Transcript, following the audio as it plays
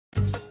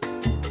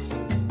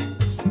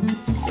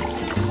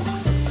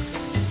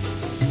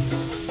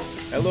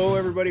Hello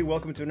everybody,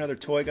 welcome to another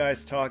Toy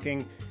Guys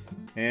Talking,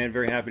 and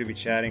very happy to be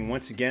chatting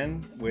once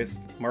again with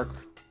Mark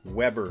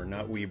Weber,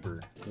 not Weber,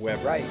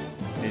 Weber. Right.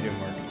 How you doing,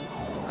 Mark?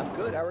 I'm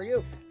good, how are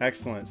you?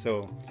 Excellent.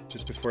 So,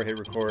 just before I hit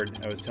record,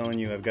 I was telling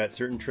you I've got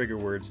certain trigger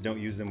words, don't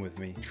use them with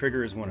me.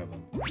 Trigger is one of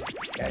them.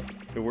 Okay.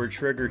 The word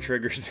trigger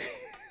triggers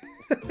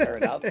me. Fair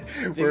enough.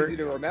 It's easy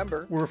to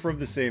remember. We're from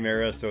the same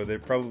era, so they're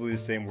probably the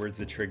same words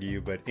that trigger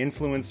you, but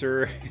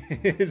influencer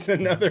is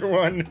another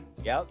one.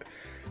 Yep.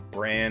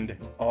 Brand.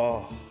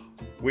 Oh.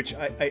 Which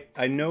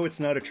I know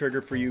it's not a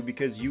trigger for you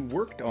because you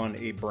worked on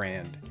a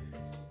brand.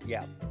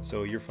 Yeah.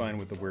 So you're fine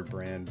with the word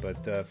brand.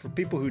 But for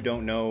people who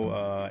don't know,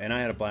 and I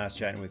had a blast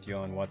chatting with you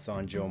on What's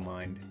on Joe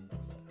Mind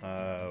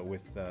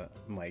with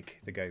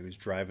Mike, the guy who's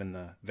driving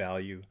the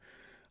value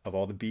of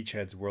all the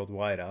beachheads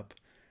worldwide up.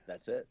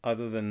 That's it.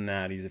 Other than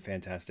that, he's a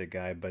fantastic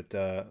guy. But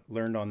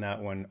learned on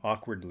that one,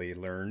 awkwardly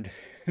learned,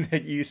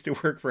 that you used to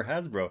work for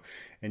Hasbro.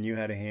 And you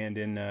had a hand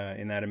in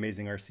that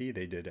amazing RC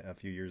they did a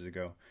few years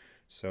ago.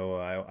 So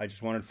I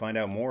just wanted to find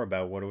out more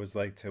about what it was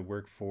like to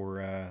work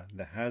for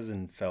the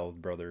Hasenfeld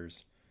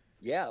brothers.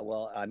 Yeah,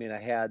 well, I mean, I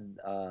had,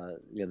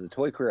 the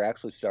toy career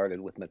actually started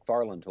with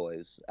McFarlane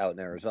Toys out in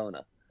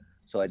Arizona.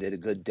 So I did a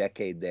good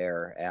decade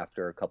there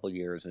after a couple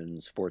years in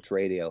sports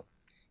radio.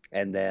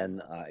 And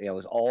then, I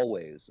was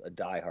always a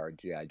diehard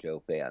G.I. Joe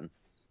fan.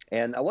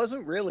 And I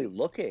wasn't really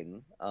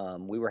looking.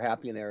 We were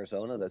happy in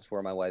Arizona. That's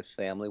where my wife's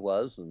family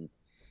was. And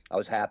I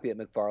was happy at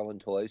McFarlane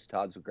Toys.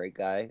 Todd's a great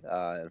guy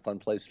and a fun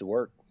place to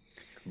work.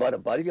 But a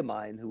buddy of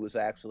mine who was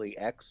actually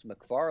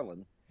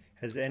ex-McFarlane.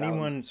 Has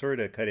anyone, sorry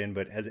to cut in,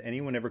 but has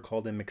anyone ever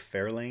called him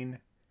McFarlane?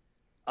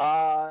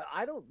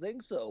 I don't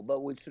think so. But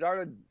we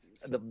started,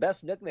 the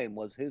best nickname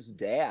was his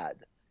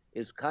dad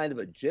is kind of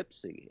a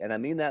gypsy. And I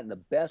mean that in the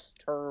best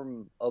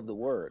term of the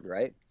word,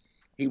 right?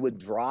 He would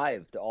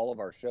drive to all of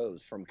our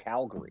shows from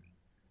Calgary.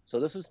 So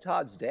this is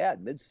Todd's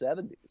dad,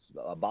 mid-70s,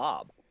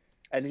 Bob.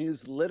 And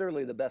he's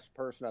literally the best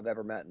person I've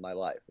ever met in my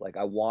life. Like,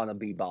 I want to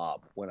be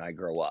Bob when I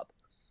grow up.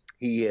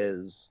 He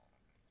is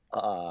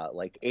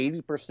like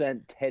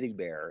 80% teddy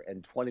bear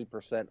and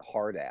 20%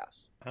 hard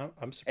ass.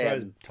 I'm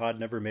surprised Todd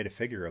never made a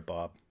figure of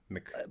Bob.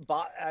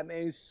 Bob, I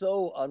mean, he's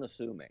so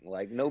unassuming,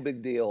 like no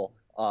big deal.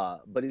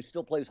 But he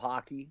still plays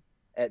hockey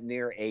at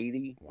near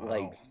 80. Wow.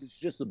 Like, he's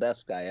just the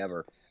best guy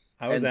ever.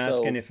 I was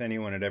asking if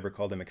anyone had ever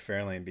called him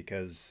McFarlane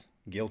because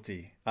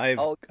guilty. I've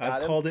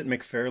called it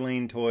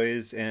McFarlane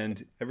Toys,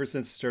 and ever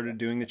since I started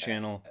doing the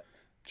channel,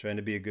 trying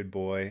to be a good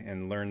boy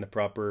and learn the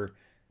proper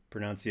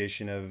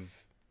pronunciation of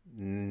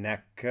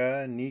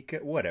Nika,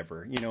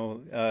 whatever.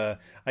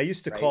 I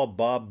used to call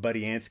Bob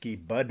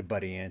Budiansky Bud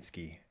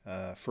Budiansky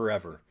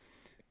forever.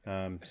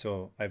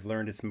 So I've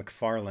learned it's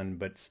McFarlane,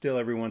 but still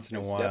every once in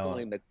a while.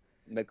 Definitely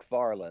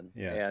McFarlane.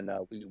 Yeah. And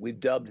we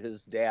dubbed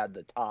his dad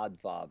the Todd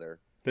Father.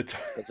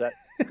 Because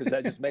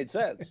that just made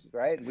sense,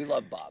 right? And we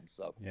love Bob,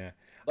 so. Yeah.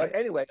 But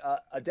anyway,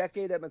 a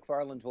decade at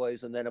McFarlane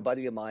Toys, and then a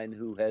buddy of mine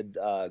who had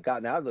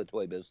gotten out of the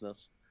toy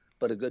business,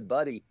 but a good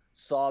buddy,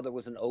 saw there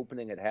was an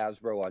opening at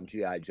Hasbro on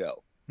G.I.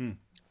 Joe.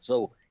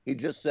 So he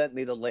just sent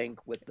me the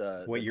link with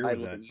the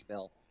title of the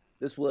email.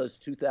 This was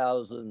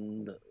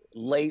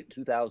late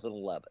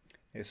 2011.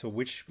 Okay, so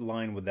which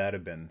line would that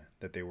have been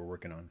that they were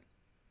working on?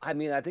 I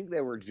mean, I think they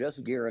were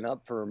just gearing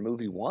up for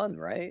movie 1,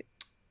 right?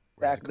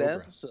 Back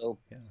then. So,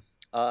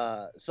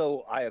 yeah.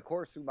 So I, of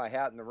course, threw my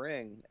hat in the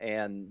ring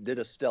and did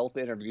a stealth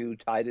interview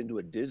tied into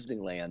a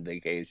Disneyland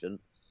vacation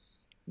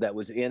that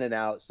was in and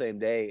out same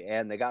day.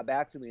 And they got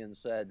back to me and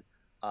said,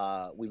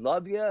 we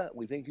love you.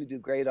 We think you do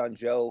great on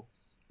Joe,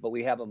 but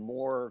we have a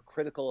more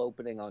critical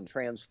opening on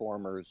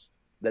Transformers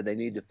that they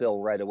need to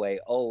fill right away.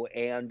 Oh,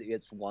 and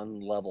it's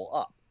one level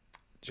up.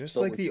 Just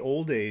like the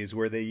old days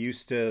where they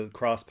used to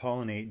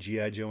cross-pollinate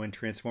G.I. Joe and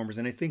Transformers,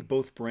 and I think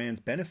both brands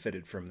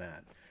benefited from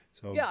that.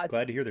 So yeah,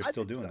 glad to hear they're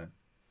still doing it.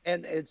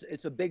 And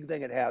it's a big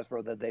thing at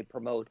Hasbro that they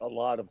promote a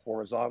lot of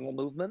horizontal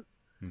movement.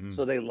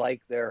 So they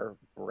like their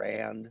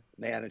brand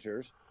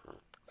managers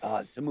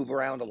to move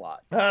around a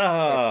lot.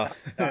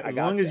 As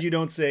long as you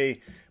don't say,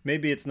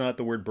 maybe it's not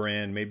the word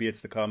brand, maybe it's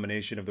the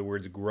combination of the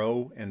words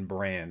grow and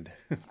brand.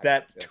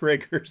 That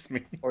triggers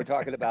me. We're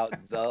talking about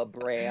the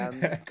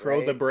brand. Grow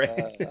right? the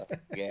brand.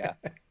 Yeah.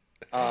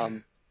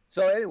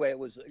 So anyway, it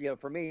was,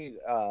 for me,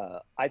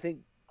 I think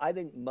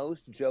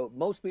most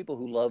people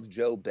who love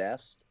Joe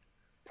best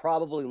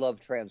probably love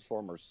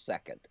Transformers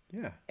second.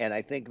 Yeah. And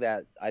I think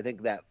that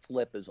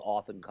flip is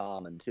often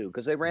common too,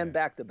 because they ran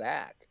back to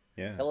back.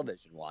 Yeah.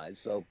 Television wise,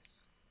 so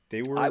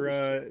they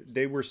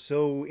were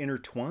so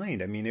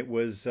intertwined. I mean, it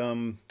was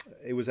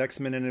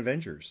X-Men and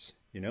Avengers.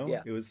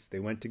 Yeah. They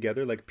went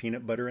together like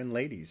peanut butter and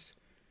ladies,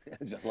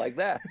 just like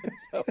that.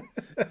 So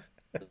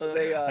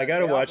I got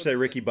to watch that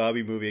Ricky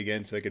Bobby movie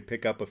again so I could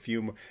pick up a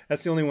few more.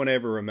 That's the only one I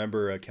ever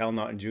remember. Cal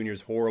Naughton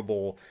Jr.'s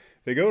horrible.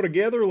 They go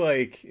together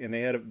like, and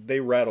they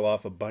rattle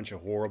off a bunch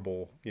of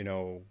horrible,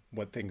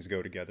 what things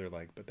go together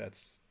like. But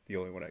that's the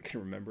only one I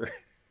can remember.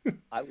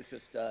 I was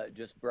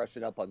just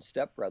brushing up on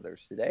Step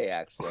Brothers today,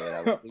 actually. And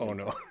I was oh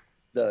no,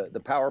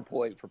 the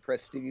PowerPoint for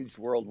Prestige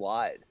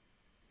Worldwide.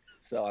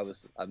 So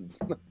I'm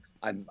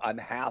I'm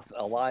half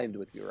aligned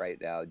with you right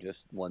now,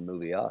 just one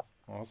movie off.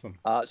 Awesome.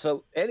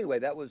 So anyway,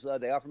 that was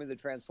they offered me the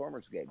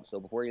Transformers gig. So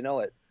before you know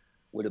it,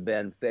 would have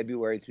been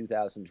February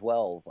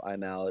 2012.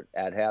 I'm out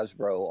at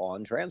Hasbro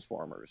on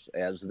Transformers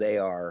as they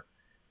are.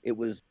 It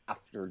was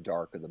after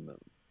Dark of the Moon.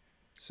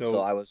 So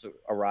So I was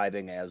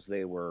arriving as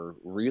they were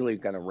really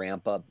going to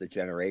ramp up the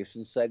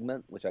Generation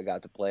segment, which I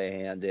got to play a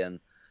hand in,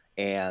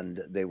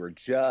 and they were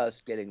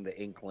just getting the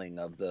inkling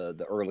of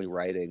the early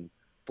writing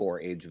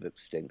for Age of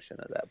Extinction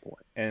at that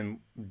point. and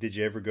did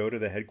you ever go to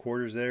the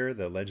headquarters there,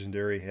 the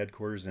legendary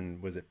headquarters, and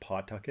was it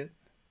Pawtucket?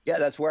 Yeah,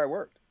 that's where I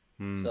worked.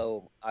 Hmm.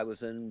 So I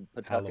was in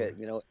Hallowed Pawtucket,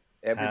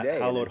 every day,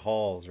 and hallowed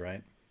halls,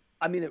 right?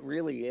 I mean, it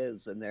really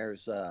is. And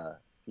there's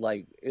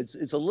like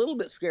it's a little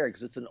bit scary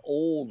because it's an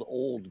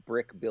old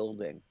brick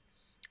building,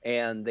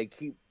 and they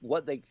keep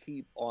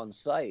on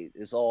site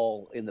is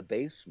all in the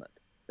basement.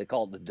 They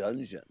call it the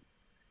dungeon.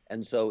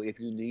 And so if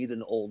you need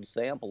an old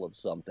sample of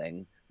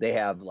something, they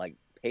have like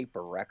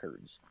paper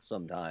records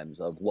sometimes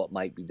of what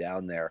might be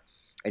down there.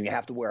 And you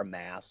have to wear a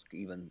mask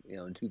even,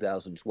 in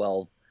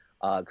 2012,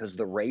 because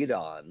the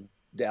radon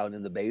down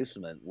in the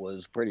basement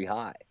was pretty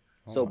high.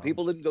 Oh So wow.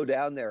 people didn't go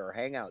down there or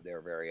hang out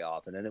there very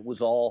often. And it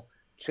was all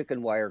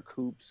chicken wire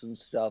coops and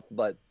stuff,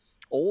 but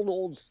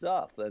old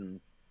stuff. And,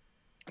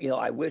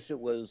 I wish it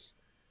was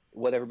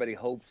what everybody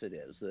hopes it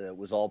is, that it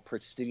was all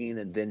pristine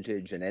and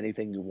vintage and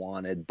anything you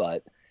wanted,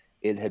 but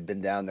it had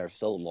been down there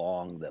so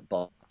long that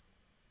buff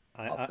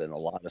I and a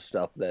lot of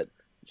stuff that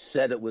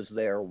said it was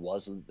there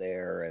wasn't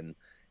there, and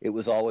it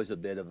was always a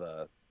bit of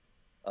a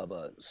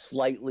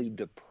slightly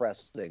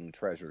depressing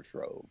treasure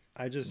trove,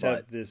 I just but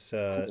have this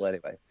cool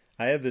anyway.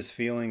 I have this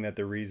feeling that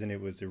the reason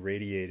it was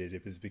irradiated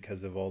it was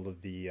because of all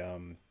of the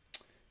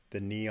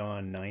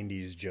neon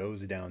 90s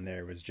Joes down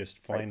there was just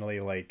Right, finally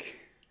like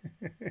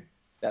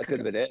that could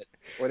have been it,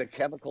 or the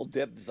chemical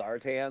dipped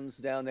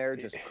Zartans down there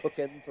just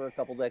cooking for a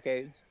couple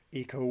decades.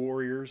 eco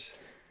warriors.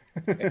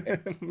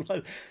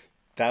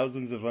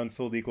 Thousands of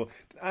unsold equal.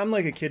 I'm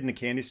like a kid in a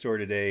candy store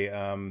today.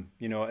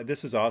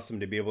 This is awesome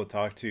to be able to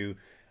talk to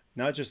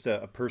not just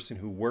a person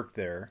who worked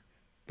there,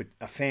 but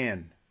a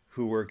fan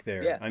who worked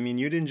there. Yeah, I mean,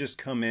 you didn't just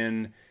come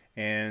in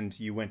and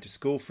you went to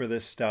school for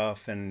this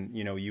stuff and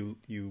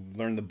you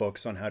learned the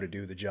books on how to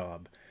do the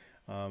job.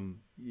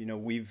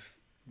 We've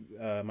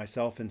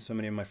myself and so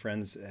many of my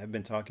friends have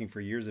been talking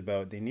for years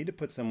about they need to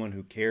put someone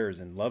who cares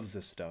and loves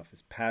this stuff,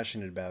 is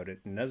passionate about it,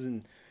 and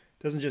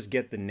doesn't just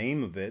get the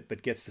name of it,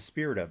 but gets the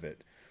spirit of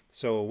it.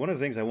 So one of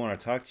the things I want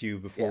to talk to you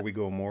before yeah. we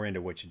go more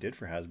into what you did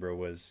for Hasbro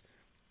was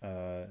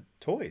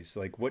toys.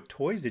 Like, what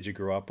toys did you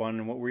grow up on,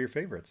 and what were your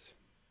favorites?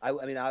 I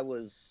mean, I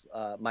was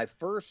my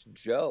first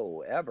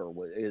Joe ever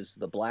is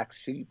the black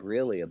sheep,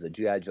 really, of the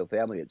GI Joe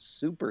family. It's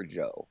Super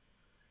Joe.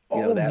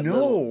 Oh That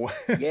little,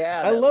 no,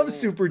 yeah, I that love little.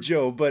 Super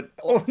Joe, but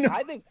Well, oh no,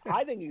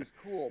 I think he's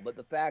cool, but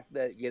the fact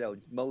that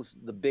most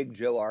the big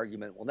Joe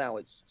argument, well, now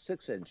it's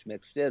 6 inch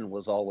mixed in,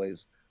 was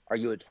always, are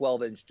you a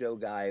 12-inch Joe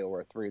guy or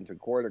a 3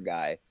 3/4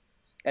 guy?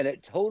 And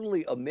it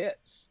totally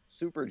omits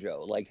Super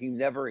Joe, like he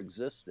never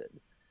existed,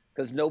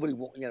 because nobody,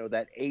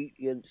 that 8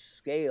 inch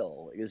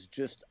scale is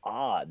just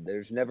odd.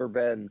 There's never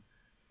been,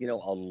 a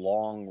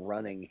long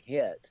running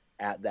hit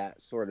at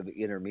that sort of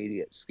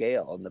intermediate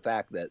scale, and the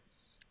fact that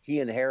he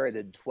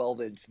inherited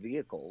 12-inch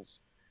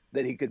vehicles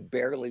that he could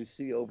barely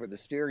see over the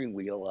steering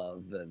wheel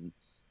of, and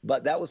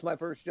but that was my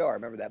first Joe. I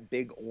remember that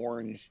big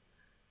orange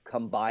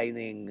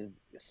combining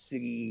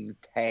sea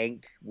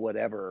tank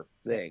whatever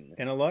thing.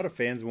 and a lot of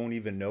fans won't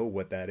even know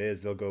what that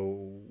is. They'll go,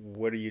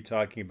 "What are you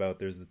talking about?"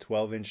 There's the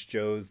 12-inch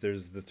Joes.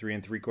 There's the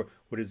 3 3/4.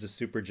 What is the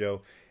Super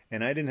Joe?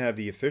 And I didn't have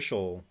the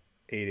official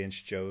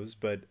 8-inch Joes,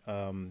 but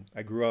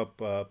I grew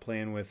up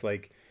playing with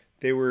like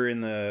they were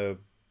in the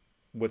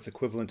what's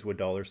equivalent to a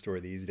dollar store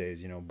these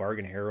days.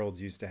 Bargain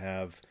Heralds used to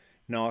have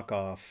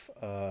knockoff,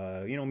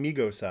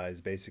 Mego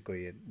size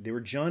basically. They were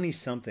Johnny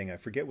something. I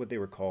forget what they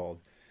were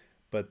called,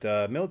 but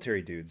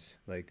military dudes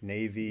like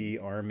Navy,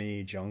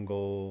 Army,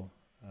 Jungle,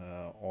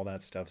 all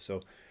that stuff.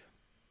 So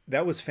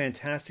that was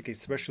fantastic,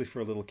 especially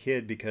for a little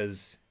kid,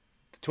 because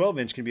the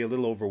 12-inch can be a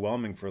little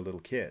overwhelming for a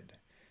little kid.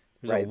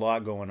 There's a Right.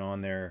 lot going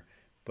on there,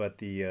 but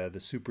the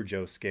Super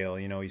Joe scale,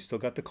 you still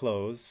got the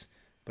clothes,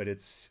 but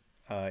it's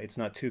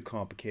not too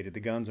complicated. The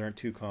guns aren't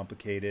too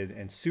complicated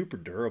and super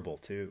durable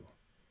too.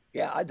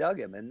 Yeah, I dug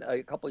him. And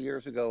a couple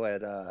years ago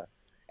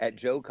at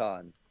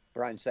JoeCon,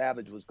 Brian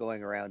Savage was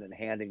going around and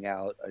handing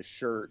out a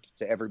shirt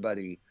to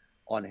everybody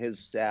on his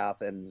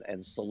staff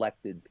and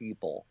selected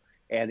people.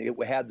 And it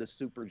had the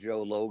Super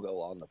Joe logo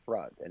on the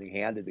front, and he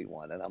handed me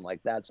one, and I'm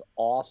like, "That's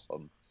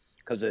awesome,"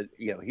 because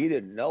he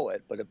didn't know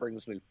it, but it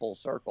brings me full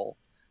circle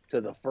to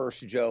the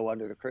first Joe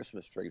under the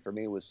Christmas tree. For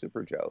me, was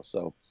Super Joe.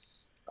 So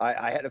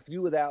I had a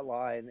few of that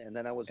line, and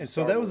then I was a And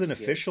so Star that was Wars an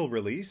kid. official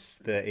release.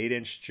 The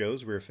 8-inch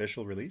Joes were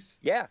official release.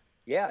 Yeah,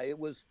 yeah, it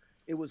was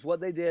what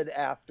they did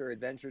after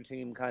Adventure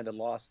Team kind of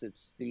lost its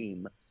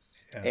steam,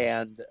 Yeah,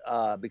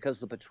 and because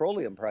the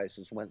petroleum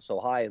prices went so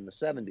high in the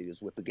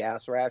 '70s with the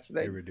gas they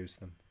rationing, reduced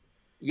them.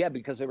 Yeah,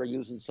 because they were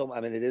using so. I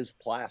mean, it is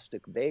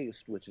plastic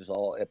based, which is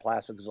all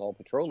plastic is all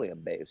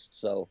petroleum based.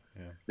 So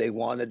Yeah. they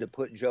wanted to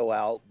put Joe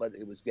out, but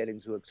it was getting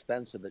too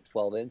expensive at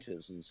 12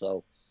 inches, and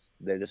so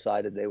they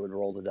decided they would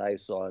roll the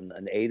dice on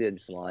an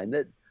 8-inch line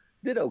that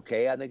did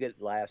okay. I think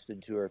it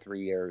lasted 2 or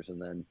 3 years,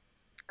 and then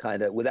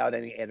kind of without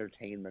any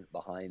entertainment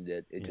behind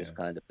it, it Yeah. just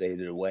kind of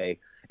faded away.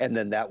 And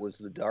then that was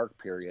the dark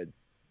period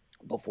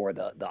before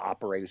the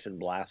Operation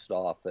Blast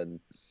Off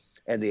and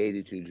the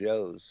 82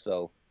 Joes.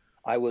 So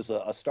I was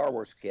a Star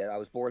Wars kid. I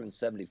was born in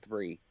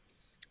 '73,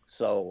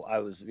 so I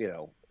was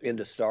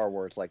into Star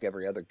Wars like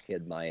every other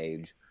kid my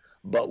age.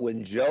 But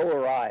when Joe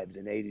arrived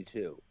in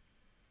 '82,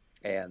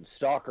 and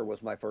Stalker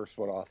was my first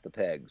one off the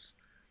pegs.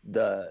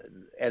 The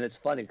and it's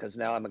funny because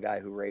now I'm a guy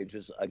who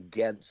rages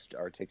against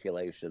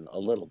articulation a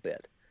little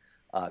bit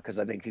because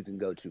I think you can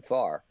go too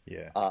far.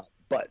 Yeah.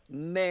 But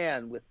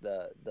man, with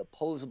the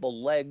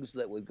posable legs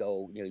that would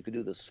go, you could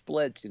do the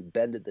split, you could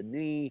bend at the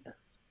knee,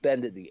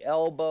 bend at the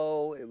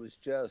elbow. It was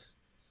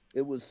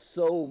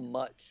so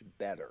much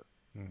better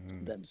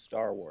Hmm. than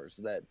Star Wars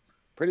that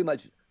pretty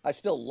much I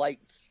still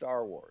liked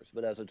Star Wars,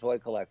 but as a toy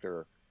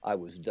collector, I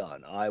was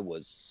done. I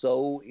was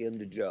so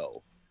into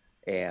Joe,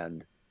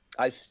 and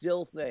I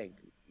still think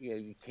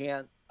you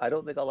can't. I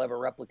don't think I'll ever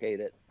replicate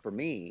it for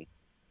me,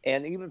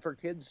 and even for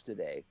kids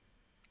today.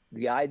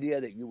 The idea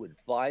that you would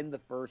find the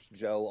first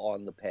Joe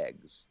on the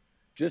pegs,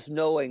 just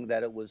knowing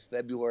that it was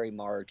February,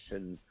 March,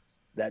 and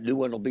that new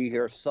one will be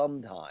here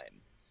sometime.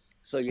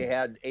 So you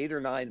had 8 or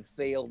 9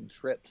 failed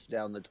trips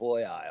down the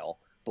toy aisle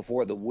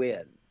before the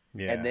win. And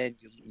Yeah. then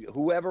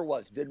whoever it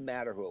was, didn't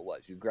matter who it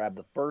was, you grabbed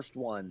the first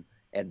one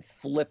and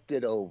flipped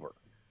it over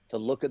to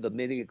look at the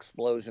mini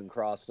explosion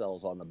cross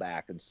cells on the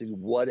back and see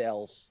what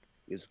else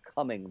is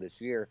coming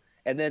this year.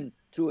 And then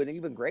to an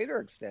even greater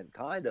extent,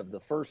 kind of the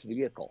first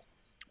vehicle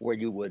where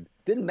you would,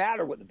 didn't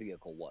matter what the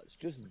vehicle was,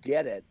 just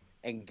get it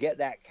and get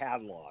that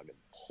catalog and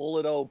pull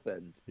it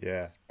open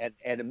Yeah. and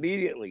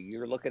immediately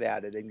you're looking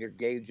at it and you're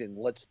gauging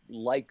what's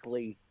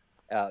likely,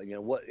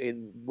 what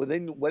in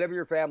within whatever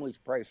your family's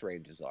price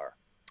ranges are.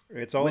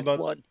 It's all Which about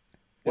one?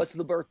 What's it's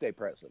the birthday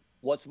present?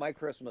 What's my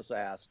Christmas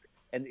ask?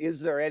 And is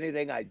there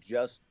anything I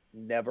just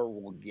never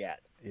will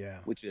get? yeah.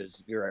 Which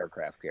is your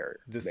aircraft carrier,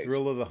 The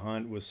thrill basically. of the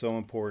hunt was so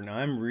important.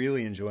 I'm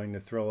really enjoying the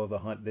thrill of the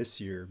hunt this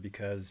year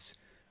because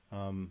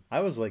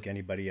I was like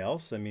anybody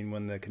else. I mean,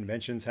 when the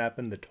conventions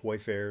happened, the toy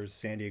fairs,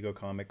 San Diego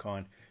Comic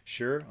Con,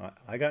 sure,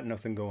 I got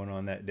nothing going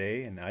on that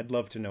day, and I'd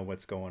love to know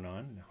what's going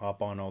on.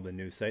 Hop on all the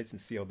news sites and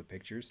see all the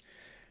pictures.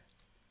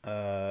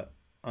 uh,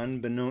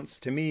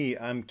 Unbeknownst to me,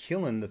 I'm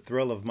killing the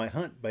thrill of my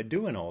hunt by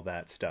doing all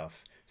that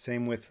stuff.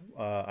 Same with,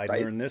 I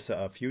Right? learned this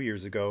a few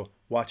years ago,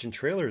 watching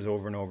trailers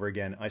over and over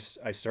again. I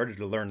started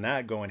to learn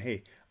that, going,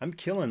 hey, I'm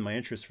killing my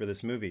interest for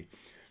this movie.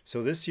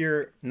 So this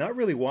year, not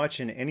really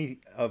watching any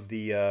of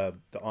the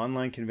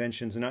online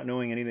conventions, not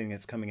knowing anything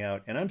that's coming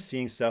out, and I'm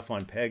seeing stuff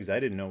on pegs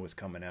I didn't know was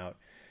coming out,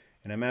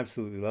 and I'm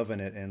absolutely loving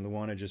it. And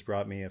Luana just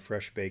brought me a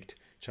fresh baked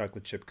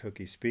chocolate chip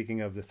cookie. Speaking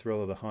of the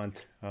thrill of the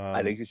hunt,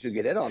 I think you should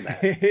get in on that.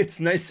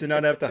 it's nice to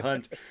not have to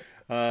hunt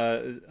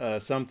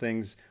some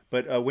things.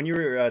 But when you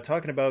were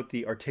talking about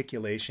the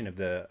articulation of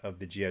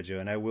the GI Joe,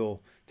 and I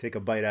will take a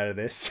bite out of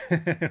this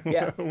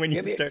Yeah. when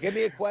you start Give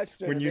me a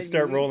question when and you then you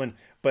start eat. rolling.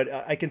 But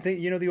I can think,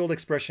 the old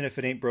expression, if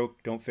it ain't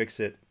broke, don't fix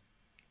it.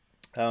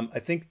 I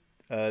think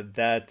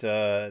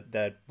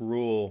that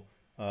rule.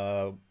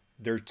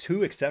 There are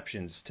two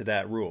exceptions to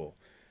that rule.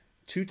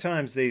 Two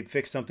times they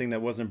fixed something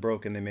that wasn't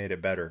broken, they made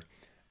it better.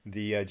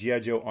 The GI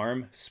Joe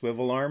arm,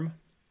 swivel arm.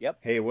 Yep.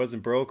 Hey, it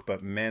wasn't broke,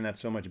 but man, that's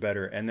so much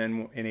better. And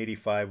then in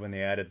 '85, when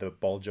they added the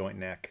ball joint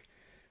neck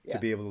to Yeah.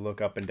 be able to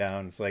look up and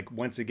down, it's like,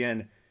 once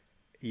again,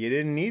 you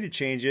didn't need to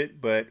change it,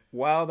 but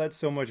wow, that's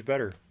so much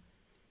better.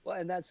 Well,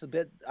 and that's a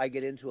bit I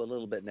get into a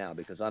little bit now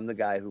because I'm the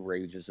guy who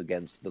rages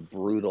against the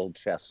brutal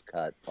chest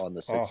cut on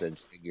the six Oh,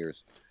 inch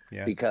figures.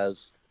 yeah.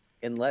 Because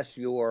unless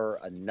you're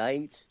a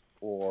knight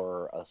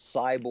or a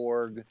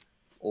cyborg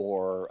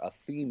or a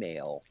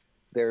female,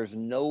 there's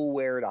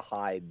nowhere to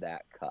hide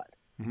that cut.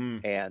 Hmm.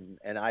 And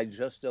I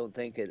just don't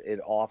think it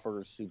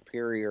offers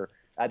superior.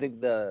 I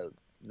think the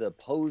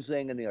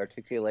posing and the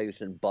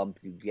articulation bump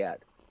you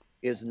get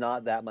is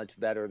not that much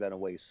better than a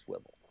waist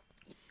swivel.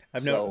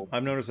 So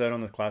I've noticed that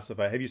on the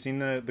classified. Have you seen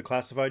the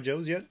classified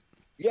Joes yet?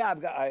 yeah,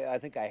 I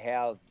think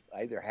I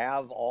either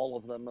have all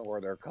of them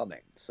or they're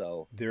coming.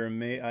 So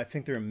I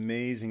think they're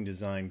amazing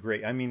design.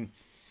 Great. I mean,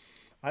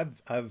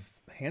 I've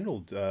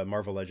handled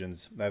Marvel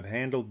Legends. I've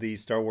handled the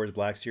Star Wars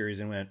Black Series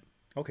and went,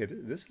 okay,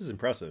 this is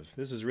impressive.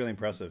 This is really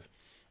impressive.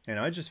 And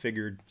I just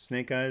figured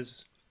Snake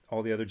Eyes,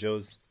 all the other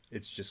Joes,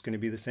 it's just going to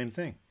be the same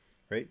thing,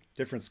 right?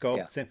 Different yeah,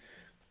 sculpt, same.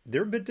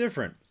 They're a bit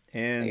different,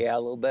 yeah, a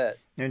little bit.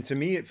 and to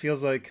me, it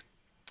feels like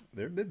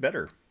they're a bit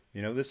better.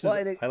 This Well,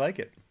 is I like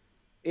it.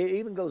 it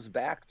even goes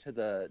back to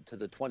the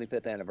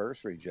 25th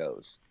anniversary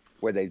Joes,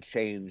 where they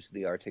changed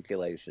the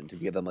articulation to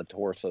give him a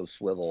torso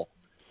swivel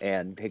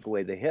and take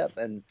away the hip.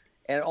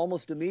 And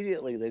almost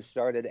immediately they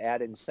started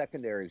adding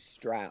secondary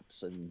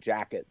straps and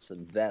jackets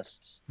and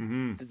vests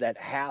Hmm. that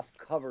half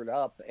covered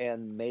up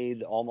and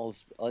made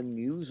almost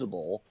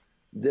unusable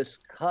this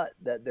cut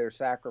that they're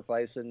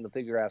sacrificing the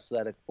figure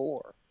aesthetic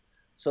for.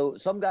 So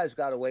some guys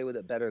got away with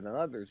it better than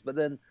others, but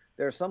then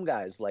there are some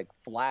guys like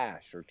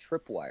Flash or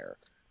Tripwire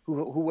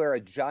who wear a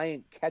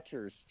giant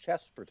catcher's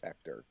chest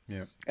protector,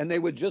 Yeah. and they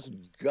would just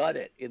gut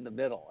it in the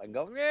middle and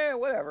go, yeah,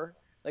 whatever.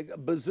 Like a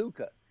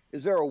Bazooka.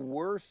 Is there a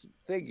worse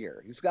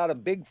figure? He's got a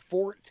big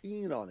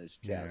 14 on his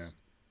Yeah. chest,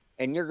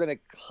 and you're going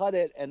to cut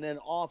it and then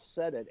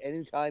offset it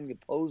anytime you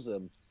pose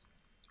him.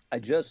 I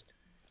just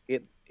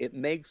it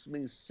makes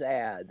me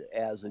sad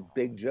as a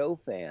Big Joe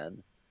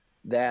fan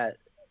that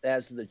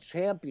as the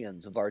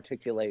champions of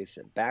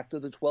articulation, back to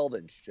the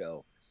 12-inch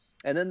Joe,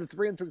 and then the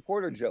 3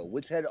 3/4 Joe,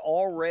 which had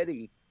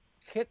already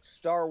kicked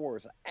Star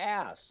Wars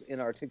ass in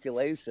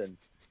articulation,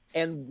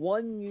 and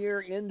 1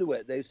 year into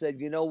it, they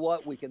said, you know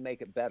what, we can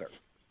make it better.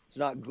 It's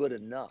not good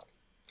enough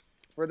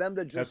for them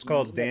to That's just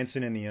called mimic,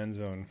 dancing in the end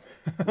zone.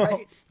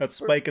 right? That's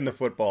For, spiking the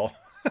football.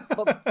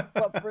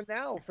 but for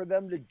now, for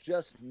them to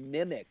just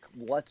mimic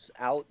what's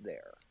out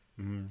there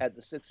Hmm. at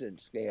the 6-inch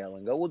scale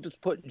and go, we'll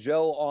just put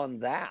Joe on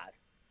that,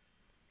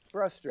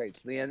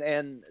 frustrates me.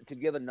 And to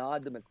give a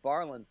nod to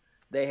McFarlane,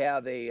 they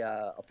have a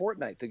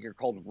Fortnite figure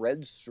called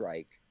Red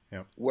Strike,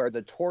 Yeah. where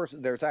the torso,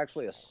 there's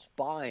actually a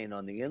spine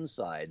on the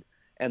inside,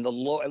 and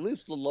at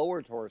least the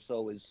lower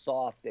torso is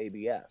soft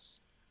ABS.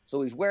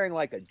 So he's wearing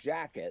like a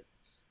jacket,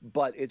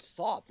 but it's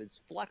soft,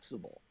 it's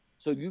flexible.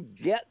 So you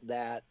get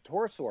that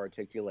torso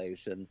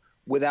articulation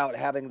without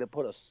having to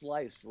put a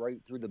slice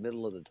right through the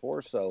middle of the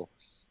torso.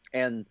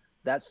 And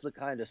that's the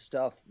kind of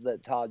stuff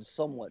that Todd's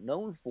somewhat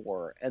known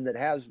for and that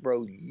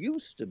Hasbro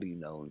used to be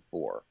known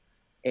for.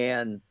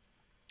 And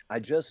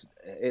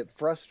it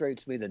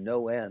frustrates me to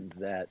no end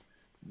that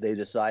they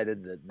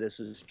decided that this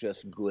is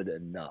just good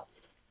enough,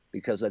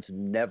 because that's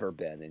never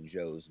been in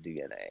Joe's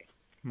DNA.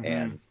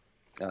 Hmm.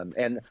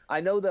 And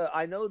I know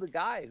the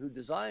guy who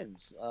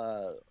designs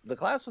the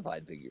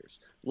classified figures.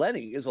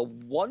 Lenny is a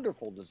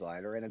wonderful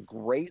designer and a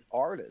great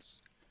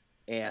artist,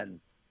 and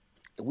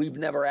we've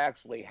never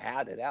actually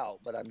had it out,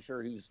 but I'm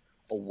sure he's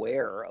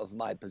aware of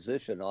my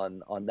position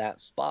on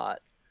that spot.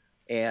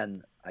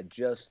 And I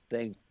just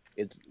think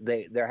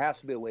there has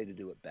to be a way to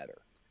do it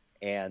better.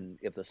 And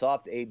if the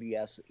soft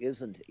ABS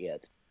isn't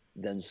it,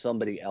 then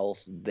somebody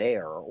else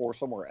there or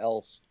somewhere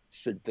else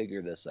should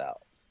figure this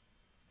out.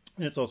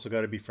 And it's also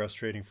got to be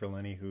frustrating for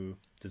Lenny, who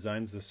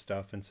designs this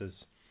stuff and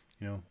says,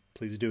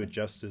 please do it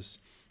justice.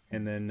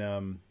 And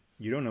then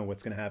you don't know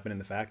what's going to happen in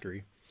the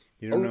factory.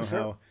 You don't Oh, know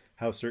sure.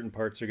 how certain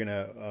parts are going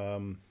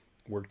to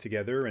work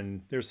together.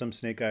 And there's some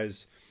snake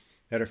eyes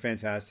that are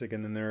fantastic,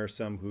 and then there are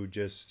some who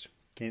just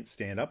can't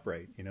stand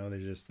upright.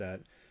 There's just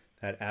that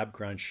ab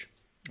crunch,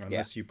 Yeah.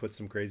 unless you put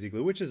some crazy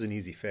glue, which is an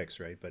easy fix,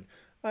 right? But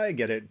I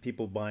get it.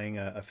 People buying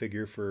a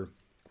figure for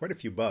quite a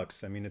few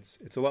bucks. I mean,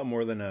 it's a lot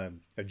more than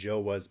a Joe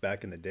was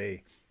back in the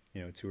day.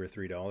 $2 or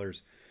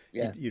 $3.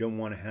 You, Yeah. you don't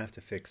want to have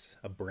to fix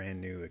a brand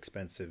new,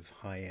 expensive,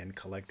 high end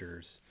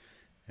collector's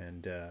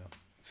and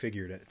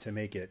figure to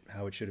make it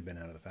how it should have been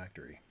out of the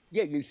factory.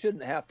 Yeah, you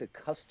shouldn't have to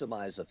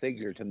customize a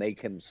figure to make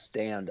him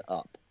stand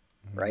up,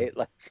 Hmm. right?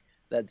 Like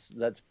that's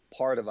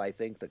part of, I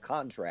think, the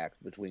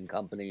contract between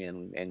company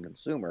and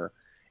consumer,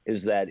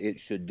 is that it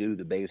should do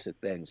the basic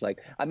things.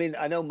 Like, I mean,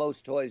 I know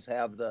most toys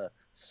have the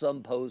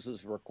some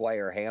poses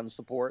require hand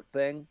support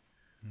thing,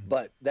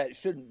 but that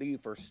shouldn't be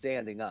for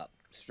standing up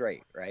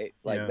straight, right?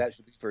 Like Yeah. that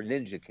should be for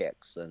ninja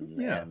kicks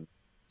Yeah. and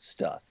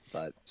stuff.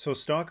 But So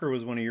Stalker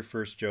was one of your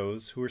first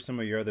Joes. Who are some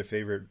of your other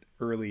favorite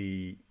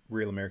early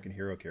Real American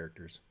Hero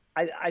characters?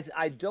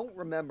 I don't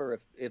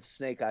remember if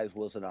Snake Eyes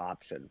was an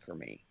option for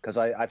me, because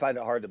I find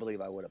it hard to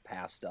believe I would have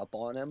passed up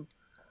on him.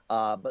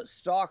 But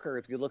Stalker,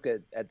 if you look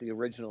at the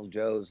original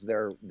Joes,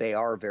 they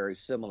are very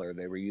similar.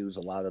 They reuse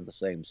a lot of the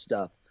same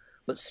stuff.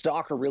 But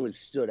Stalker really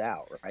stood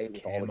out, right?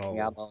 With all the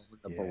Camo. camo,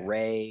 and the Yeah.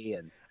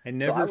 beret,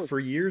 and so I I was for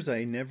years,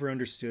 I never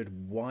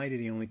understood why did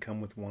he only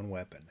come with one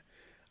weapon.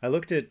 I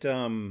looked at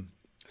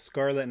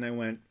Scarlet and I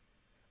went,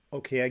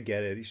 okay, I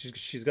get it.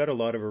 She's got a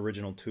lot of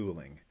original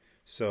tooling.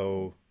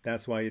 So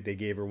that's why they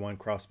gave her one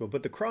crossbow.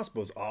 But the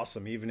crossbow's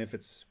awesome, even if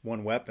it's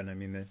one weapon. I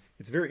mean,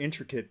 it's a very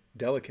intricate,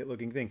 delicate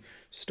looking thing.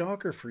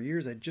 Stalker, for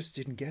years, I just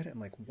didn't get it. I'm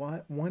like,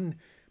 what? One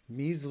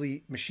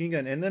measly machine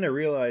gun. And then I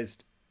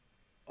realized,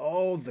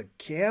 oh, the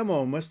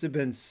camo must have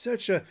been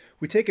such a.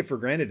 We take it for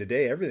granted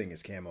today. Everything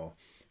is camo.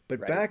 But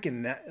right.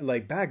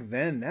 back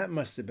then, that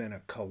must have been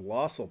a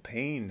colossal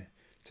pain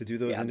to do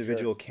those Yeah, I'm sure.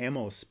 individual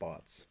camo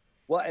spots.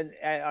 Well, and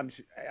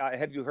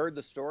have you heard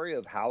the story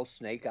of how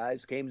Snake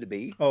Eyes came to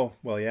be? Oh,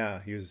 well,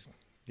 yeah, he was,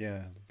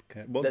 yeah.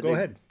 Well, That go they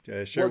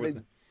ahead. Share well with they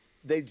me.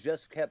 they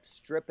just kept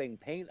stripping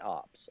paint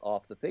ops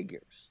off the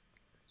figures.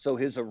 So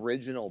his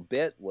original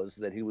bit was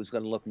that he was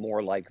going to look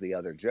more like the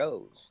other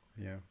Joes,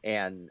 Yeah.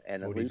 and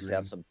at OD least Green.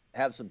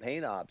 have some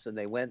paint ops. And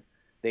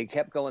they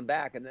kept going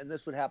back, and then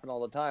this would happen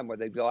all the time, where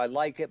they'd go, I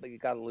like it, but you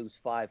got to lose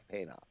 5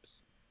 paint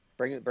ops.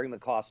 Bring the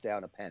cost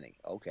down a penny.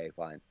 Okay,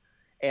 fine.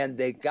 And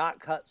they got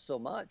cut so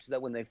much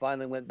that when they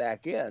finally went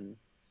back in,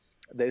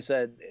 they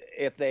said,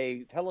 if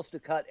they tell us to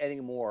cut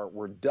any more,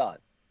 we're done.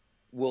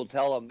 We'll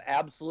tell them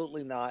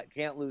absolutely not,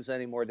 can't lose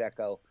any more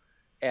deco.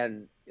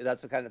 And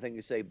that's the kind of thing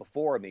you say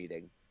before a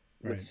meeting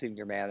with Right.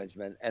 senior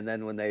management. And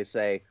then when they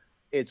say,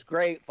 it's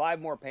great,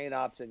 5 more paint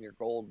ops and you're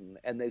golden.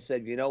 And they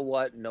said, you know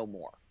what? No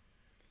more.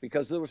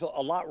 Because there was a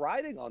lot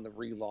riding on the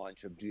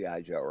relaunch of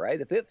G.I. Joe, right?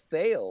 If it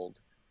failed,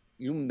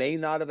 you may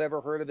not have ever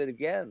heard of it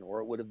again, or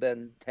it would have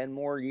been 10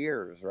 more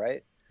years,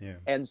 right? Yeah.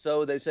 And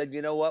so they said,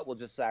 you know what? We'll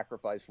just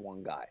sacrifice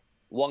one guy.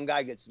 One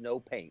guy gets no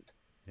paint.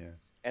 Yeah.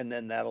 And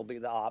then that'll be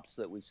the ops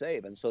that we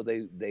save. And so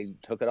they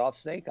took it off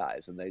Snake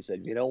Eyes and they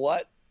said, you know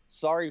what?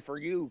 Sorry for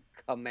you,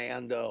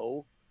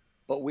 Commando,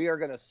 but we are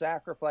going to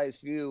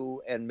sacrifice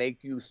you and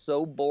make you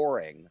so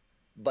boring,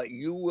 but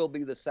you will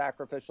be the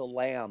sacrificial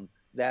lamb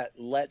that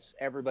lets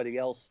everybody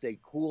else stay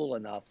cool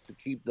enough to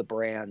keep the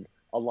brand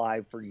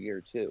alive for year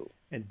 2.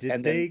 And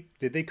And then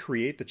did they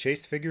create the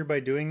chase figure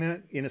by doing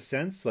that in a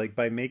sense, like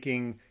by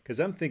making? Because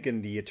I'm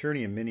thinking the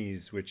Eternium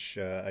minis, which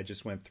I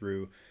just went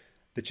through,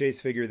 the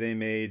chase figure they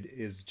made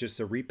is just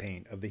a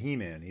repaint of the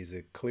He-Man. He's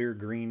a clear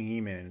green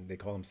He-Man. They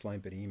call him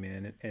Slime Pit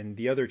He-Man, and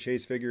the other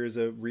chase figure is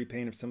a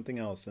repaint of something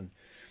else. And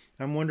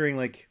I'm wondering,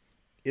 like,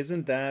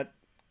 isn't that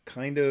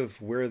kind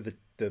of where the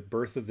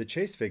birth of the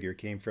chase figure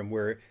came from,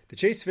 where the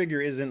chase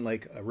figure isn't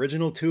like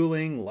original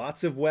tooling,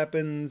 lots of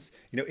weapons,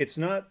 it's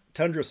not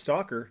Tundra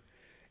Stalker,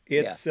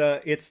 yeah,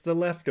 it's the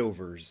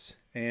leftovers.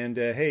 And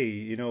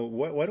hey,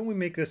 why don't we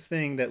make this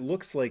thing that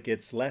looks like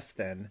it's less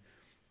than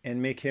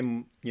and make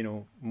him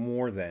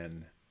more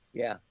than.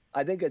 yeah.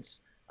 I think it's,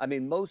 I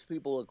mean, most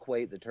people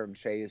equate the term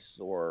chase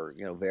or,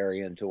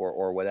 variant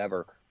or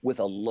whatever with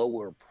a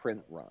lower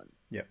print run.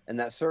 Yeah. And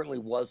that certainly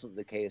wasn't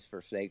the case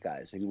for Snake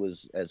Eyes. He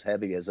was as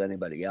heavy as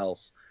anybody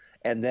else.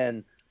 And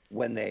then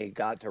when they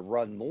got to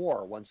run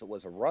more, once it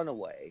was a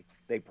runaway,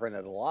 they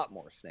printed a lot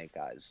more Snake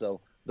Eyes. So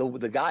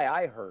the guy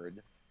I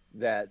heard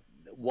that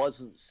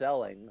wasn't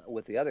selling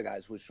with the other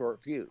guys was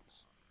Short Fuse,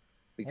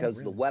 Oh, because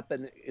the really?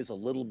 weapon is a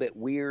little bit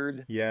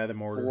weird Yeah, the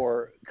mortar.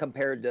 for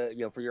compared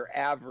to, for your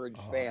average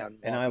Oh, fan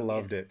and I walking in.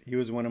 loved it. He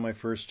was one of my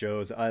first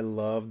Joes. I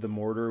loved the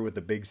mortar with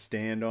the big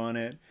stand on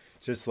it.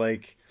 Just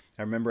like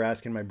I remember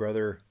asking my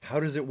brother, "How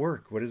does it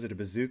work? What is it, a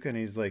bazooka?" And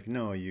he's like,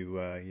 "No,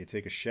 you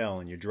take a shell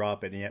and you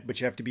drop it, but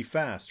you have to be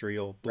fast or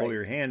you'll blow Right.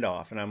 your hand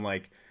off." And I'm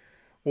like,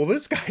 "Well,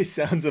 this guy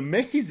sounds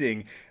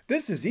amazing.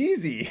 This is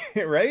easy,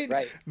 right?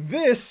 Right.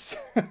 This,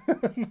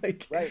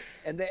 like, Right.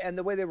 And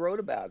the way they wrote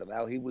about him,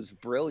 how he was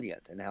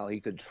brilliant and how he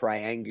could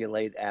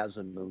triangulate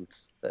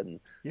azimuths and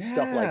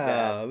stuff like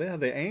that. yeah,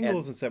 the And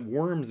angles and stuff,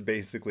 worms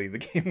basically, the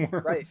game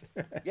right. worms."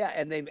 Yeah,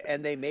 and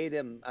they made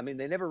him, I mean,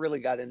 they never really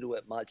got into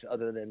it much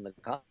other than the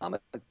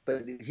comic,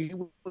 but he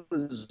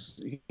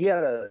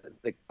had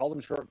they called him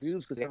Short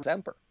Fuse because he had a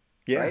temper.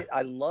 Yeah, Right?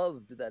 I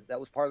loved that. That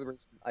was part of the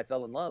reason I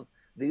fell in love.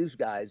 These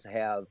guys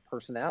have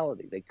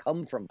personality. They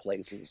come from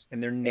places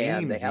and their and they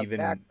names have even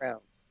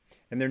backgrounds.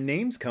 and their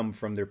names come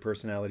from their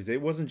personalities.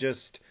 It wasn't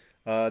just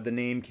the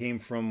name came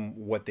from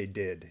what they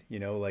did.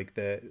 Like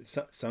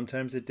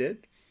sometimes it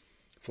did.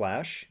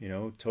 Flash,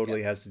 Yeah.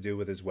 totally has to do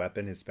with his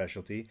weapon, his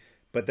specialty.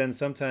 But then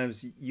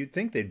sometimes you'd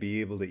think they'd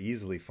be able to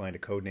easily find a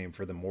code name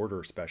for the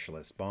mortar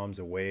specialist, bombs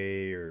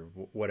away or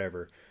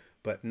whatever.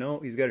 But no,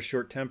 he's got a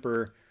short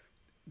temper.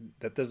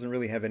 That doesn't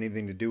really have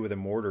anything to do with a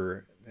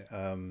mortar.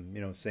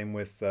 Same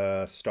with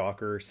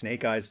Stalker.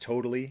 Snake Eyes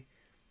totally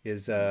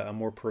is a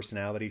more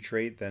personality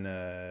trait than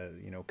a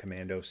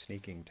commando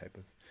sneaking type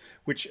of.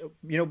 Which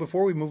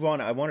before we move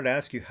on, I wanted to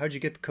ask you, how'd you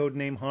get the code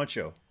name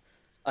Honcho?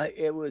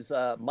 It was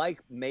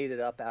Mike made it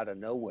up out of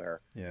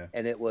nowhere, Yeah,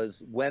 and it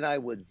was when I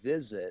would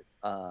visit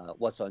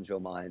What's on Joe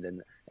Mind,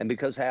 and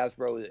because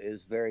Hasbro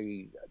is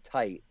very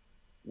tight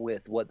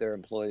with what their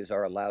employees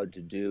are allowed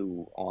to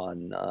do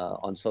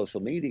on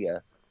social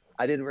media,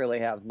 I didn't really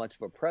have much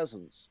of a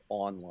presence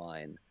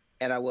online,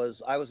 and I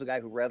was a guy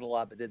who read a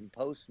lot but didn't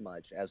post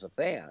much as a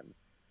fan,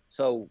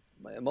 so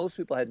most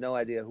people had no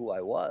idea who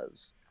I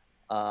was,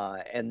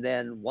 and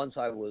then once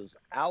I was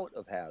out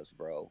of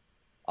Hasbro.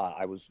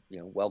 I was,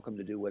 welcome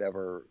to do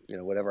whatever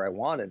I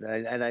wanted,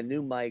 and I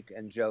knew Mike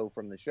and Joe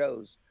from the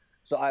shows,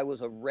 so I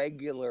was a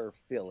regular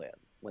fill-in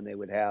when they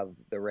would have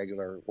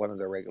one of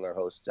their regular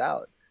hosts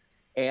out,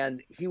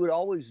 and he would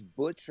always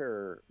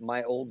butcher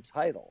my old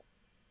title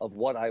of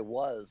what I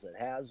was at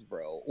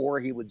Hasbro, or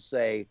he would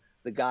say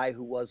the guy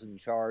who was in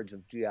charge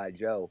of GI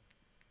Joe,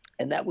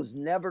 and that was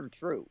never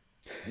true,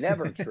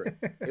 never true.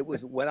 It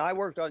was when I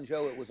worked on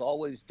Joe, it was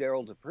always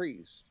Daryl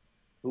DePriest,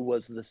 who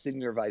was the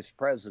senior vice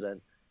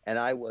president, and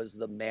I was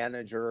the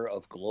manager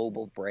of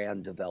global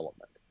brand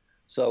development.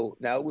 So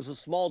now it was a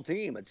small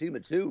team, a team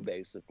of two,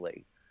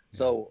 basically. yeah.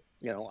 So,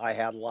 I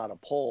had a lot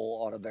of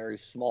pull on a very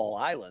small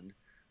island,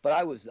 but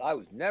I was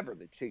never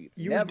the chief,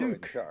 You were never in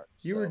Duke. charge.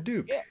 You were So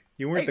Duke. yeah,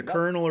 You weren't hey, the nothing.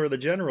 colonel or the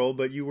general,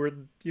 but you were,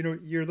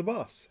 you're the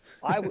boss.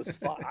 I was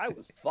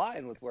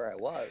fine with where I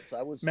was.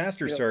 I was,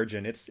 Master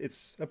sergeant.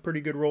 It's a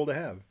pretty good role to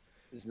have.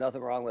 there's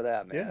nothing wrong with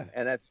that, Yeah. man.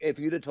 And if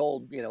you'd have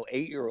told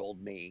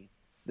 8-year-old me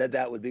that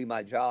that would be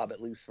my job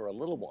at least for a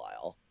little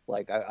while.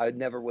 Like I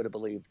never would have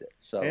believed it.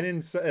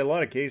 And So, in a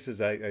lot of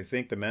cases, I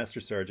think the master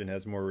sergeant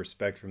has more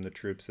respect from the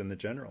troops than the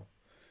general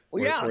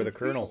well, yeah, or on the the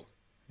colonel. field,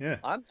 Yeah.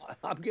 I'm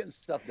I'm getting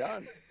stuff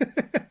done.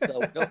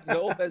 So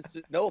no offense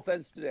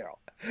to Daryl.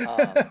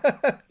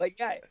 But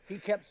yeah, he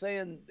kept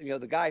saying,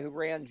 the guy who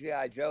ran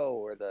GI Joe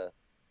or the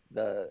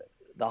the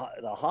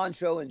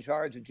honcho in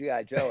charge of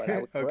GI Joe, and I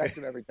would Okay. correct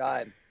him every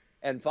time.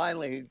 And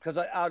finally, because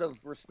out of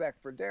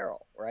respect for Daryl,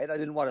 right, I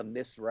didn't want to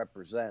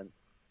misrepresent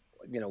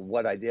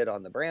what I did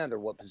on the brand or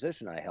what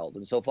position I held.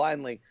 And so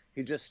finally,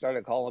 he just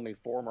started calling me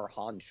former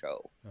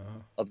Honcho Uh-huh.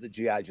 of the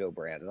GI Joe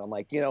brand, and I'm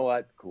like, you know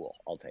what, cool,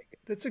 I'll take it.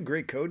 That's a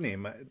great code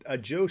name. A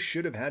Joe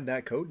should have had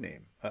that code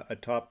name, a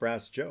top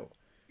brass Joe.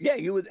 Yeah,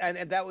 you would, and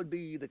that would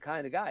be the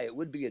kind of guy. It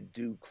would be a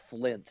Duke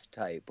Flint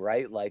type,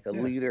 right? Like Yeah.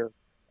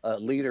 a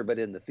leader, but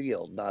in the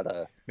field, not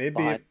a Maybe if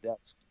behind the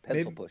desk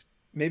pencil maybe push.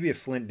 maybe if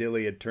Flint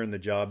Dilley had turned the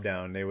job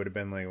down, they would have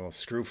been like, "Well,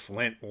 screw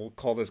Flint. We'll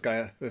call this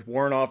guy a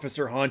warrant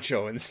officer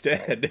Honcho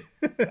instead."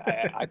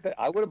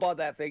 I would have bought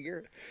that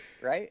figure,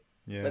 right?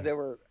 Yeah. But there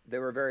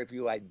were very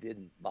few I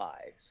didn't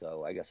buy,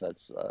 so I guess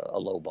that's a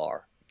low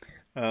bar.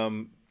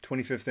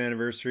 25th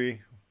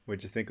anniversary.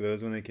 What'd you think of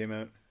those when they came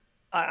out?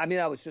 I mean,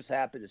 I was just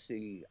happy to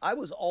see. I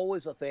was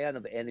always a fan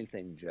of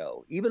anything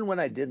Joe, even when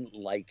I didn't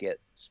like it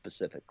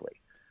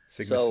specifically.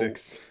 Sigma So,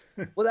 6.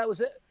 well, that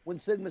was it. When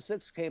Sigma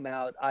 6 came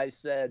out, I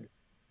said,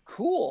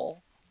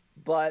 "Cool,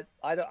 but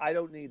I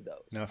don't need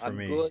those. Not for I'm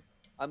me. good.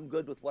 I'm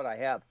good with what I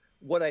have."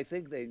 What I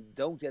think they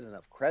don't get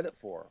enough credit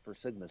for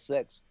Sigma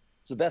 6,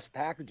 it's the best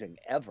packaging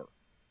ever.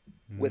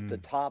 With Mm.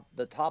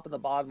 the top and the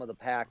bottom of the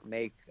pack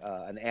make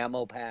an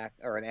ammo pack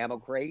or an ammo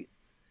crate,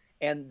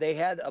 and they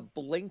had a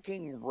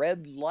blinking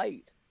red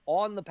light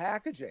on the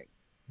packaging.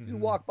 You Hmm.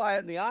 walk by it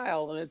in the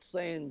aisle, and it's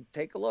saying,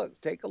 "Take a look,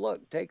 take a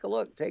look, take a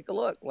look, take a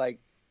look." Like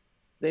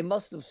they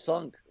must have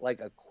sunk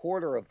like a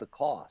quarter of the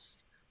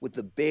cost with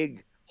the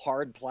big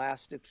hard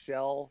plastic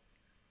shell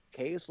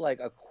case. Like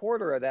a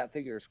quarter of that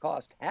figure's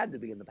cost had to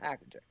be in the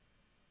packaging.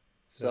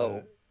 It's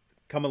So,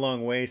 come a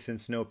long way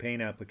since no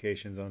paint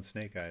applications on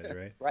Snake Eyes,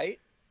 right? right?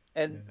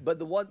 Yeah. And but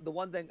the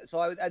one thing, so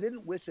I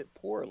didn't wish it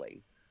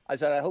poorly. I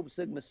said I hope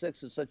Sigma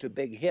 6 is such a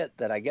big hit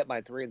that I get my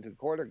 3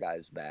 3/4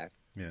 guys back.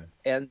 Yeah.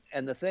 And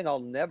the thing I'll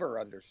never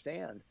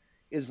understand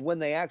is when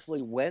they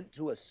actually went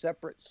to a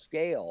separate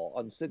scale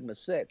on Sigma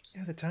 6,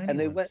 Yeah, the tiny and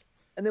they went ones.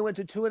 and they went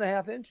to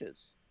 2.5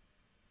 inches.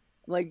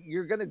 Like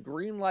you're going to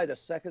greenlight a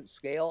second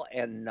scale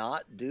and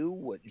not do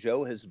what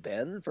Joe has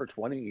been for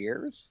 20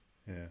 years?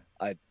 Yeah.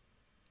 I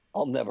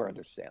I'll never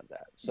understand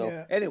that. So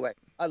Yeah. anyway,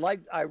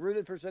 I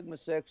rooted for Sigma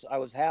 6. I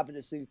was happy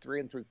to see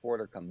 3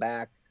 3/4 come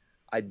back.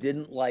 I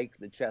didn't like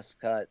the chest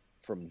cut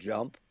from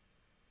Jump.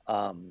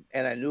 And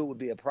I knew it would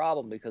be a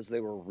problem because they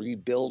were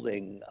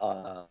rebuilding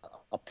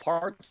a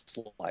parts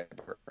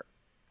library.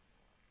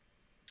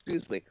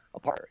 Excuse me, a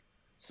part.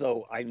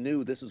 So I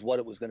knew this is what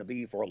it was going to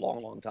be for a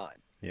long, long time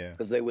Yeah.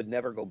 because they would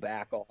never go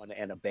back on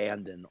and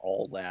abandon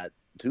all that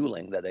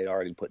tooling that they'd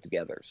already put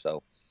together.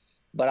 So,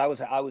 but I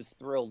was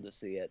thrilled to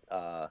see it.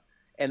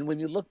 And when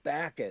you look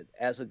back at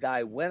as a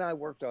guy, when I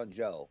worked on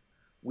Joe,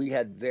 we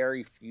had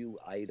very few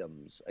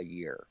items a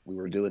year. We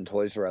were doing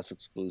Toys R Us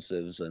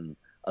exclusives and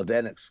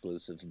event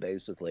exclusives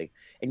basically.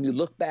 And you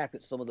look back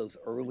at some of those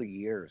early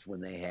years when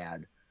they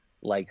had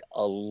like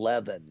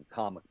 11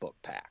 comic book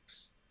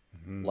packs.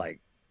 Hmm. Like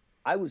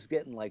I was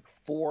getting like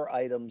 4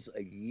 items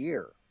a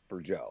year for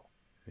Joe.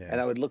 And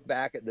Yeah. I would look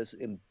back at this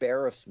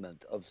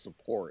embarrassment of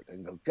support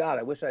and go, God,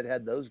 I wish I'd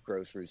had those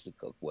groceries to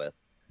cook with.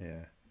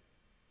 Yeah.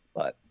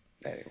 But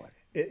anyway,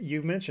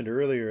 You mentioned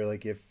earlier,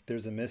 like if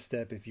there's a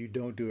misstep, if you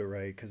don't do it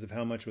right, because of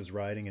how much was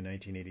riding in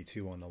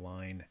 1982 on the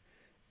line,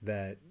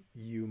 that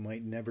you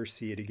might never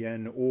see it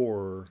again,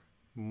 or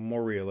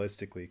more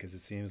realistically, because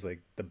it seems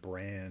like the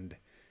brand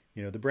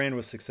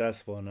was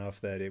successful enough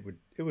that it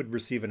would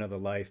receive another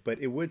life, but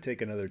it would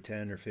take another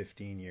 10 or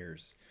 15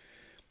 years.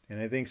 And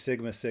I think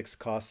Sigma 6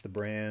 cost the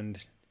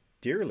brand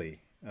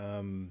dearly.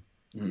 mm-hmm.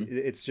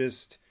 It's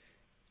just,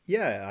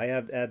 yeah, I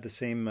have had the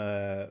same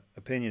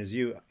opinion as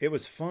you. It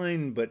was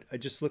fine, but I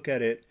just look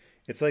at it.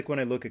 It's like when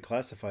I look at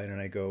Classified and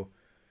I go,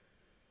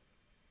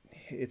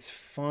 it's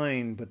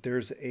fine, but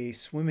there's a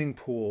swimming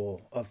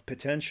pool of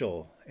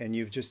potential, and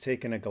you've just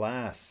taken a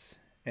glass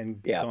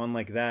and Yeah, gone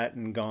like that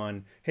and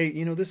gone,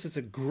 hey, this is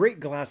a great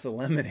glass of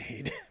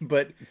lemonade,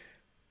 but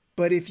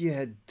if you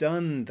had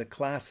done the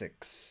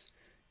classics,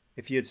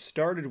 if you had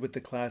started with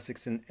the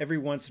classics and every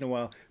once in a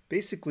while,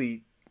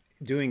 basically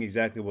doing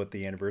exactly what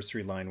the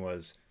anniversary line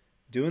was,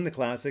 doing the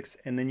classics,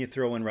 and then you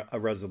throw in a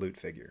Resolute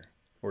figure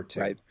or two,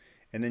 right.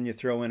 and then you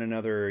throw in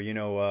another,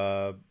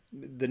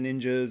 the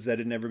ninjas that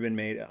had never been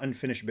made,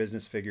 unfinished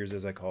business figures,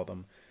 as I call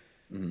them.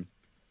 Mm-hmm.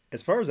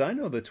 As far as I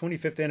know, the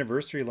 25th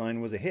anniversary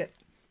line was a hit.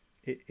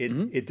 It it,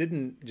 Mm-hmm. it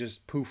didn't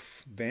just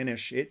poof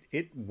vanish.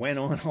 It went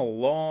on a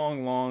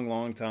long, long,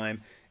 long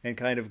time and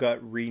kind of got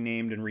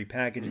renamed and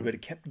repackaged, but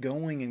it kept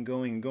going and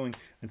going and going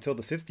until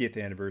the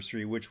 50th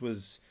anniversary, which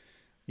was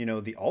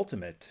the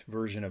ultimate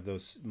version of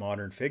those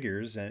modern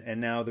figures,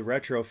 and now the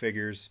retro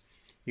figures.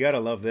 you gotta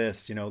love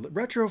this,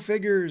 retro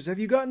figures. Have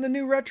you gotten the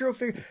new retro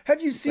figure?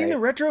 Have you seen the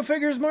Right. retro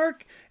figures,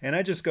 Mark? And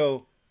I just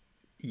go,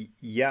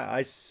 Yeah,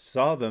 I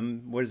saw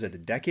them. What is it, a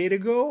decade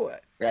ago?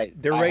 Right.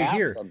 They're I right have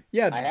here. them.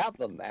 Yeah, I have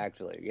them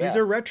actually. these Yeah.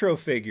 are retro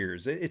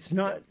figures. Yep. It's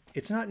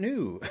not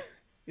new.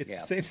 It's the Yeah.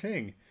 same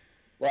thing.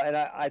 Well, and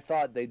I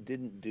thought they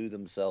didn't do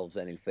themselves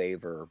any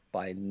favor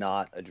by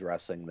not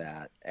addressing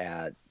that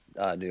at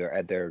New York,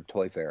 at their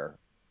Toy Fair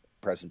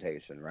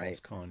presentation, right?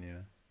 Con,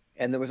 yeah.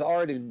 And there was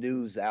already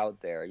news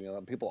out there.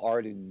 People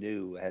already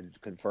knew,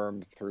 had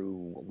confirmed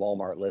through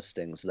Walmart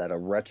listings that a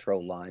retro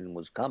line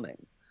was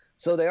coming.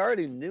 So they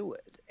already knew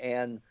it.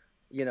 And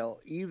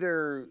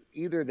either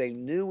they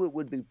knew it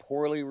would be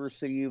poorly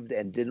received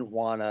and didn't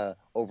want to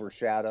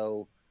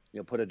overshadow,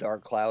 put a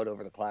dark cloud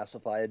over the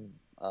classified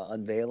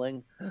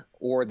unveiling,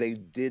 or they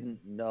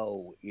didn't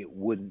know it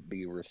wouldn't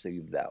be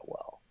received that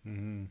well.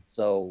 Hmm.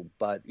 So,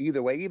 but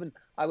either way, even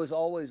I was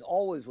always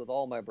with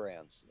all my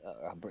brands.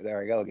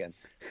 There I go again.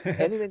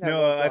 Anything I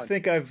No, worked I on,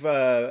 think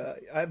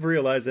I've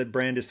realized that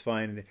brand is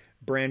fine.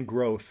 Brand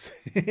growth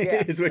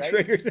yeah, is what right.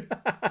 triggers.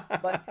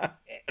 But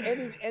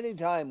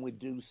anytime we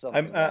do I'm.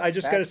 something like I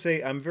just got back, to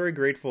say, I'm very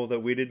grateful that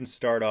we didn't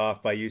start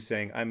off by you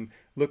saying, "I'm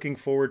looking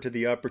forward to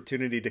the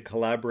opportunity to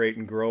collaborate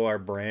and grow our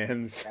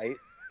brands." right?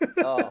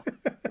 Oh,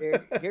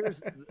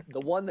 here's the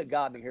one that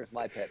got me. Here's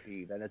my pet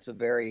peeve, and it's a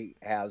very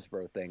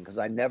Hasbro thing because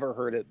I never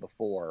heard it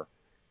before,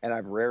 and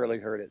I've rarely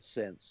heard it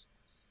since.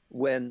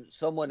 When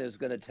someone is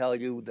going to tell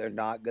you they're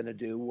not going to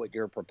do what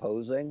you're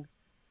proposing,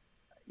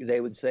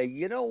 they would say,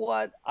 "You know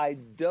what? I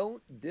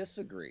don't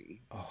disagree,"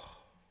 Oh.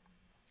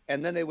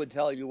 and then they would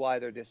tell you why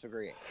they're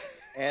disagreeing,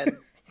 and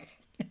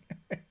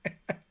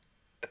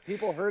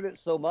people heard it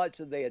so much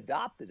that they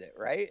adopted it,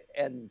 right?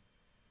 And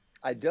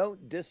I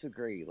don't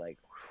disagree. Like,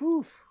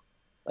 whew.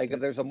 Like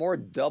if there's a That's more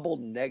double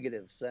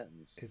negative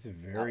sentence it's out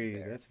very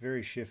there. that's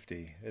very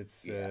shifty.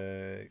 It's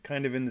Yeah.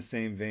 kind of in the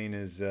same vein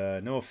as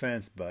no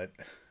offense, but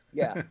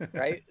Yeah.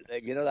 Right.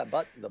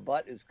 The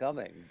butt is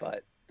coming,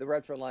 but the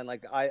retro line,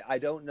 like I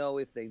don't know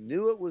if they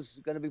knew it was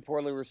going to be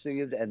poorly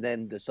received and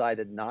then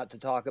decided not to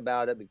talk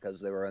about it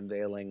because they were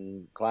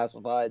unveiling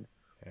classified,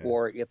 yeah,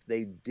 or if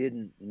they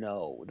didn't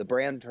know. The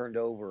brand turned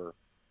over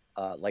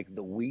like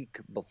the week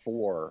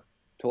before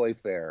Toy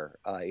Fair.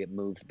 It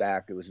moved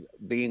back. It was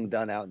being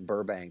done out in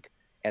Burbank,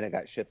 and it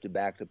got shifted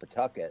back to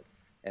Pawtucket.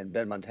 And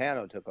Ben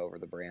Montano took over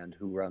the brand,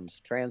 who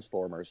runs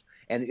Transformers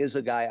and is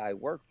a guy I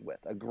worked with,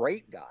 a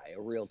great guy, a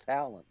real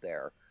talent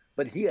there.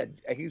 But he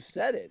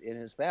said it in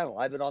his panel.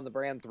 I've been on the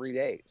brand 3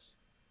 days,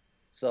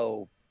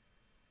 so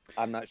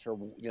I'm not sure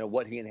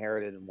what he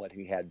inherited and what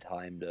he had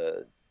time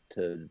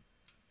to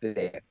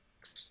fix.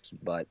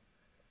 But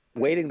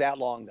waiting that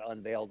long to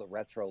unveil the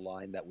retro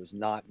line that was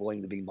not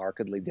going to be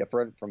markedly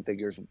different from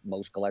figures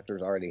most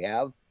collectors already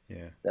have,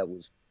 yeah. that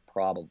was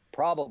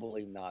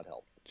probably not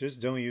helpful.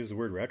 Just don't use the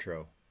word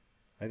retro.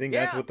 I think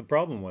that's Yeah, what the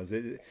problem was.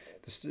 The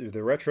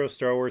retro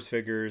Star Wars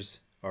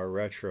figures are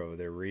retro.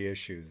 They're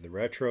reissues. The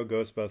retro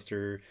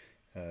Ghostbuster,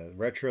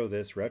 retro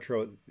this,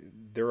 retro.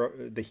 There are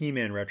the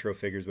He-Man retro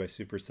figures by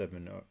Super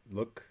Seven.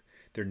 Look,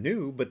 they're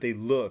new, but they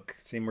look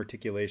same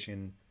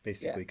articulation, yeah,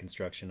 basically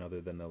construction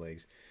other than the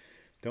legs.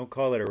 Don't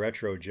call it a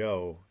retro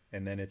Joe,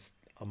 and then it's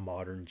a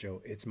modern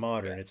Joe. It's yeah.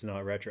 modern. It's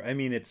not retro. I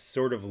mean, it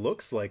sort of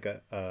looks like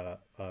a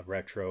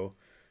retro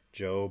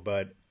Joe,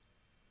 but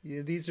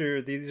yeah, these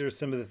are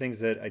some of the things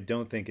that I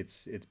don't think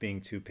it's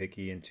being too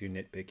picky and too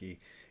nitpicky.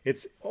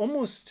 It's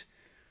almost,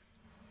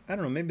 I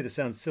don't know, maybe this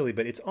sounds silly,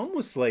 but it's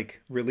almost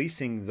like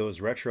releasing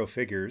those retro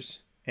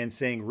figures and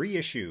saying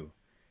reissue.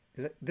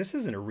 This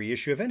isn't a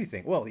reissue of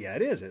anything. Well, yeah,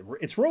 it is.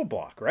 It's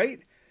Roblox,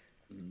 right?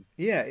 Mhm.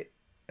 Yeah,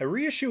 a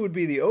reissue would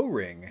be the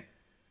O-ring.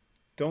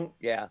 Don't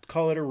Yeah.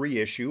 call it a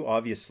reissue,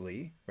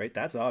 obviously, right?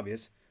 That's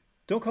obvious.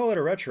 Don't call it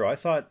a retro. I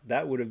thought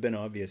that would have been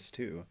obvious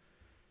too.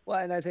 Well,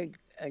 and I think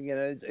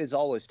it's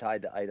always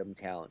tied to item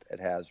count at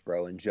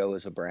Hasbro, and Joe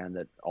is a brand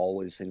that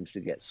always seems to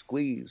get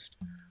squeezed.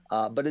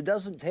 But it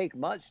doesn't take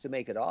much to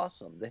make it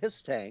awesome. The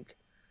Hiss Tank,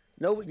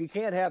 no, you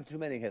can't have too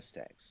many Hiss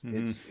Tanks.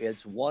 Hmm.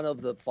 It's one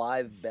of the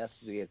five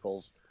best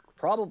vehicles,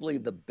 probably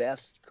the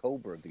best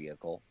Cobra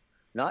vehicle,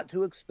 not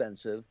too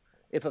expensive.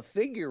 If a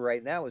figure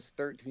right now is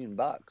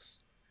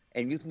 $13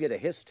 and you can get a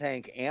Hiss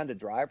Tank and a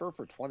driver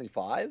for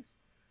 25,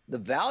 the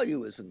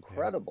value is Yeah,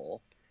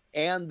 incredible.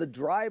 And the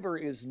driver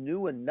is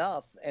new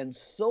enough and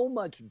so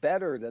much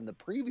better than the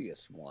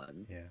previous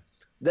one yeah.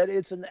 that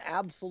it's an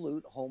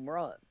absolute home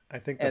run. I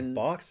think the And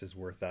box is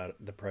worth that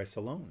the price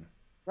alone.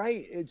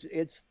 right,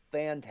 it's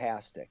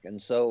fantastic.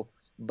 And so,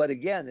 but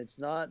again, it's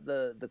not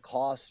the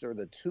cost or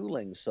the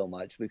tooling so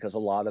much because a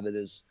lot of it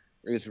is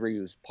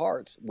reused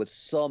parts with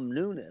some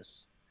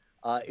newness.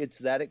 It's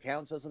that it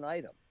counts as an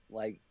item.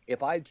 Like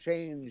if I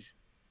change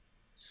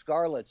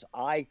Scarlet's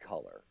eye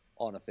color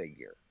on a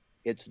figure,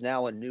 it's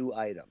now a new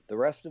item. The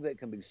rest of it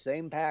can be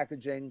same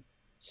packaging,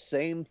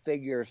 same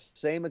figure,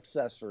 same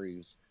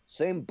accessories,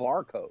 same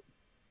barcode.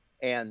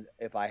 And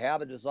if I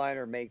have a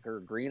designer make her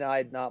green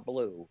eyed, not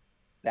blue,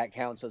 that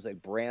counts as a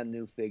brand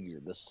new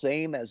figure, the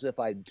same as if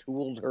I'd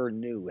tooled her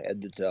new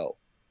head to toe.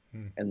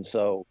 Hmm. And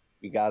so,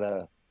 you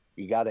gotta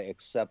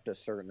accept a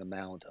certain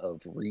amount of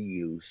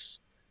reuse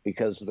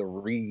because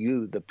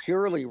the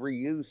purely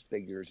reused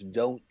figures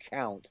don't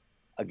count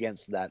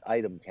against that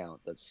item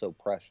count that's so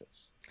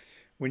precious.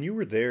 When you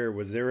were there,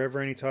 was there ever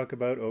any talk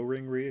about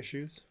O-ring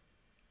reissues?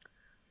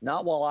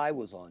 Not while I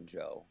was on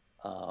Joe,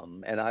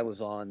 and I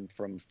was on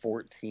from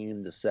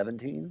 14 to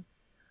 17.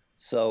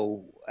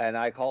 So, and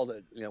I called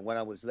it, when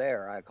I was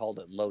there, I called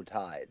it low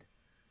tide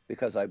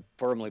because I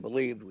firmly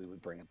believed we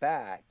would bring it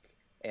back.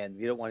 And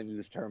you don't want to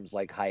use terms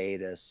like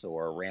hiatus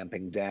or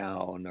ramping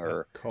down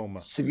or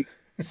Coma.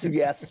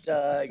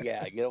 siesta.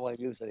 Yeah, you don't want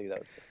to use any of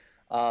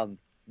those.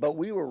 But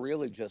we were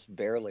really just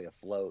barely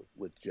afloat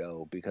with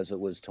Joe because it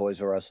was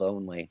Toys R Us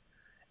only.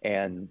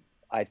 And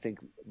I think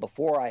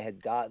before I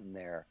had gotten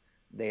there,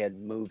 they had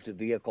moved to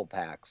vehicle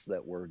packs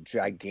that were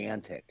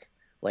gigantic,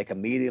 like a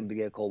medium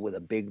vehicle with a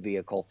big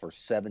vehicle for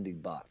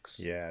 $70.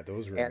 Yeah,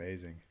 those were And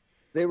amazing.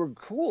 they were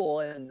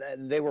cool, and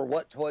they were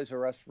what Toys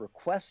R Us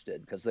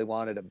requested because they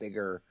wanted a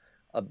bigger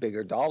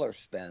dollar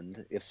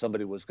spend if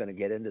somebody was going to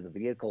get into the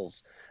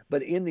vehicles.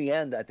 But in the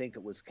end, I think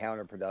it was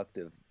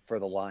counterproductive for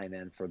the line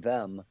and for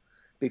them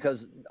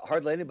because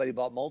hardly anybody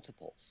bought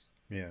multiples.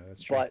 Yeah,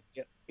 that's true. But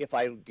if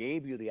I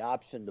gave you the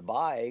option to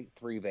buy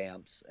 3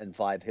 Vamps and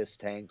 5 Hiss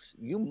tanks,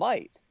 you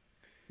might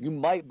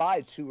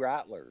buy 2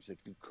 Rattlers if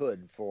you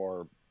could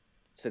for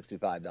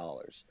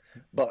 $65.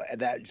 But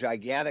that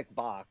gigantic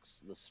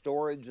box, the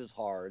storage is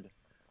hard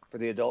for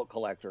the adult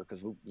collector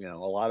because a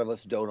lot of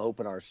us don't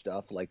open our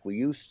stuff like we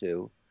used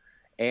to,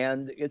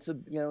 and it's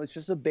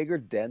just a bigger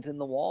dent in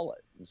the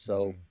wallet. And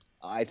so Mm.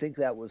 I think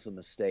that was a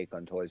mistake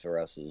on Toys R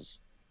Us's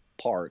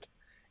part.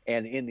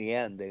 And in the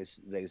end,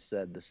 they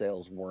said the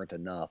sales weren't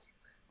enough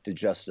to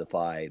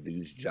justify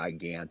these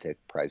gigantic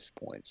price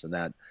points,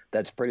 and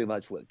that's pretty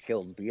much what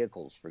killed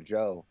vehicles for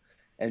Joe.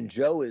 And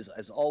Joe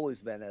has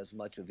always been as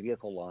much a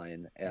vehicle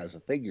line as a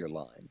figure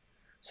line.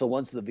 So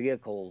once the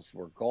vehicles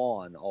were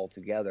gone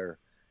altogether,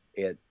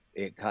 it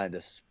kind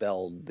of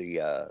spelled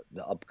the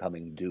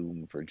upcoming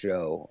doom for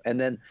Joe. And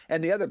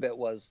the other bit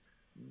was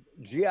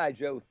GI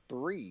Joe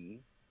 3,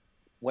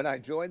 when I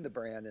joined the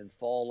brand in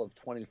fall of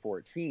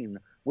 2014,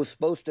 was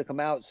supposed to come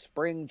out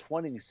spring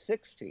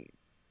 2016,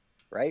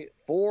 right?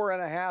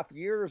 4.5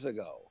 years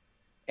ago.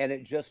 And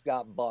it just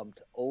got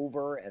bumped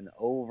over and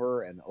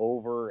over and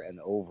over and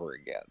over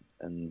again.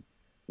 And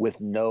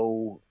with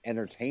no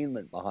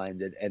entertainment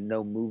behind it and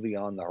no movie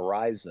on the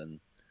horizon,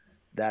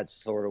 that's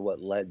sort of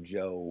what led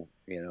Joe,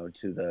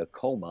 to the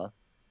coma,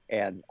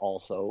 and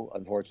also,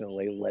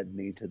 unfortunately, led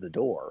me to the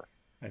door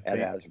I at think.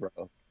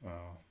 Hasbro.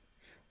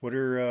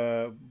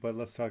 Oh, but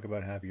let's talk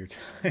about happier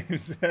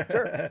times.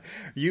 Sure.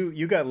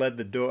 You got led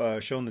the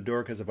door, shown the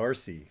door because of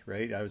RC,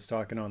 right? I was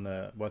talking on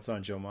the What's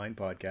on Joe Mind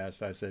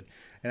podcast. I said,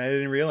 and I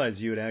didn't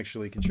realize you had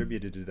actually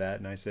contributed to that.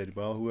 And I said,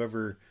 well,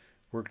 whoever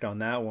worked on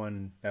that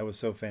one, that was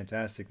so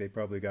fantastic. They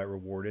probably got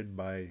rewarded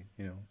by,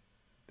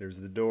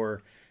 there's the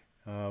door.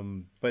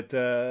 But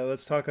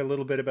let's talk a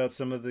little bit about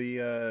some of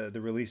the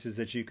releases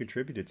that you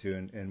contributed to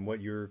and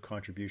what your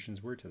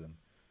contributions were to them.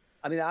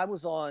 I mean, I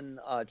was on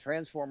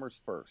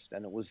Transformers first,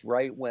 and it was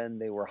right when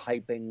they were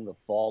hyping the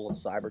Fall of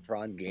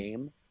Cybertron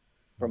game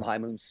from High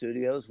Moon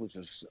Studios, which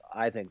is,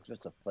 I think,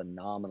 just a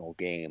phenomenal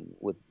game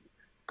with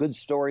good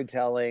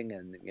storytelling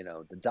and,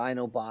 the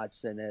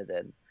Dinobots in it.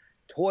 And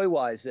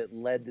toy-wise, it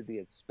led to the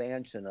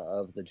expansion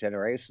of the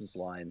Generations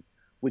line,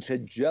 which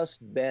had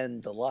just been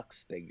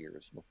deluxe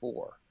figures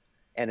before.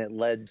 And it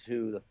led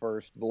to the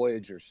first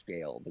Voyager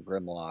scale, the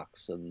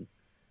Grimlocks and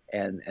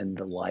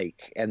the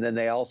like. And then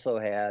they also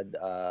had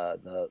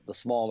the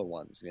smaller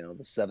ones, the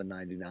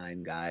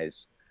 $7.99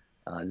 guys,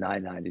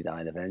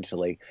 $9.99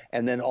 eventually,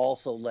 and then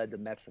also led to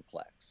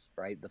Metroplex,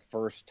 right? The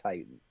first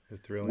Titan, The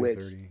Thrilling which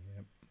 30.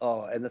 Yep.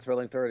 oh, and the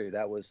Thrilling 30.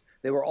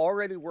 They were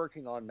already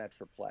working on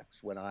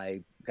Metroplex when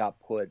I got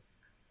put,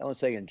 I won't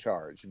say in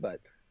charge, but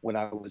when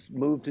I was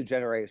moved to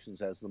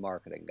Generations as the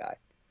marketing guy,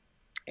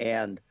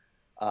 and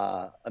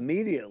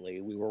immediately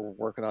we were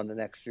working on the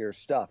next year's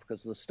stuff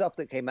because the stuff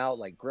that came out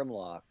like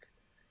Grimlock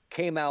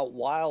came out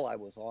while I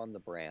was on the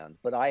brand,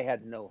 but I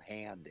had no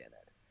hand in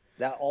it.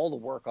 That all the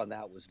work on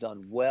that was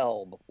done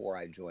well before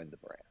I joined the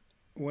brand.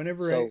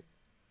 Whenever So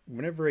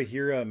whenever I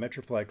hear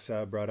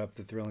Metroplex brought up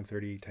the Thrilling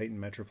 30 Titan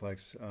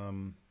Metroplex,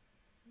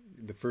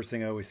 the first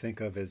thing I always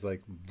think of is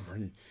like,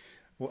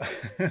 well,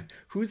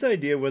 whose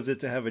idea was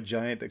it to have a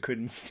giant that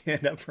couldn't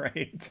stand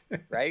upright?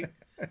 right,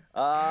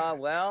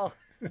 well,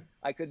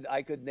 I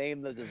could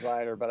name the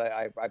designer, but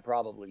I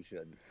probably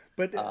shouldn't.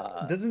 But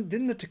Uh,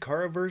 didn't the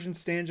Takara version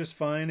stand just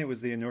fine? It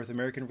was the North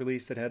American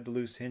release that had the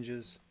loose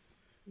hinges.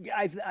 yeah,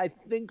 I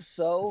think It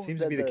so.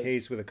 seems to be the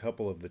case with a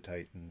couple of the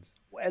Titans.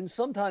 And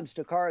sometimes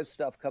Takara's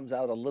stuff comes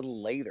out a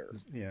little later.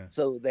 Yeah.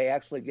 So they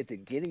actually get to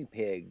guinea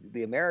pig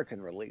the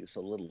American release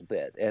a little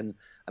bit. And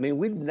I mean,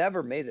 we've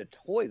never made a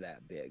toy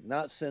that big,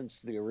 not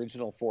since the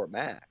original Fort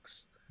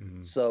Max.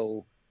 Mhm.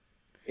 So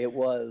it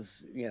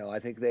was, I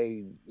think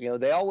they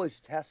always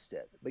test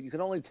it, but you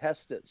can only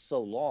test it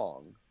so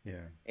long. Yeah,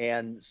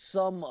 And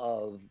some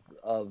of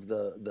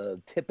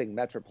the tipping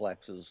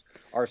metroplexes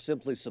are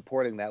simply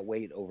supporting that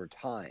weight over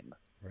time.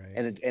 right.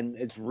 And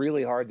it's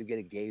really hard to get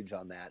a gauge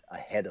on that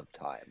ahead of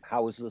time.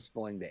 How is this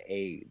going to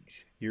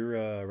age? You're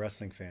a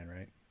wrestling fan,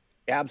 right?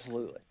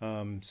 Absolutely.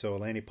 So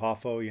Lanny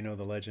Poffo, you know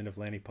the legend of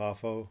Lanny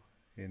Poffo.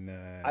 In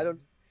I don't.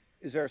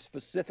 Is there a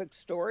specific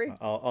story?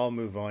 I'll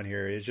move on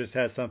here. It just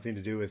has something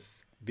to do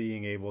with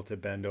being able to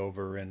bend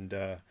over and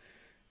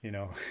you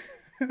know,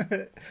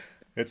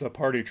 it's a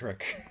party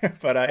trick.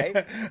 But Right?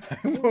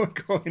 I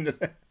won't go into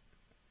that.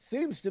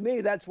 Seems to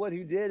me that's what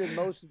he did in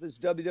most of his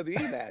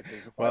WWE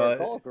matches, if I Well,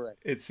 recall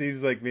correctly. it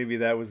seems like maybe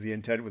that was the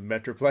intent with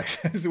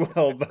Metroplex as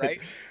well. Right?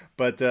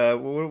 But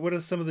what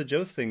are some of the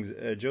Joe things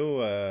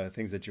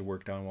that you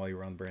worked on while you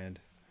were on brand?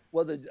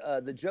 Well,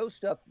 the Joe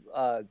stuff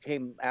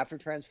came after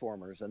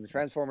Transformers, and the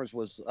Transformers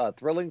was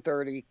Thrilling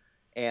 30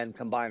 and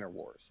Combiner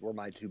Wars were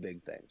my two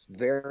big things.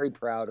 Very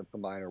proud of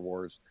Combiner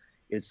Wars.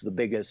 It's the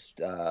biggest.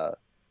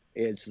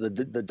 It's the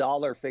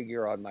dollar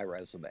figure on my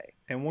resume.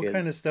 And what kind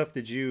of Is stuff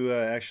did you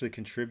actually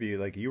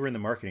contribute? Like you were in the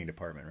marketing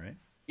department, right?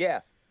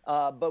 Yeah,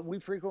 but we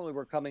frequently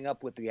were coming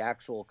up with the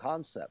actual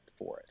concept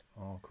for it.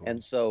 Oh, cool.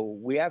 And so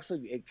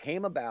it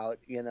came about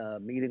in a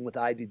meeting with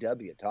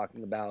IDW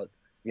talking about,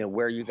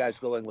 where you guys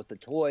going with the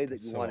toy that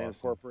That's you so want to awesome.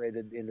 incorporate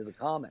it into the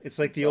comics. It's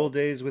And like the so, old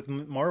days with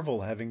Marvel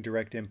having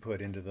direct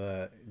input into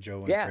the Joe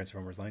and yeah,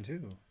 Transformers line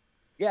too.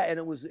 yeah. And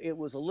it was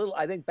a little,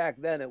 I think back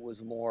then it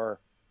was more,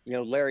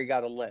 Larry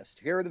got a list.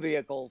 Here are the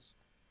vehicles,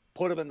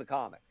 put them in the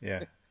comic.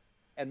 Yeah.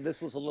 And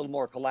this was a little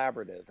more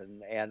collaborative.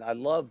 And I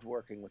loved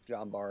working with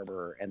John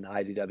Barber and the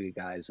IDW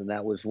guys. And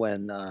that was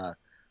when the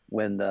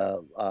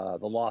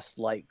Lost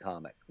Light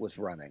comic was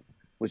running,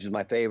 which is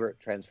my favorite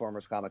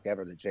Transformers comic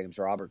ever that James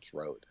Roberts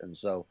wrote. And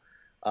so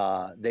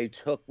they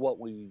took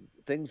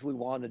things we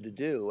wanted to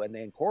do and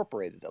they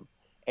incorporated them.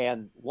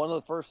 And one of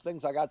the first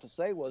things I got to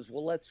say was,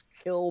 "Well, let's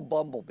kill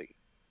Bumblebee."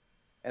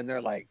 And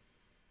they're like,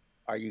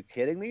 "Are you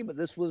kidding me?" But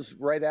this was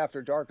right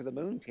after Dark of the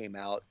Moon came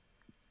out,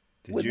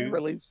 Did when they you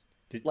released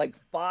did like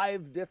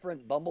 5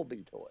 different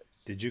Bumblebee toys.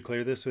 did you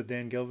clear this with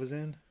Dan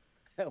Gilvezan?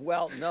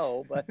 Well,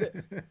 no, but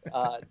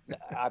uh,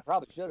 I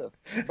probably should have.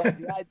 But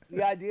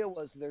the idea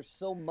was there's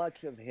so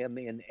much of him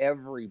in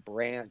every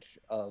branch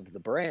of the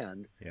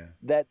brand Yeah.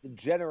 that the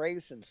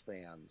Generations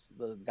fans,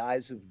 the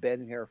guys who've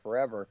been here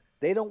forever,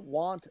 they don't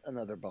want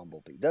another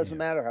Bumblebee. Doesn't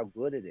Yeah. matter how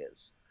good it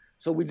is.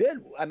 So we did.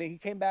 I mean, he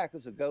came back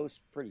as a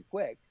ghost pretty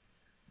quick,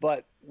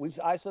 but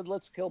I said,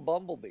 let's kill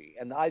Bumblebee.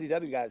 And the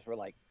IDW guys were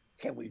like,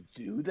 can we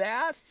do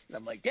that? And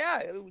I'm like,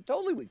 yeah,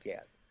 totally we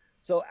can.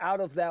 So out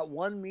of that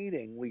one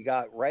meeting, we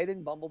got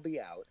writing Bumblebee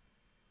out,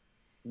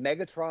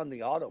 Megatron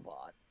the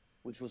Autobot,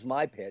 which was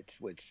my pitch,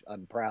 which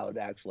I'm proud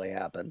actually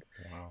happened.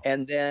 Wow.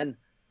 And then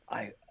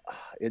I,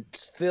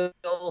 it's Phil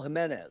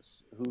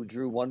Jimenez, who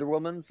drew Wonder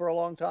Woman for a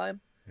long time.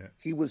 Yeah.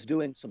 He was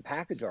doing some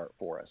package art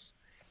for us.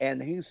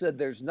 And he said,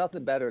 there's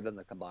nothing better than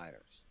the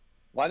combiners.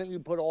 Why don't you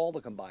put all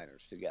the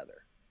combiners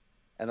together?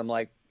 And I'm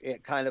like,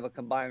 kind of a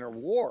combiner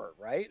war,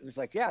 right? And he's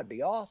like, yeah, it'd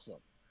be awesome.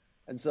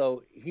 And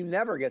so he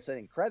never gets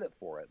any credit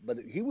for it, but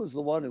he was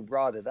the one who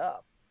brought it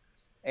up.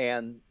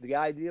 And the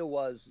idea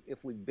was,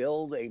 if we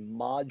build a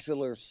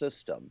modular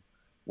system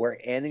where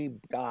any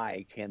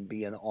guy can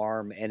be an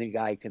arm, any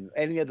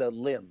of the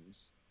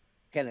limbs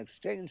can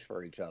exchange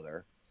for each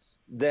other,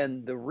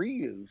 then the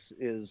reuse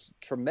is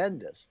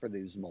tremendous for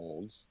these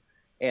molds.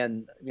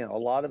 And, a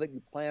lot of it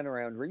you plan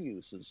around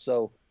reuses.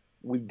 So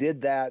we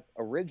did that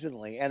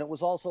originally. And it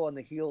was also on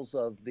the heels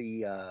of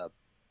the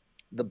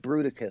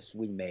Bruticus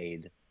we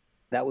made.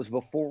 That was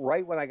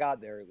right when I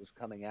got there, it was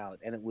coming out.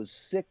 And it was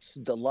 6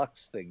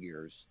 deluxe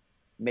figures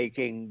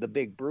making the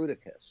big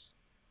Bruticus.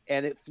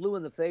 And it flew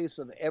in the face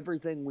of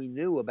everything we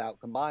knew about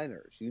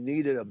combiners. You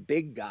needed a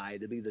big guy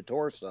to be the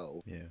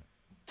torso, Yeah.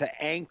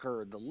 to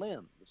anchor the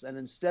limbs. And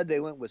instead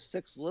they went with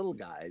 6 little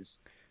guys.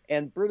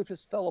 And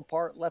Bruticus fell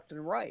apart left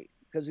and right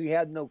because he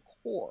had no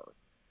core.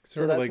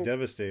 Sort of like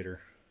Devastator.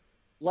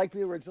 Like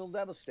the original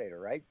Devastator,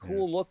 right? Yeah.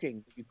 Cool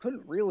looking. You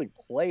couldn't really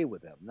play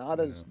with him,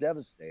 not as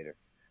Devastator.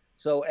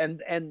 So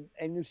and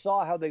you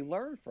saw how they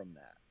learned from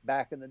that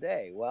back in the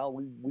day. Well,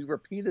 we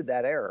repeated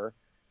that error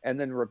and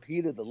then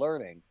repeated the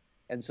learning.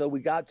 And so we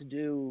got to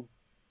do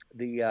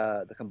the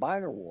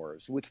Combiner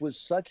Wars, which was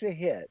such a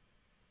hit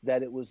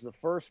that it was the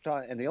first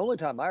time and the only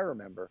time I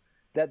remember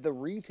that the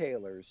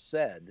retailers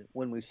said,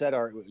 when we said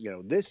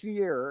this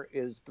year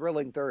is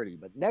Thrilling 30,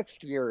 but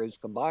next year is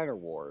Combiner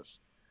Wars.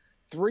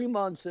 3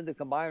 months into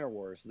Combiner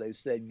Wars, they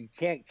said, you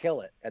can't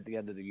kill it at the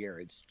end of the year.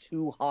 It's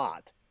too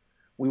hot.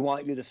 We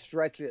want you to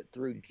stretch it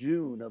through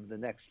June of the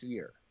next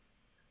year.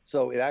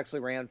 So it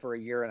actually ran for a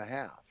year and a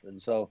half. And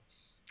so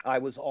I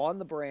was on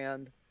the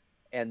brand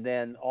and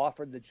then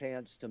offered the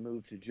chance to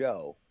move to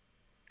Joe.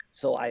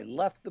 So I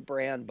left the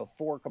brand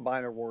before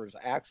Combiner Wars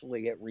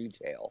actually hit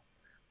retail.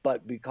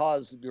 But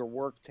because your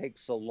work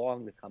takes so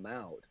long to come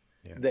out,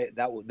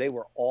 they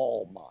were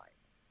all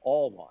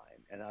mine.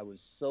 And I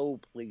was so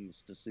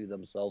pleased to see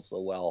them sell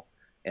so well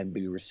and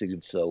be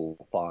received so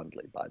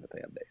fondly by the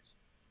fan base.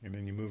 And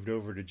then you moved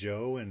over to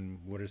Joe, and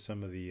what are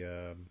some of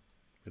the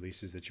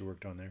releases that you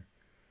worked on there?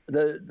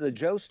 The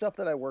Joe stuff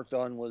that I worked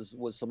on was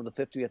some of the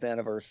 50th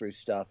anniversary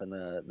stuff and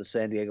the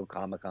San Diego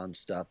Comic Con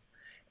stuff,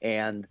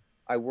 and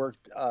I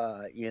worked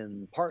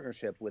in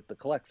partnership with the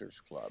Collectors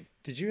Club.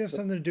 Did you have So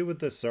something to do with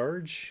the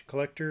Sarge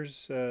Collectors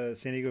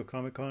San Diego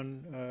Comic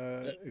Con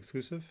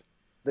exclusive?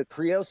 the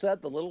Creo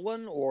set, the little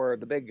one, or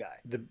the big guy?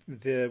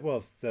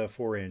 The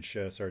 4 inch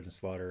Sergeant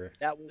Slaughter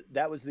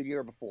That was the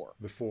year before.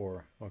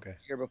 before. Okay.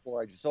 Year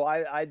before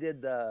I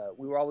did the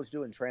we were always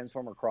doing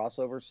Transformer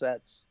crossover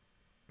sets.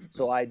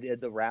 So I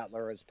did the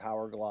Rattler as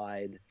Power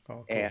Glide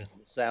Oh, and cool.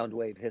 the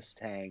Soundwave Hiss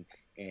Tank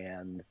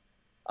and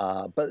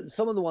but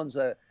some of the ones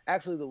that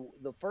actually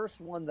the first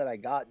one that I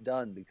got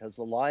done because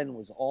the line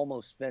was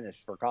almost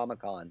finished for Comic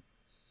Con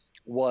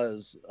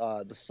was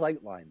the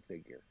Sightline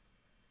figure,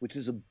 which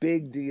is a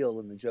big deal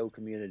in the Joe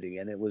community,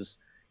 and it was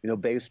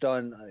based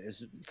on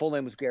his full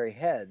name was Gary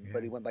Head, but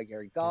Yeah, he went by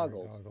Gary Gary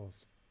Goggles,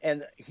 Goggles.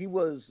 and he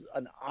was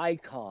an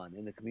icon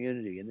in the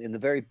community in the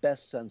very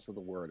best sense of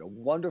the word, a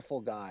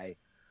wonderful guy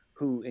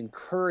who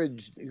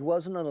encouraged. He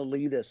wasn't an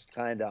elitist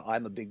kind of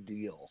I'm a big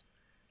deal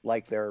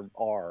like there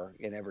are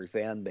in every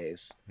fan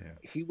base. Yeah.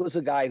 He was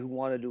a guy who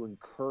wanted to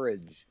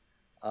encourage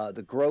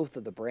the growth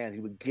of the brand.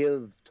 He would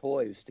give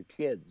toys to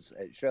kids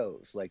at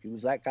shows. Like he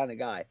was that kind of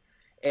guy.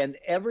 And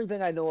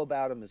everything I know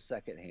about him is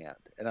secondhand.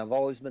 And I've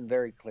always been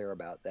very clear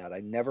about that. I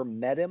never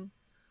met him.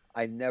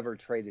 I never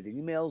traded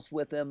emails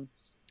with him.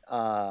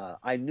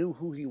 I knew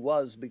who he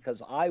was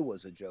because I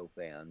was a Joe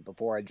fan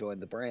before I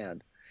joined the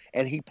brand.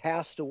 And he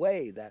passed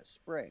away that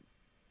spring.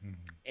 Hmm.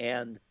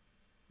 And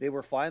they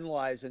were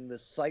finalizing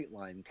this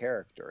Sightline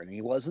character. And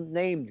he wasn't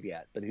named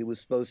yet, but he was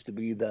supposed to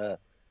be the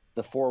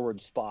forward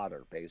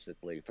spotter,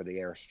 basically, for the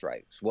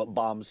airstrikes, what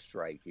bomb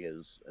strike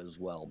is as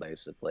well,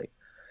 basically.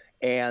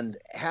 And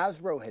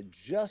Hasbro had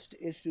just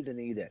issued an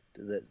edict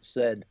that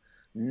said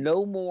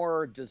no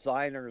more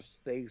designers'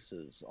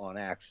 faces on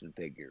action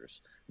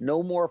figures,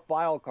 no more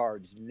file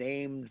cards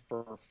named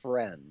for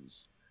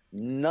friends,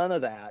 none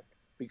of that,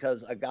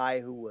 because a guy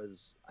who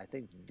was, I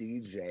think,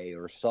 DJ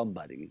or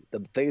somebody,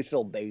 the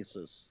facial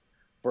basis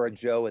for a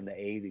Joe in the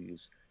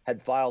 80s,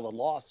 had filed a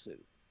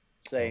lawsuit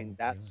saying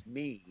Oh, really? that's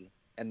me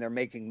and they're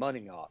making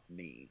money off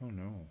me. Oh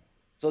no.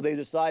 So they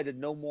decided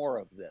no more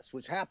of this,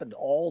 which happened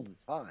all the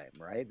time,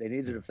 right? They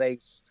needed Yeah. a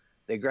face.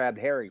 They grabbed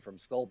Harry from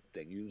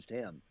sculpting, used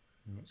him.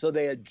 Mm. So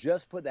they had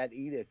just put that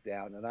edict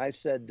down. And I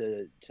said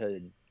to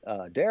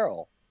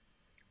Daryl,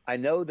 I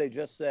know they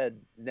just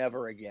said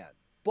never again,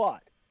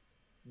 but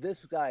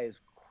this guy is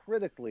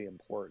critically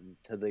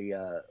important to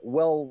the,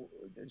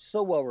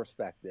 so well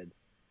respected.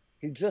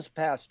 He just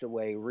passed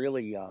away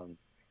really young.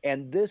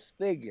 And this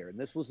figure, and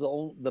this was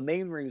the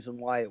main reason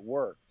why it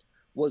worked,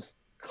 was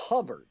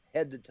covered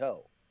head to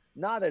toe.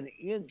 Not an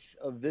inch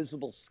of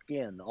visible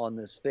skin on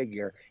this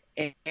figure.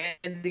 And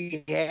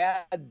he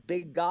had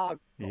big goggles.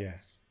 Yeah.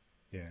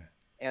 Yeah.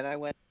 And I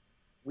went,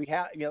 we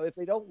have, if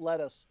they don't let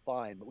us,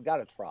 fine, but we got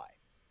to try.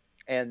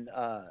 And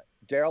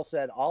Daryl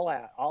said, I'll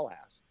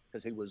ask,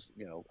 because he was,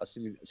 a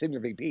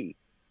senior VP.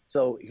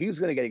 So he was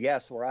going to get a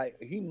yes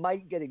he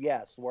might get a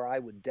yes where I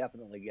would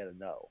definitely get a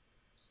no.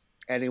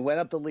 And he went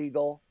up to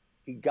legal.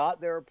 He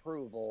got their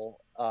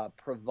approval,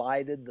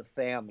 provided the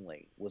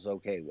family was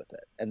okay with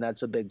it, and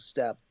that's a big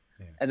step.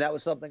 Yeah. And that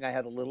was something I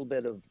had a little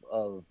bit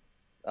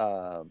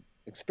of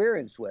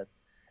experience with.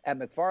 At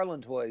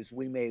McFarlane Toys,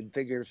 we made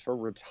figures for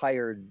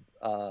retired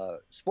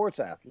sports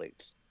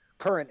athletes,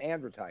 current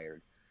and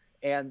retired.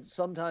 And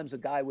sometimes a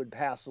guy would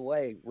pass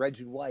away.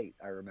 Reggie White,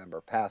 I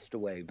remember, passed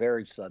away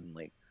very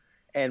suddenly,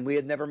 and we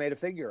had never made a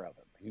figure of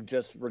him. He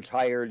just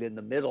retired in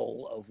the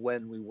middle of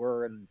when we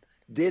were and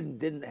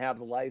didn't have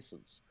the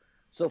license.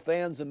 So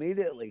fans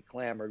immediately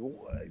clamored,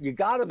 you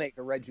got to make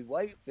a Reggie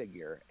White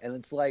figure. And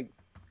it's like,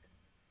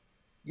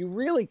 you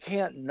really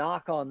can't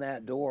knock on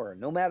that door,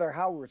 no matter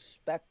how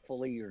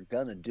respectfully you're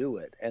going to do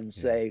it, and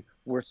Yeah. say,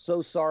 we're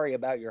so sorry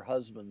about your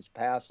husband's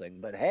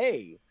passing, but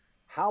hey,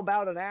 how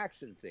about an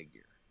action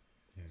figure?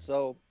 Yeah.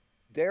 So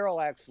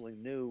Daryl actually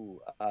knew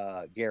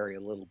Gary a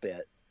little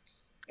bit,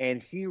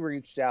 and he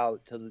reached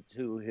out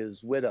to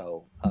his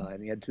widow,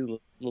 and he had two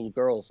little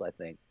girls, I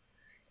think.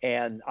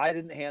 And I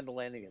didn't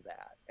handle any of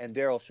that. And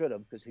Daryl should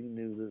have, because he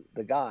knew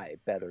the guy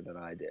better than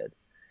I did.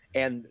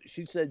 And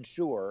she said,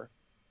 sure.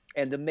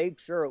 And to make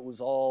sure it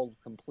was all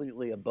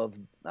completely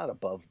not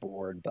above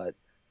board, but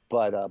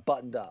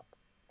buttoned up,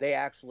 they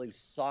actually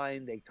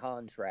signed a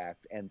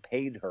contract and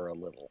paid her a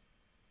little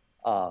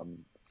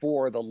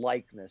for the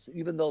likeness,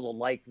 even though the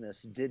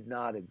likeness did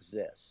not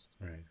exist.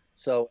 Right.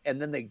 So,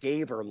 and then they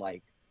gave her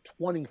like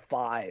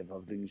 25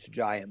 of these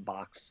giant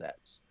box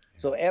sets. Yeah.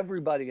 So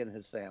everybody in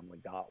his family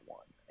got one.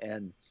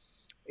 And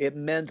it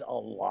meant a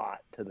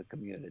lot to the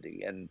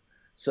community. And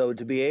so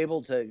to be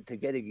able to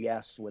get a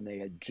yes when they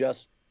had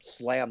just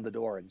slammed the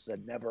door and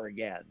said never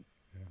again,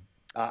 Yeah.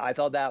 I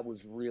thought that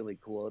was really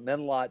cool. It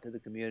meant a lot to the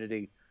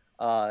community.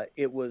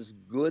 It was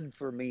good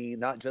for me,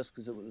 not just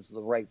because it was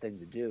the right thing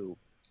to do,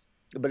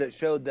 but it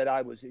showed that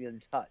I was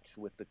in touch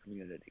with the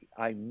community.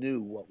 I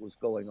knew what was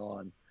going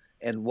on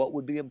and what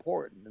would be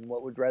important and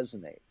what would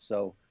resonate.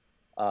 So,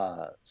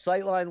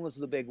 Sightline was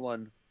the big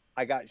one.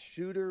 I got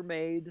Shooter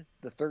made,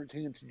 the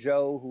 13th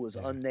Joe, who was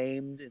Yeah.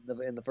 unnamed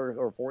in the first,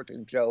 or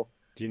 14th Joe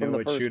Do you from know the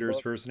what first Shooter's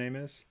book. first name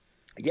is?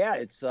 Yeah,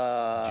 it's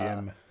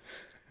Jim.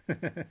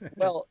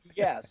 well,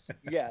 yes,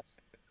 yes.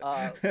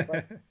 Uh,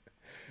 but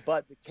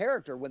but the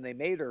character when they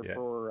made her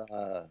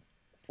Yeah.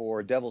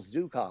 for Devil's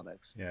Due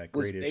comics Yeah.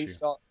 was Great issue.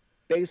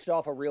 based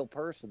off a real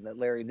person that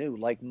Larry knew,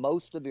 like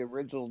most of the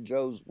original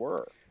Joes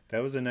were. That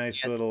was a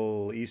nice And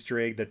little Easter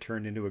egg that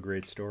turned into a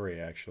great story,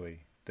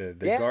 actually. yeah,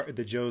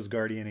 The Joe's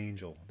guardian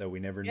angel that we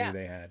never knew yeah,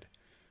 they had.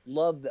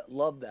 loved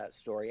that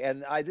story.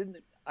 And I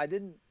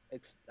didn't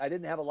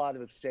have a lot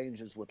of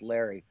exchanges with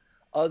Larry,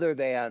 other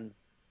than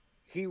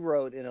he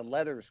wrote in a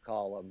letters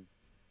column.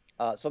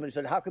 Somebody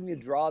said, "How come you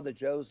draw the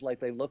Joes like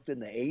they looked in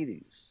the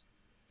 '80s?"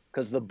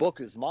 Because the book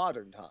is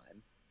modern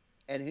time.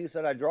 And he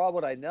said, "I draw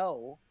what I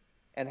know,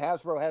 and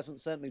Hasbro hasn't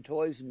sent me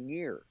toys in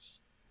years."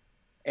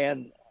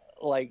 And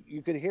like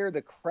you could hear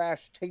the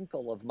crash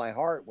tinkle of my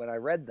heart when I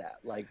read that.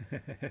 Like,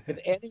 if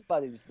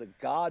anybody's the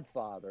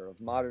godfather of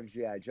modern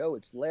GI Joe,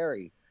 it's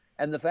Larry.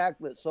 And the fact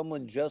that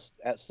someone just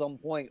at some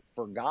point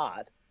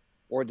forgot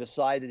or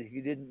decided he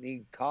didn't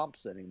need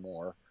comps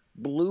anymore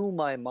blew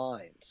my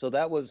mind. So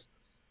that was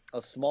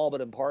a small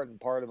but important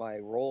part of my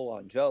role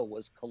on Joe,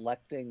 was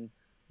collecting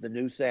the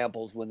new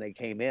samples when they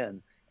came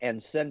in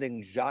and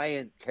sending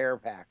giant care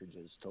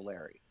packages to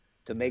Larry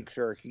to Yeah. make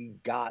sure he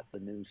got the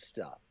new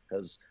stuff,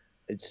 because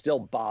it still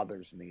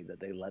bothers me that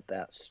they let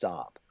that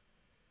stop.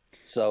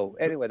 So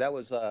But anyway, that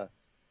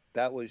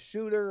was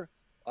Shooter.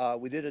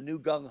 We did a new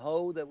Gung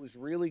Ho that was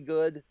really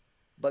good,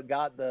 but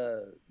got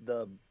the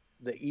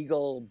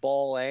eagle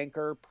ball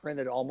anchor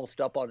printed almost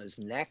up on his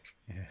neck,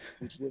 yeah.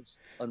 which was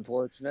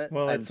unfortunate.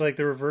 Well, it's And like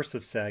the reverse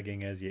of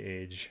sagging as you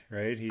age,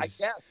 right? I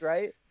guess,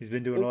 right? He's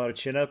been doing a It, lot of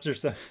chin-ups or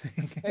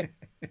something.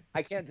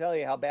 I can't tell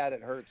you how bad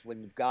it hurts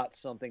when you've got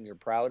something you're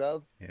proud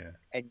of Yeah.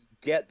 and you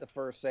get the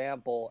first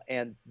sample,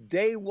 and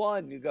day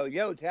one you go,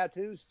 "Yo,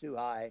 tattoo's too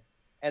high,"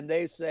 and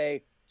they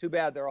say, "Too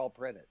bad, they're all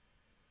printed."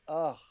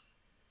 Ugh,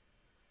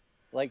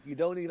 like you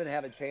don't even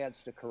have a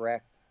chance to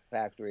correct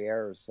factory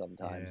errors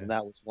sometimes, Yeah. and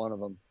that was one of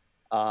them.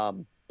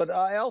 But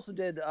I also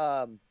did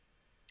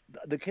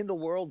the Kindle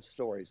World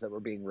stories that were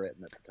being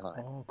written at the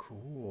time, Oh,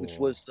 which cool.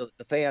 was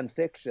the fan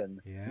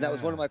fiction. And that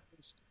was one of Yeah. my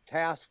first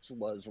tasks,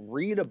 was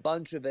read a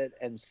bunch of it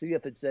and see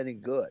if it's any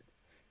good.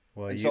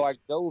 Well, And so you I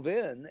dove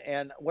in,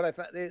 and what I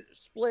found, it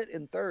split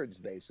in thirds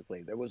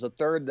basically. There was a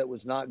third that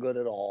was not good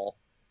at all,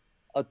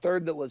 a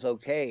third that was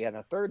okay, and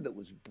a third that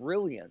was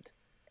brilliant.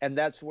 And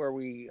that's where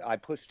I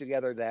pushed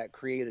together that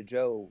Create a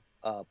Joe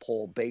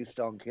poll based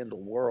on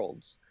Kindle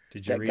Worlds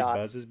did you that read got.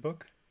 Buzz's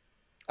book?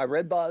 I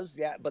read Buzz,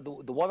 yeah, but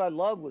the one I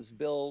love was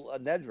Bill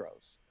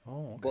Nedros.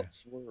 Oh, okay.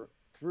 Books were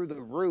through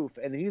the roof,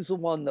 and he's the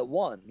one that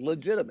won,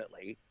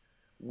 legitimately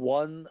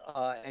won,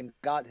 and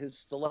got his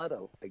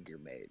stiletto figure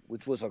made,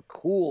 which was a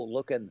cool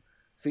looking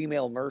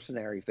female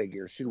mercenary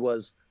figure. She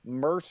was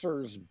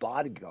Mercer's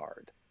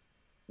bodyguard,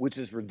 which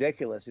is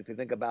ridiculous if you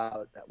think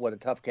about what a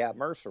tough cat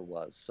Mercer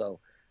was. So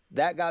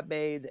that got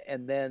made,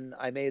 and then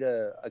I made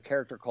a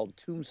character called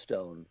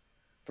Tombstone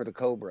for the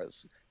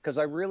Cobras, because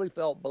I really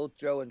felt both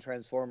Joe and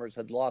Transformers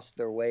had lost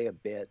their way a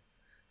bit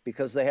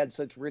because they had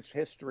such rich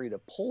history to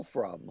pull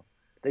from.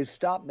 They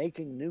stopped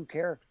making new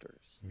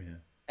characters. Yeah.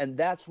 And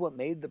that's what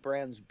made the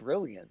brands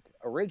brilliant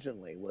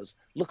originally, was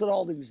look at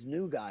all these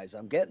new guys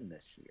I'm getting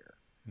this year.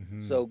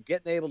 Hmm. So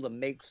getting able to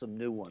make some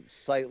new ones.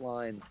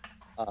 Sightline,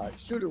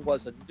 Shooter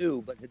wasn't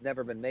new, but had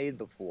never been made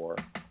before.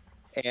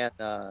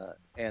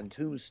 And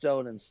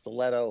Tombstone and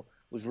Stiletto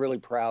was really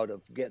proud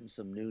of getting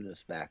some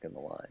newness back in the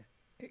line.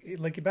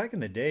 Like back in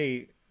the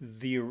day,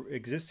 the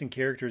existing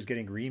characters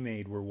getting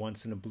remade were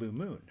once in a blue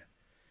moon.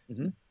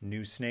 Hmm.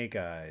 New Snake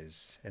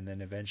Eyes, and then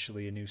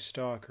eventually a new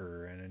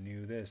Stalker, and a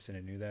new this and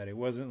a new that. It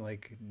wasn't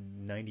like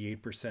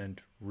 98%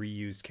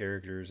 reused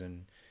characters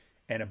and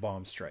a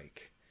bomb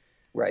strike.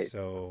 Right.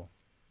 So,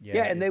 yeah,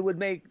 Yeah, and they would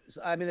make.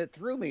 I mean, it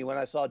threw me when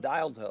I saw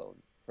Dial Tone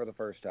for the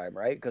first time,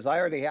 right? Because I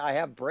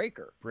have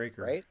Breaker,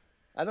 Breaker. right?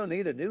 I don't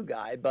need a new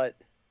guy, but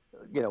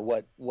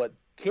what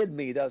kid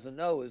me doesn't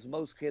know is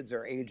most kids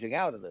are aging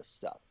out of this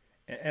stuff.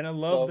 And I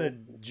love So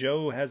that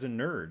Joe has a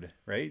nerd,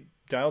 right?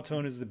 Dial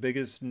Tone is the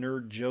biggest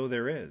nerd Joe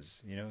there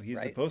is. You know, he's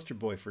the right. poster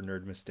boy for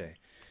Nerdmas Day.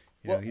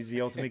 You know, Well, he's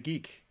the ultimate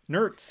geek. and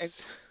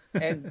Nerds.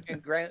 and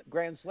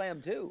Grand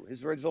Slam too.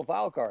 His original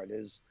file card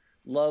is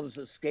loves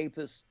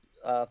escapist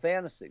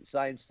fantasy,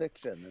 science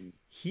fiction, and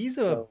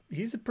so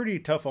He's a pretty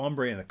tough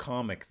hombre in the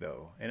comic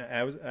though. And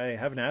I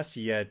haven't asked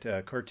you yet,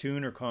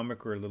 cartoon or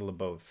comic or a little of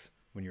both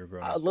when you were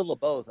growing a up. little of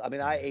both. I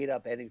mean, I Yeah. ate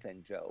up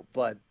anything, Joe,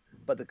 but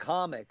the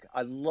comic,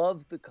 I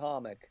loved the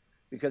comic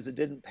because it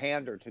didn't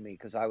pander to me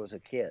because I was a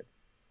kid,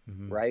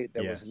 Hmm. right?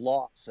 There Yeah. was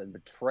loss and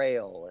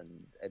betrayal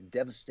and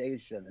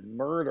devastation and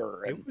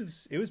murder, and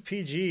It was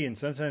PG and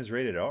sometimes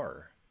rated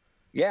R.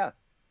 yeah.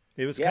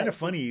 It was kind Yeah, of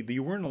funny that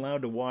you weren't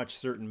allowed to watch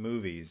certain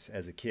movies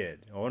as a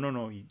kid. Oh, no,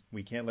 no,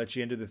 we can't let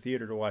you into the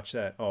theater to watch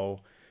that. Oh,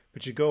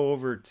 but you go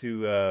over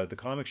to the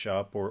comic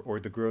shop or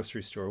the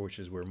grocery store, which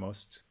is where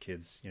most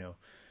kids,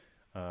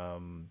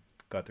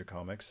 got their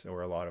comics,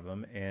 or a lot of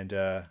them. And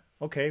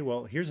okay,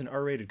 well, here's an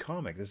R-rated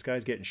comic. This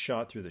guy's getting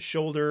shot through the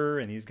shoulder,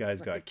 and these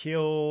guys got right.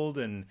 killed,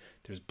 and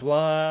there's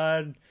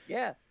blood.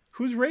 Yeah.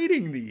 Who's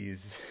rating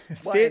these?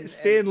 Well, and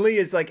Stan Lee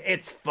is like,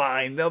 it's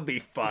fine. They'll be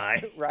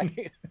fine.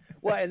 right.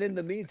 Well, and in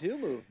the Me Too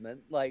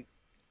movement, like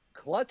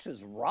Clutch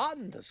is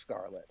rotten to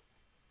Scarlet,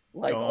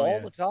 like Oh, all yeah.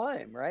 the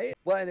time, right?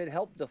 Well, and it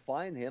helped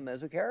define him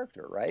as a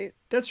character, right?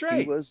 That's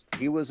right.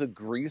 He was a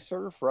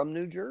greaser from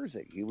New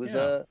Jersey. Yeah.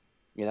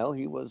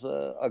 He was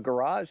a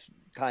garage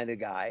kind of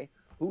guy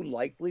who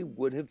likely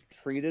would have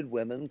treated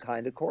women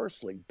kind of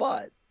coarsely,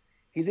 but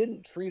he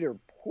didn't treat her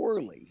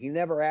poorly. He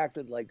never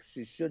acted like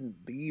she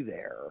shouldn't be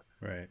there,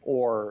 Right.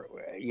 or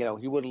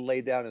he would have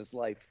laid down his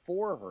life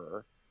for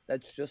her.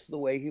 That's just the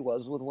way he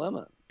was with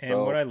women. And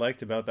what So I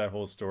liked about that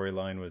whole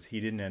storyline was he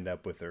didn't end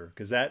up with her,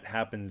 because that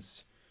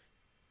happens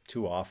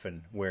too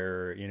often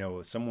where,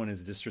 someone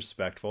is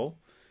disrespectful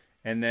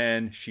and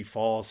then she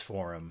falls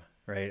for him,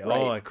 right? Oh,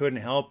 right, I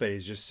couldn't help it.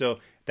 He's just so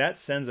that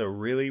sends a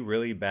really,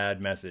 really bad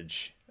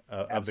message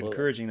of absolutely.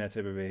 encouraging that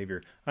type of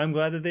behavior. I'm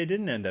glad that they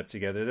didn't end up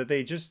together, that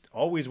they just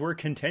always were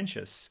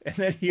contentious and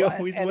that he Well,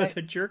 always was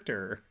a jerk to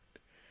her.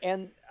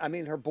 and I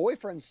mean her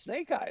boyfriend's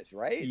Snake Eyes,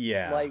 right?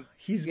 Yeah. Like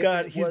He's if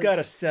got it he's got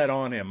a was set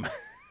on him.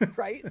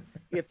 right,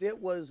 if it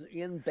was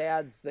in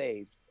bad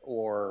faith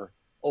or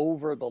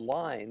over the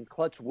line,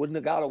 Clutch wouldn't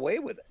have got away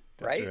with it,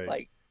 That's right? right.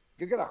 Like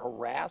you're gonna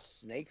harass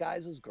Snake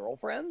Eyes'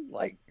 girlfriend,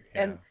 like,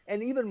 Yeah.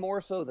 and even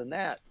more so than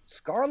that,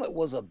 Scarlet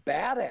was a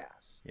badass.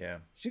 Yeah.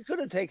 She could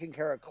have taken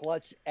care of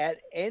Clutch at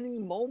any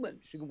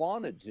moment she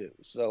wanted to.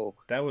 So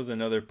That was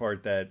another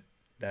part that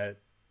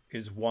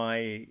is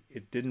why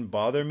it didn't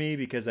bother me,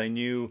 because I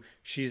knew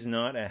she's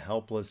not a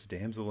helpless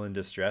damsel in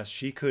distress.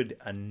 She could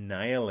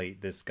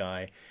annihilate this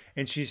guy,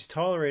 and she's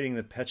tolerating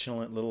the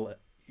petulant little,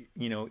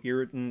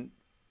 irritant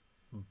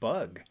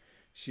bug.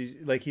 She's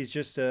like, he's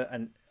just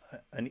a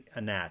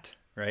gnat,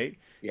 right?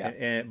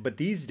 yeah, But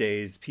these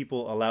days,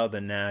 people allow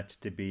the gnat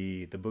to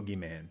be the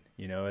boogeyman.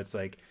 It's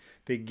like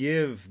they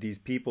give these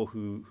people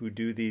who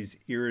do these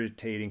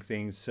irritating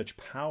things such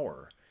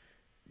power.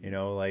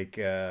 Like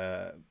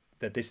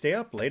that they stay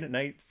up late at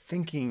night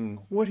thinking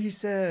what he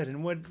said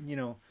and what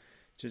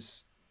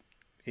just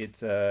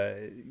it's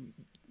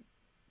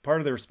part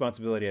of the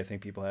responsibility I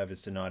think people have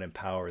is to not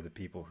empower the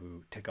people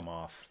who tick them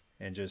off,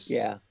 and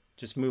yeah.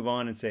 just move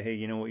on and say, hey,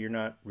 you know what, you're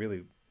not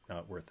really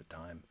not worth the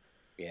time.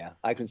 Yeah,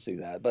 I can see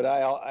that, but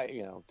I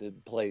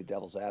did play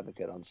devil's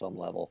advocate on some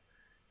level.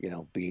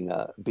 Being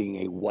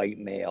a white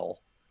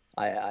male,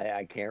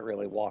 I can't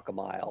really walk a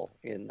mile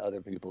in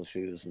other people's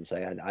shoes and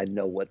say I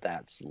know what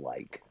that's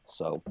like.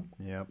 So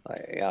Yep.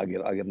 I'll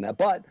give him that.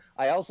 But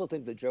I also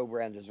think that Joe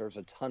Brand deserves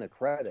a ton of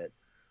credit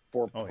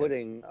for Oh, yeah.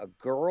 putting a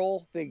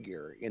girl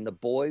figure in the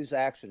boys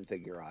action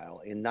figure aisle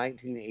in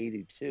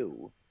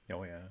 1982.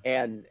 Oh, yeah.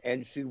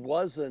 And she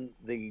wasn't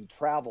the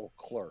travel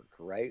clerk,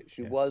 right?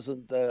 She Yeah.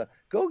 wasn't the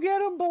go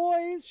get 'em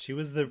boys. She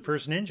was the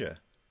first ninja.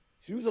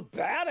 She was a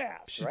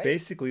badass, She's right?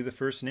 basically the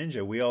first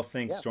ninja. We all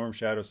think Yeah, Storm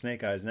Shadow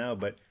Snake Eyes now,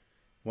 but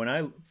when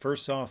I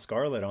first saw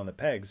Scarlet on the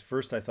pegs,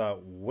 first I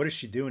thought, what is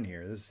she doing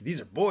here?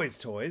 These are boys'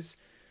 toys.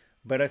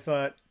 But I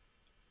thought,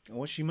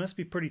 well, she must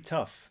be pretty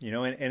tough,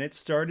 and it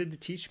started to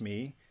teach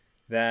me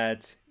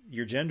that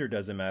your gender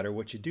doesn't matter.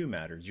 What you do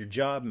matters. Your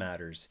job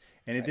matters.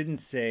 And it right. didn't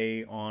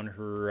say on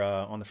her,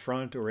 on the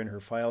front or in her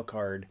file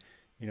card,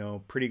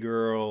 pretty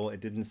girl.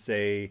 It didn't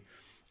say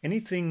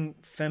anything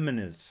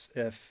feminist,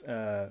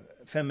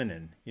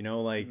 feminine, Mm-hmm.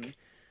 like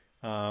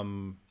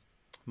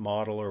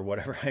model or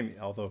whatever. I mean,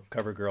 although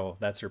cover girl,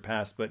 that's her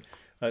past. But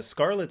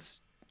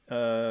Scarlett's,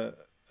 uh,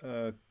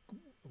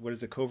 what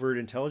is it, covert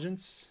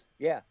intelligence?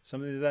 Yeah,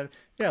 Something like that.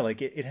 Yeah,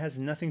 like it has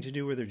nothing to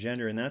do with her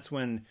gender. And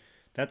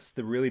that's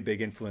the really big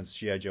influence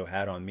G.I. Joe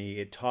had on me.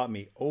 It taught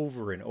me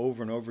over and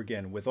over and over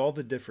again with all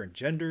the different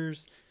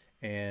genders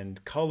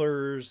and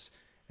colors,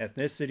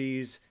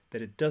 ethnicities,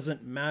 that it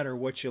doesn't matter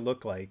what you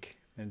look like.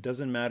 And it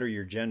doesn't matter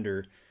your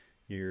gender.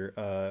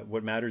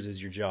 What matters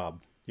is your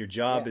job. Your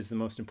job yeah, is the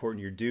most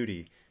important, your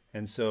duty.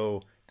 And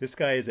so this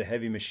guy is a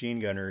heavy machine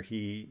gunner.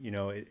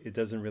 It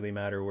doesn't really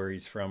matter where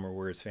he's from or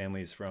where his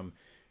family is from.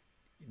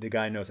 The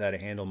guy knows how to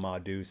handle Ma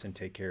Deuce and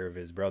take care of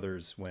his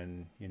brothers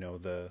when,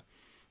 the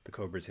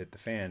Cobras hit the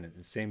fan. And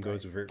the same right.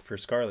 goes for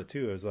Scarlet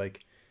too. I was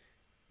like,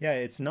 yeah,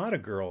 it's not a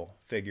girl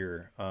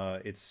figure.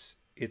 It's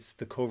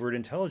the covert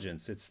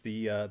intelligence. It's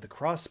the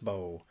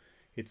crossbow.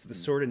 It's the Mm,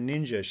 sort of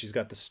ninja. She's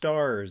got the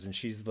stars, and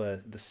she's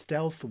the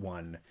stealth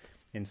one,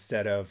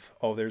 instead of,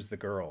 oh, there's the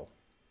girl.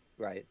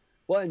 right.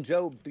 Well, and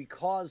Joe,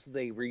 because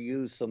they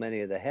reused so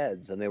many of the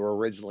heads, and they were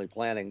originally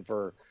planning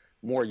for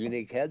more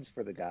unique heads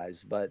for the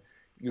guys, but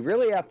you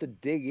really have to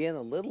dig in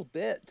a little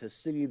bit to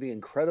see the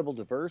incredible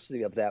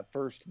diversity of that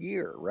first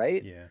year,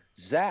 right? Yeah.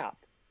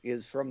 Zap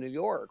is from New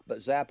York,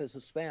 but Zap is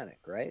Hispanic,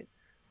 right?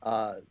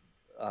 Uh,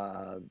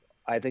 uh,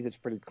 I think it's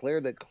pretty clear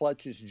that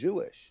Clutch is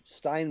Jewish.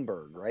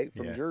 Steinberg, right,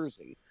 from Yeah.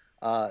 Jersey.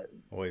 Uh,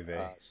 Oy vey.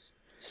 uh,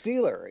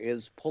 Steeler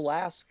is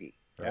Pulaski,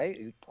 Yep. right?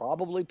 He's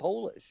probably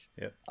Polish.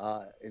 Yep.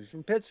 He's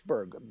from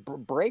Pittsburgh.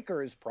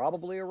 Breaker is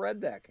probably a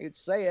redneck. He'd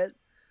say it,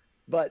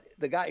 but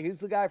he's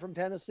the guy from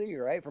Tennessee,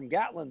 right? From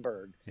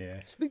Gatlinburg.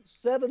 Yeah. Speaks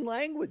 7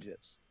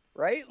 languages,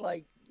 right?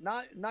 Like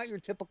not your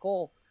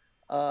typical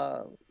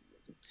uh,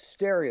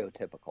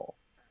 stereotypical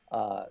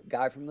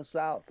guy from the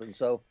South. And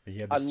so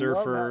You had the I love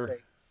how surfer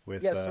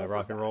with surfer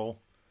rock and guy.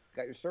 roll.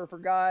 Got your surfer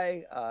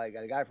guy. You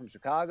got a guy from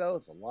Chicago.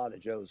 It's a lot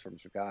of Joes from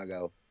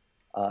Chicago.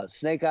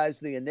 Snake Eyes,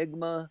 the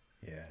Enigma.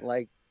 Yeah.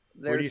 Like,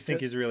 Where do you there's think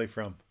he's just, really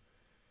from?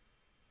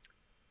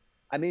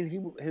 I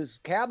mean, his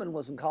cabin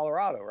was in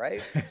Colorado,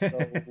 right? So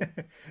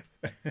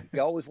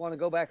you always want to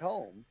go back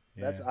home.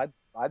 Yeah.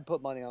 I'd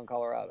put money on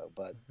Colorado,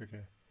 but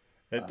Okay.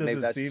 That maybe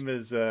doesn't that's seem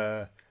as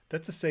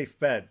that's a safe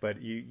bet,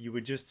 but you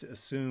would just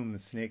assume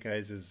that Snake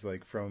Eyes is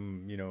like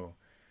from,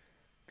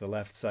 the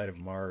left side of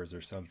Mars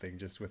or something,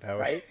 just with how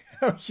right.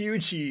 how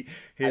huge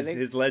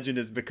his legend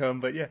has become.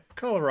 But yeah,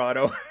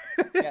 Colorado.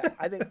 Yeah,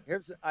 I think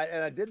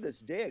and I did this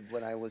dig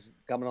when I was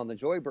coming on the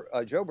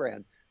Joe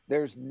brand.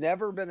 There's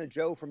never been a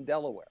Joe from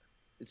Delaware.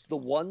 It's the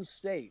one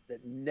state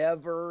that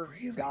never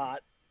Really?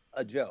 got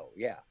a Joe.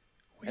 Yeah.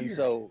 Weird. And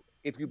so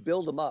if you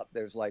build them up,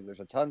 there's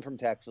a ton from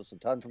Texas, a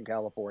ton from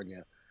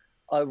California,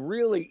 a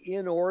really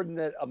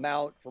inordinate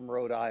amount from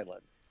Rhode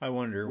Island, I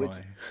wonder which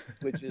why.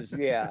 which is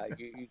yeah,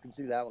 you can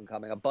see that one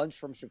coming. A bunch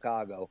from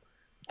Chicago,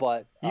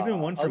 but Even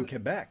one from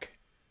Quebec.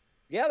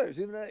 yeah, there's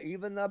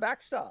even a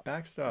backstop.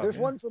 Backstop. There's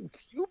Yeah. one from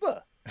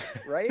Cuba,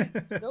 right?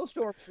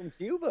 Snowstorms from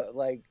Cuba,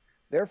 like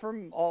they're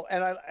from all,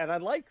 and I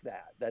like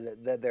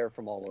that they're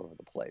from all over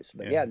the place.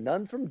 But yeah,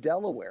 none from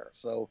Delaware.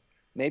 So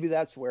maybe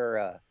that's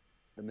where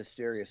the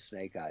mysterious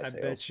Snake Eyes. I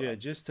bet you,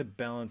 just to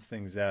balance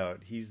things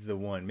out, he's the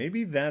one.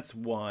 Maybe that's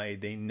why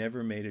they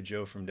never made a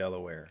Joe from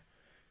Delaware,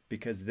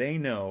 because they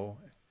know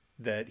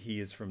that he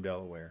is from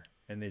Delaware,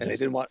 and they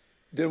didn't want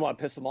to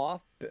piss him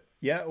off.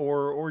 Yeah,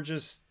 or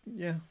just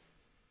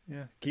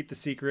keep the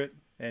secret,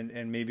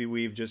 and maybe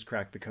we've just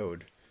cracked the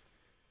code.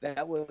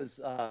 That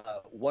was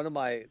one of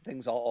my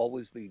things I'll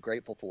always be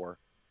grateful for.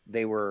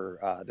 They were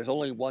there's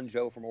only one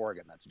Joe from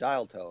Oregon. That's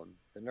Dial Tone,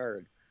 the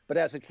nerd. But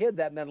as a kid,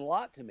 that meant a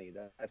lot to me.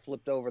 That I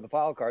flipped over the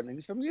file card and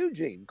he's from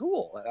Eugene.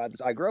 Cool.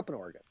 I grew up in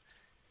Oregon,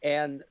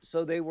 and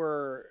so they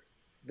were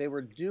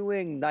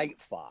doing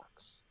Night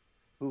Fox,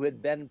 who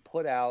had been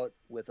put out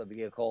with a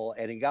vehicle,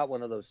 and he got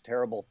one of those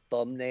terrible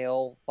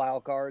thumbnail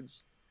file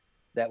cards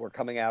that were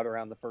coming out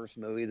around the first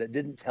movie that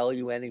didn't tell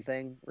you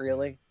anything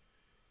really.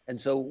 And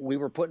so we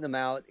were putting them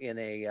out in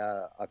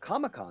a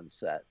Comic-Con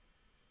set,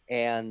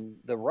 and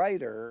the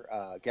writer,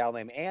 a gal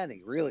named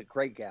Annie, really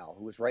great gal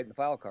who was writing the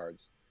file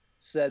cards,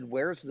 said,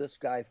 "Where's this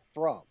guy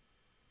from?"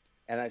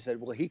 And I said,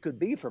 "Well, he could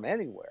be from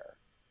anywhere,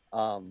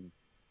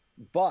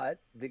 but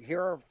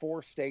here are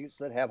 4 states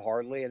that have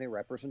hardly any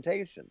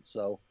representation."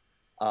 So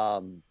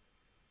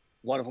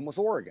one of them was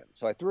Oregon.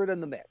 So I threw it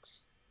in the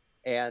mix,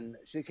 and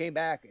she came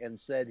back and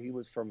said he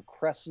was from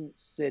Crescent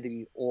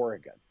City,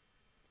 Oregon.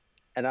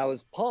 And I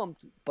was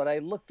pumped, but I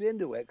looked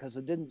into it because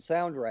it didn't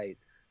sound right.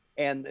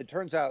 And it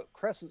turns out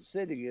Crescent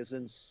City is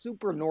in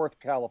super North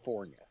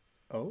California,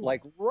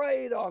 like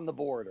right on the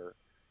border.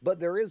 But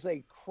there is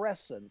a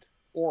Crescent,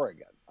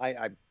 Oregon.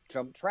 I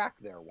jumped track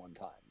there one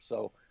time.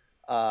 So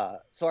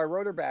so I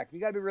wrote her back. You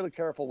got to be really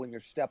careful when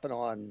you're stepping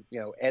on,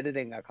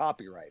 editing a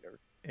copywriter.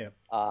 Yep.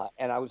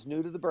 And I was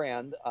new to the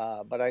brand,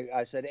 but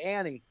I said,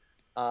 Annie,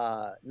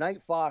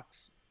 Night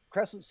Fox,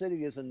 Crescent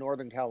City is in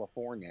Northern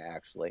California,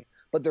 actually,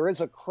 but there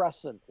is a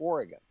Crescent,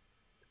 Oregon.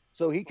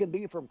 So he can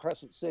be from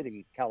Crescent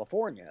City,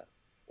 California,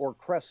 or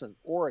Crescent,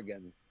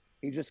 Oregon.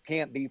 He just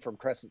can't be from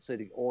Crescent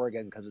City,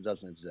 Oregon, because it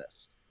doesn't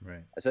exist.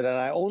 Right. I said, and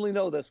I only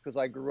know this because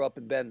I grew up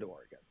in Bend,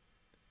 Oregon.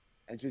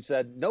 And she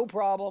said, no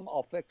problem,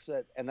 I'll fix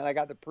it. And then I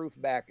got the proof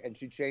back, and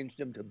she changed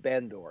him to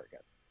Bend, Oregon.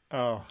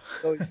 Oh.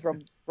 So he's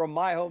from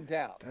my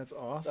hometown. That's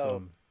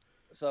awesome.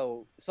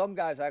 So some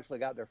guys actually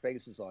got their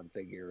faces on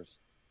figures.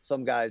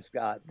 Some guys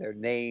got their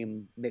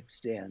name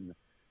mixed in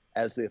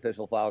as the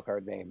official file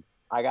card name.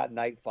 I got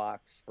Night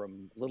Fox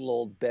from little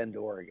old Bend,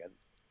 Oregon.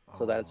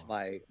 So that's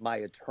my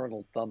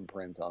eternal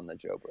thumbprint on the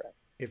Joe brand.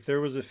 If there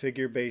was a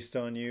figure based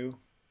on you,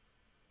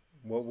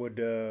 what would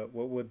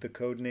the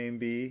code name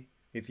be?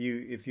 If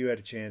you had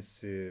a chance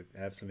to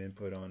have some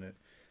input on it,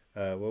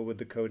 what would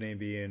the code name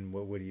be, and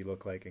what would he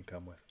look like and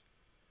come with?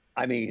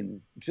 I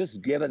mean,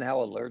 just given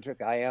how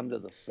allergic I am to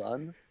the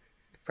sun,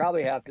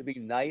 probably have to be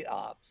Night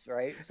Ops,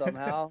 right?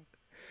 Somehow,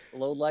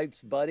 Low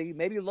Lights Buddy,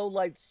 maybe Low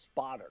Lights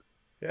Spotter.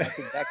 Yeah.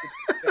 That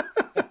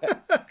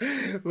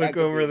Look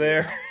could over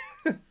there.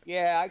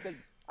 Yeah,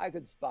 I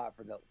could spot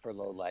for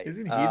Low Light.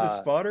 Isn't he the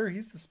spotter?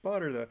 He's the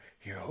spotter, though.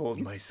 Here, hold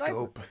my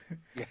scope.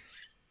 Yeah.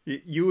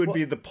 You would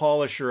be the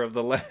polisher of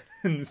the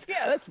lens.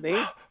 Yeah, that's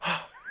me.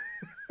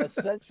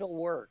 Essential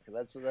work.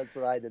 That's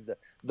what I did.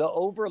 The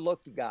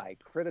overlooked guy,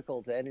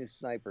 critical to any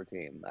sniper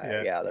team.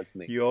 Yeah, that's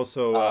me. You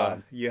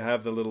also you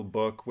have the little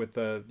book with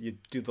you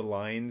do the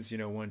lines.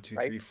 1, 2,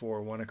 3,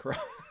 4, 1 across.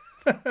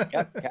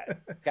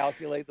 Yep.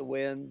 Calculate the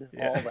wind,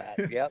 Yeah. all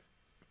that. Yep.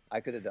 I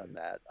could have done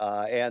that.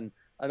 And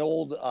an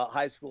old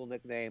high school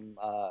nickname,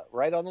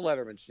 right on the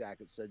Letterman's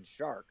jacket, said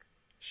Shark.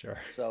 Sure.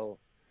 So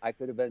I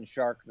could have been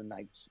Shark the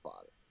Night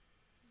Spotter.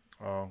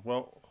 Oh,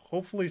 well,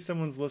 hopefully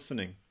someone's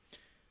listening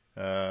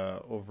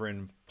over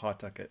in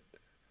Pawtucket.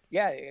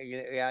 Yeah,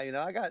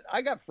 yeah.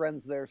 I got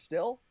friends there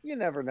still. You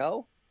never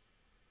know.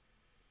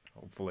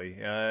 Hopefully,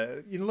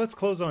 let's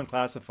close on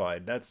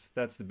classified. That's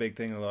the big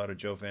thing a lot of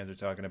Joe fans are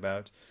talking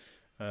about.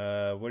 What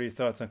are your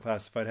thoughts on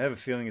classified? I have a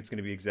feeling it's going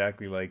to be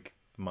exactly like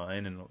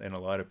mine and a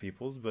lot of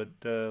people's, but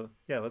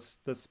yeah, let's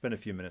spend a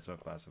few minutes on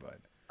classified.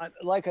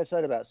 Like I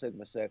said about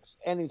Sigma Six,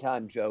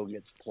 anytime Joe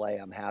gets play,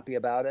 I'm happy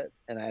about it,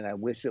 and I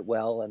wish it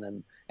well.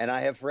 And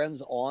I have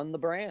friends on the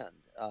brand,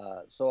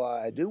 so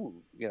I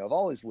do. I've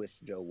always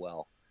wished Joe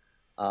well.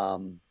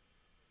 Um,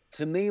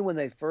 to me, when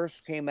they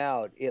first came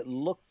out, it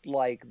looked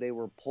like they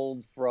were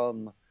pulled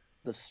from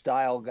the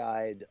style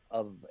guide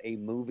of a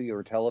movie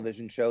or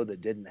television show that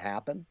didn't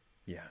happen.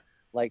 Yeah,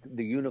 Like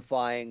the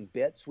unifying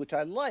bits, which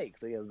I like.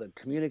 The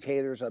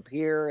communicators up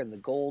here and the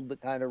gold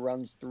that kind of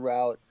runs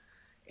throughout.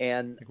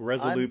 And like I'm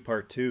Resolute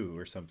Part Two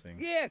or something.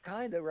 yeah,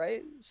 kind of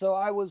right. So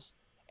I was,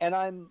 and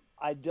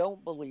I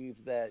don't believe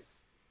that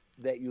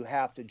you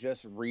have to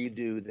just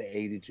redo the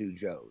 82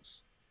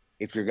 Joes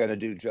if you're going to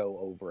do Joe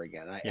over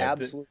again. I Yeah,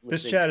 absolutely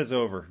this think, chat is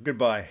over.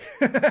 Goodbye.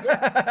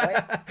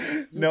 yeah, right.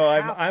 You No,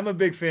 I'm have I'm a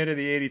big fan of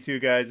the 82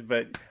 guys,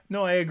 but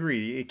no, I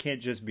agree. It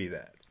can't just be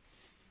that.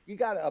 you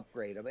got to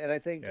upgrade them, and I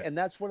think, Yeah. and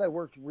that's what I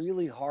worked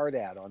really hard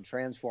at on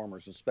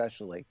Transformers,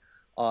 especially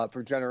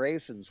for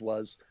Generations,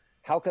 was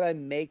how can I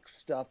make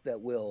stuff that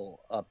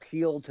will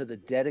appeal to the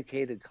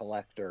dedicated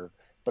collector,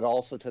 but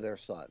also to their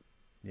son,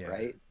 Yeah.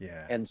 right?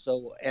 Yeah. And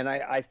so, and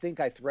I think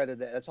I threaded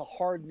that. It's a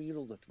hard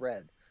needle to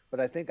thread, but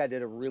I think I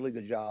did a really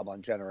good job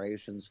on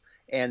Generations,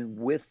 and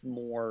with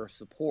more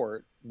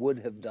support, would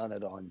have done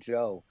it on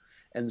Joe.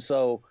 And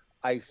so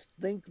I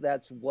think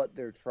that's what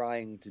they're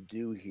trying to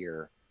do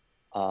here.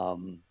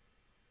 Um,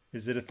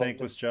 Is it a but with,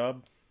 thankless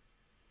job?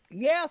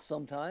 yeah,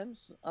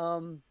 sometimes.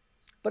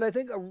 But I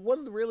think one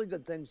of the really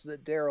good things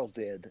that Daryl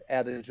did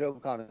at a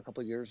JoeCon a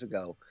couple of years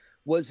ago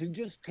was he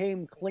just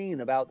came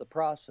clean about the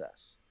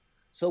process.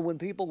 So when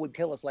people would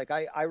kill us, like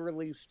I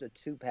released a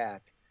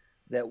 2-pack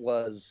that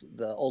was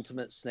the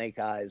Ultimate Snake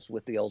Eyes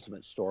with the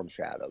Ultimate Storm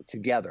Shadow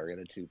together in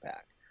a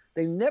 2-pack.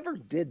 They never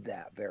did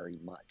that very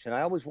much, and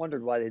I always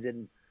wondered why they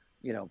didn't,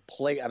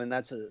 play. I mean,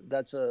 that's a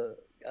 3-0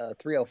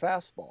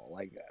 fastball.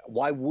 Like,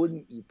 why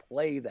wouldn't you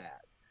play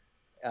that?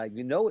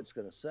 It's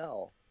going to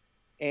sell.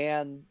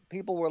 And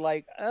people were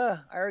like, I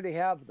already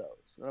have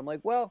those. And I'm like,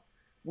 well,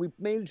 we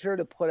made sure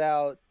to put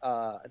out,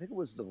 I think it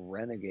was the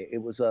Renegade.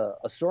 It was a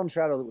Storm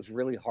Shadow that was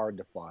really hard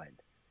to find.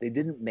 They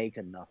didn't make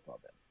enough of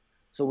him.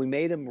 So we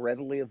made him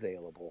readily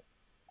available,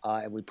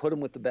 and we put him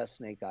with the best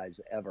Snake Eyes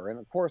ever. And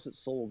of course, it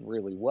sold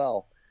really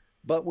well.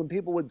 But when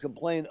people would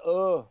complain,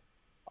 oh,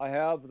 I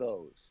have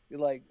those, you're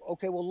like,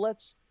 okay, well,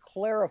 let's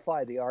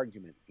clarify the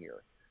argument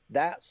here.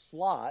 That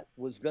slot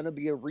was going to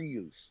be a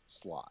reuse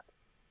slot.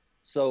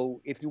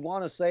 So if you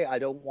want to say, I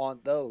don't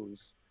want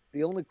those,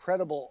 the only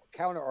credible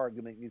counter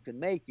argument you can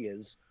make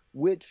is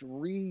which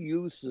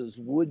reuses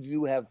would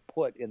you have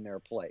put in their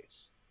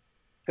place?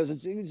 Because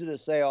it's easy to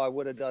say, oh, I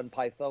would have done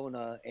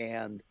Pythona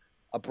and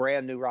a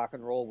brand new rock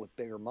and roll with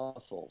bigger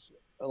muscles.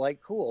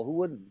 Like, cool, who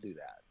wouldn't do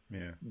that?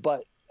 Yeah.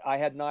 But I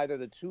had neither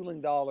the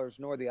tooling dollars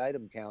nor the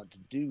item count to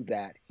do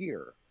that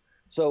here.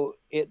 So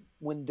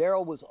when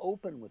Daryl was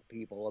open with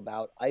people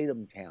about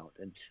item count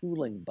and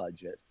tooling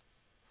budget,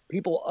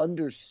 people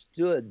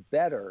understood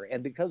better.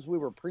 And because we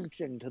were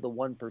preaching to the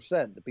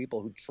 1%, the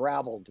people who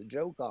traveled to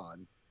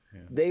JoeCon,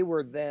 Yeah. they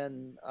were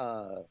then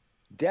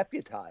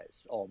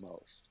deputized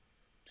almost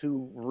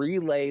to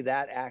relay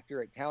that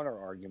accurate counter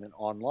argument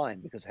online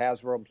because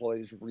Hasbro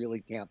employees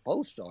really can't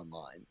post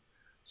online.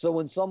 So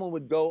when someone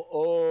would go,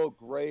 oh,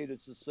 great,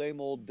 it's the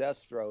same old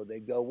Destro,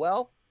 they'd go,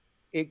 well,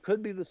 it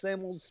could be the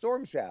same old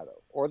Storm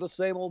Shadow or the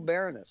same old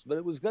Baroness, but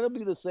it was going to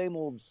be the same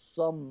old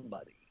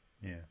somebody.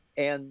 Yeah.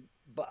 And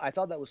but I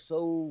thought that was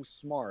so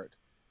smart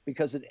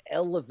because it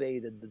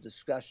elevated the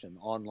discussion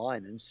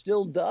online and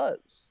still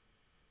does.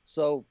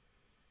 So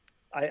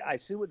I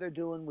see what they're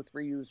doing with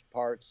reused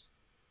parts.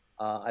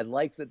 I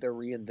like that they're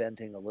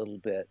reinventing a little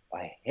bit.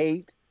 I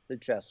hate the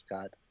chest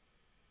cut,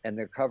 and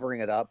they're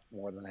covering it up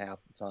more than half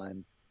the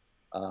time.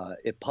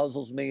 It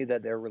puzzles me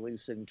that they're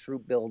releasing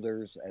troop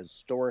builders as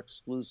store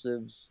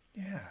exclusives.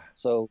 Yeah.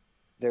 So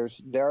there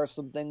are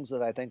some things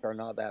that I think are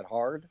not that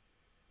hard,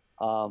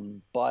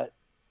 but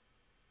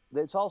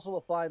it's also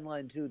a fine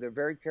line too. They're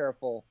very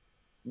careful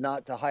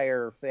not to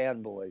hire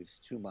fanboys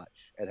too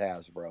much at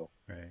Hasbro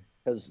Right.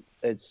 because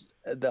it's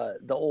the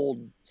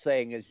old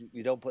saying is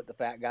you don't put the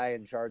fat guy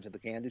in charge of the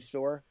candy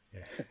store.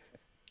 Yeah.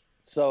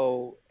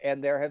 So,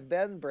 and there have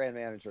been brand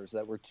managers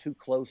that were too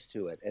close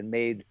to it and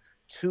made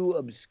too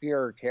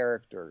obscure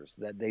characters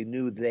that they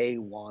knew they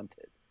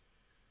wanted.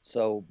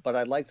 So, but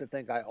I'd like to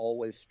think I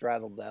always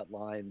straddled that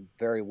line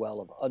very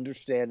well of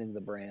understanding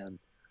the brand,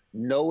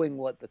 knowing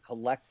what the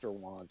collector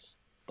wants,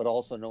 but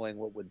also knowing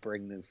what would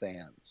bring new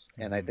fans.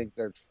 And I Hmm. think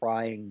they're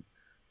trying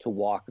to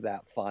walk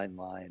that fine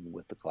line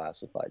with the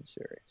classified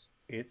series.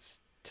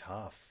 It's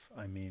tough.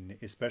 I mean,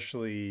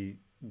 especially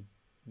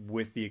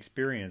with the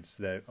experience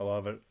that a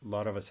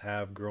lot of us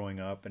have growing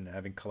up and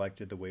having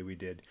collected the way we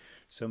did.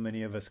 So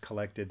many of us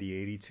collected the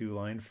 82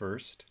 line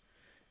first,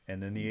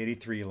 and then the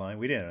 83 line.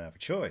 We didn't have a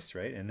choice,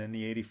 right? And then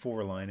the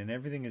 84 line, and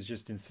everything is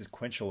just in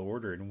sequential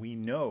order. And we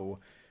know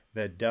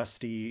that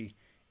Dusty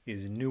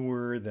is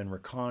newer than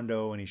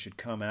Recondo, and he should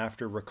come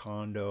after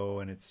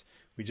Recondo. And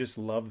we just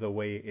love the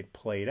way it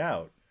played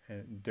out.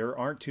 And there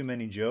aren't too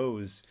many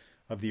Joes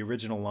of the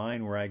original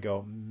line where I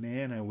go,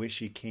 man, I wish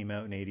he came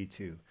out in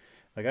 82.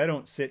 Like, I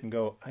don't sit and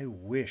go, I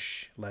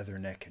wish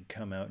Leatherneck had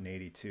come out in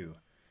 82.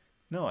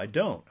 No, I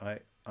don't.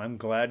 I'm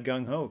glad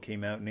Gung Ho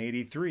came out in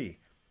 83.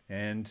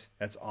 And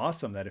that's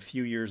awesome that a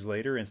few years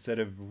later, instead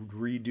of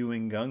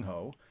redoing Gung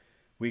Ho,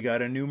 we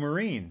got a new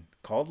Marine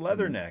called Mhm.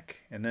 Leatherneck.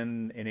 And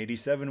then in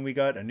 87, we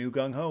got a new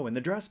Gung Ho in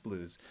the Dress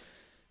Blues.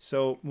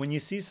 So when you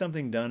see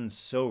something done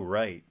so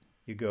right,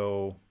 you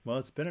go, well,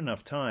 it's been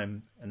enough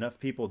time. Enough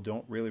people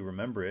don't really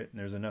remember it. And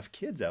there's enough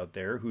kids out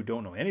there who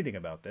don't know anything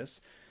about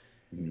this.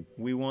 Mhm.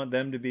 We want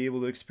them to be able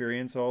to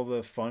experience all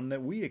the fun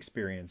that we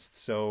experienced.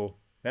 So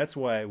that's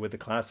why with the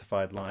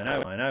classified line,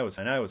 I was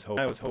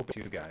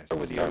hoping to guys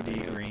with the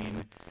OD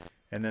Green,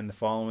 and then the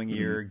following Mhm.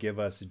 year give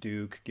us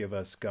Duke, give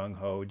us Gung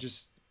Ho,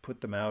 just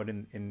put them out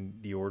in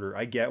the order.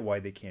 I get why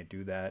they can't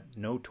do that.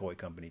 No toy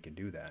company can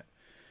do that.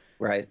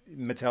 Right.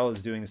 Mattel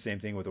is doing the same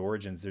thing with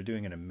Origins. They're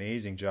doing an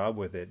amazing job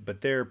with it,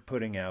 but they're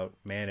putting out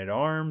Man at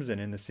Arms,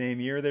 and in the same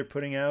year they're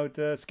putting out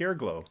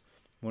Scareglow,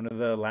 one of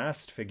the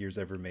last figures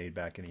ever made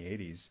back in the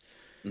 80s.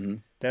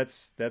 Mhm.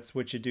 That's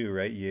what you do,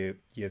 right? You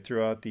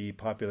throw out the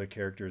popular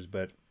characters,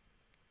 but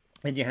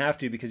and you have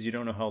to because you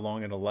don't know how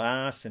long it'll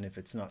last, and if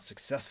it's not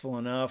successful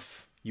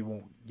enough, you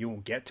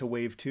won't get to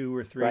wave 2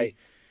 or 3. Right.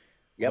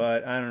 Yep.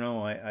 But I don't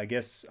know. I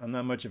guess I'm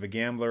not much of a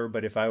gambler,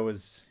 but if I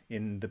was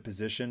in the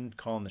position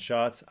calling the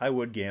shots, I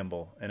would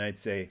gamble. And I'd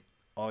say,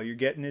 all you're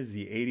getting is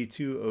the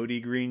 82 OD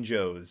Green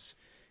Joes.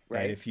 And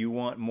Right. if you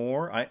want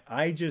more,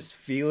 I just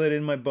feel it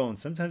in my bones.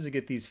 Sometimes I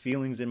get these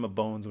feelings in my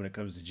bones when it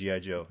comes to G.I.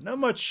 Joe.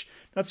 Not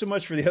so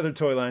much for the other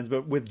toy lines,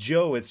 but with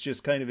Joe, it's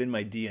just kind of in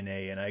my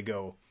DNA. And I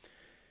go,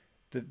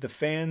 the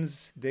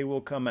fans, they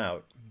will come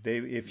out. They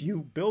If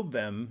you build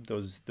them,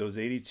 those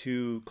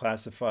 82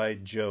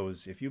 classified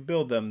Joes, if you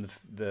build them,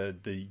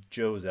 the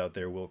Joes out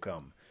there will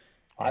come.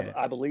 And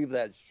I believe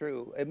that's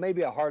true. It may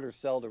be a harder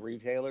sell to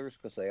retailers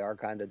because they are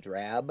kind of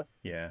drab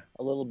yeah.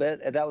 a little bit,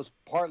 and that was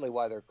partly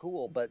why they're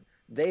cool. But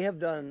they have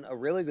done a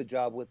really good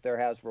job with their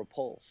Hasbro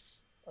Pulse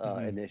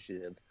Hmm.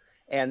 initiative,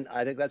 and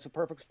I think that's a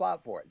perfect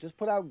spot for it. Just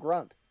put out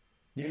Grunt.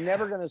 You're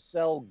never Yeah. going to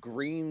sell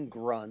green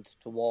Grunt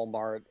to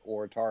Walmart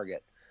or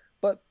Target,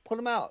 but put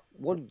them out.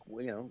 One,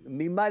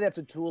 you might have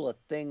to tool a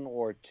thing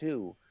or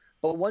two,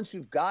 but once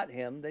you've got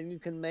him, then you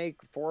can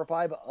make 4 or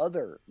 5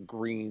 other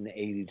green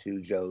 82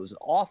 Joes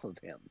off of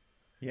him.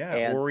 Yeah,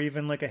 And or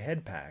even like a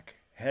head pack,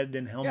 head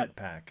and yeah, helmet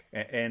pack,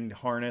 and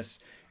harness.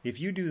 If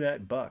you do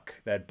that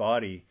that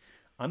body,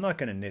 I'm not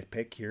going to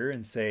nitpick here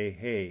and say,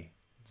 hey,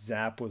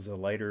 Zap was a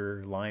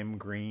lighter lime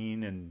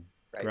green and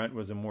right. Grunt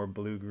was a more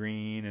blue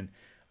green, and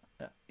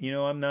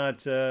I'm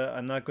not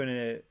going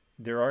to.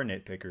 There are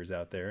nitpickers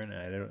out there, and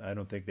I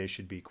don't think they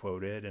should be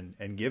quoted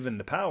and given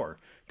the power,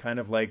 kind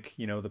of like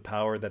the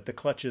power that the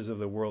clutches of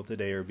the world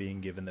today are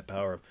being given the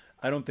power of.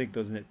 I don't think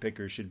those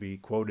nitpickers should be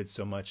quoted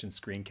so much and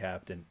screen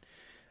capped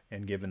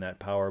and given that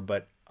power.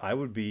 But I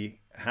would be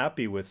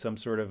happy with some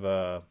sort of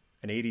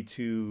an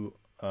 82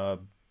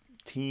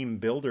 team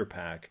builder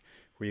pack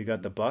where you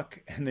got the buck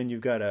and then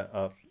you've got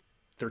a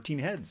 13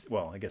 heads.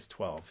 Well, I guess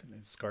 12.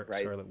 Right.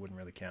 Scarlet wouldn't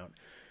really count.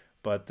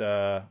 But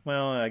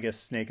well, I guess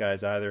Snake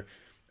Eyes either.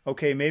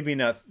 Okay, maybe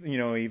not,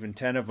 even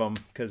 10 of them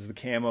because the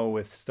camo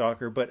with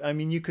Stalker. But I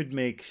mean, you could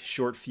make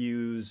Short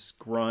Fuse,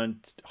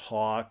 Grunt,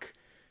 Hawk,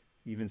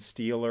 even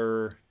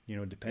Steeler,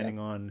 Yeah. depending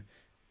on,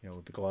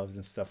 the gloves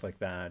and stuff like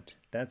that.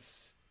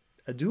 That's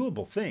a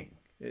doable thing.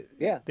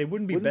 Yeah. They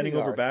wouldn't be Wouldn't be bending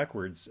over hard.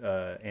 backwards,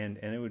 and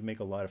it would make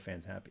a lot of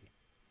fans happy.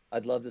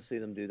 I'd love to see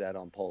them do that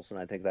on Pulse, and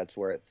I think that's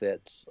where it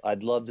fits.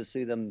 I'd love to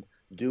see them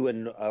do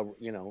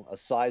a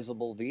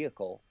sizable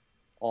vehicle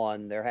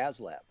on their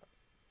HasLab,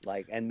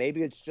 like, and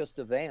maybe it's just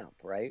a vamp,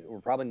 right? We're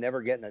probably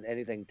never getting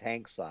anything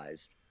tank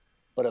sized,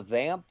 but a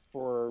vamp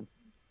for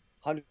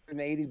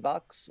 180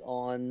 bucks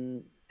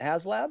on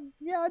HasLab,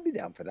 yeah, I'd be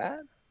down for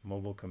that.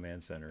 Mobile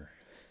Command Center.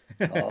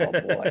 Oh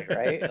boy,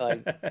 right?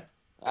 Like,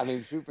 I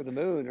mean, shoot for the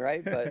moon,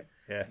 right? But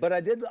Yeah,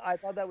 I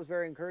thought that was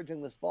very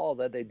encouraging this fall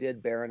that they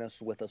did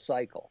Baroness with a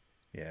cycle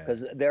yeah.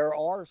 because there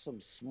are some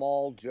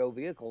small Joe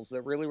vehicles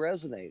that really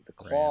resonate. The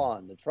Ram.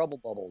 Claw, the Trouble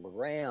Bubble, the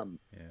Ram,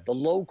 Yeah. the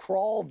low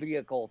crawl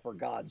vehicle, for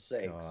God's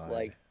sakes. God.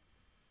 Like,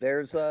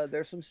 there's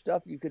some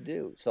stuff you could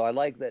do. So I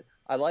like that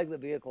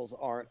vehicles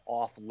aren't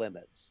off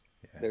limits.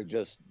 Yeah. They're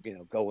just,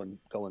 going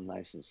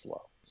nice and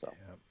slow. So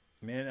Yeah.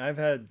 Man, I've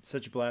had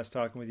such a blast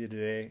talking with you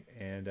today,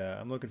 and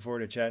I'm looking forward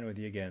to chatting with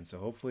you again. So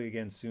hopefully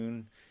again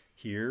soon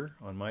here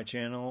on my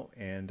channel,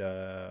 and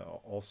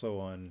also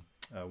on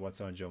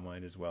What's on Joe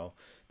Mind as well.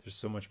 There's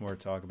so much more to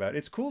talk about.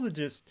 It's cool to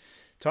just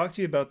talk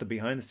to you about the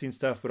behind the scenes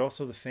stuff, but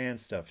also the fan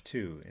stuff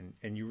too.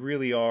 And you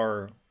really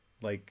are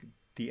like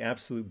the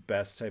absolute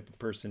best type of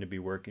person to be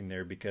working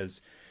there,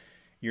 because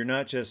you're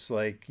not just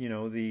like, you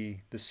know, the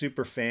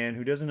super fan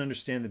who doesn't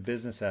understand the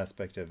business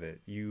aspect of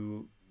it.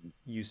 You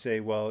say,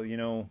 well, you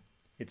know,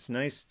 it's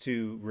nice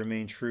to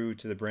remain true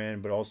to the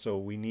brand, but also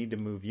we need to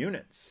move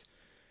units.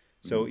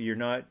 So you're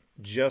not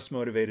just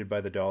motivated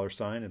by the dollar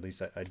sign. At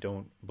least I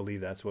don't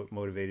believe that's what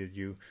motivated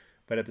you.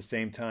 But at the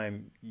same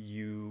time,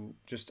 you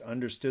just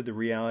understood the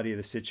reality of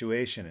the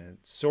situation. And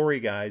sorry,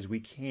 guys, we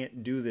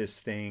can't do this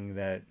thing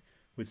that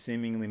would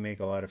seemingly make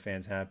a lot of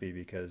fans happy,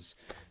 because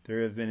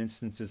there have been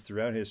instances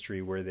throughout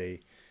history where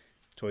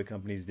toy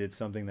companies did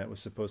something that was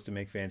supposed to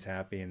make fans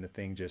happy, and the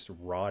thing just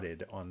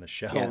rotted on the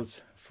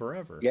shelves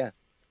forever. Yeah.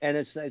 And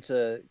it's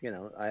a, you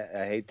know,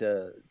 I hate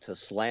to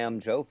slam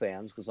Joe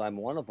fans because I'm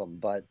one of them,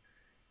 but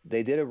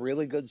they did a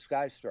really good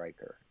Sky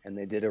Striker, and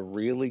they did a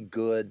really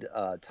good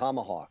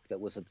Tomahawk that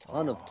was a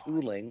ton of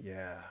tooling,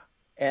 Yeah.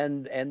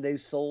 and they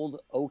sold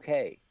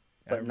okay,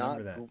 I but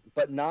remember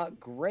that. not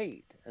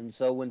great. And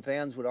so when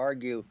fans would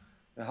argue,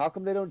 how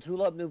come they don't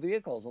tool up new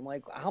vehicles? I'm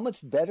like, how much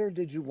better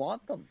did you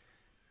want them?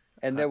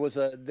 And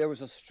Uh, there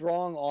was a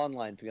strong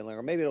online feeling,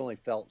 or maybe it only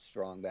felt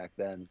strong back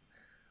then,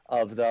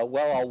 of the,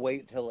 well, I'll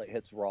wait till it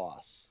hits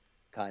Ross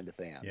kind of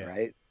fan, yeah.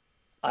 right?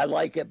 I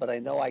like it, but I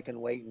know I can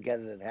wait and get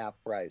it at half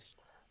price.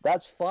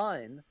 That's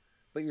fine,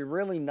 but you're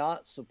really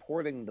not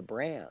supporting the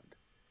brand.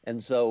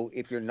 And so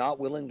if you're not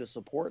willing to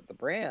support the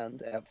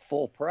brand at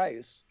full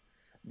price,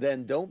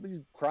 then don't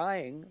be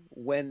crying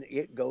when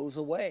it goes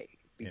away,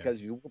 Yeah.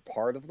 because you were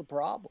part of the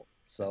problem.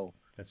 So,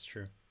 That's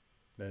true.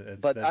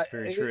 That's but that's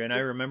very true. And I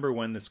remember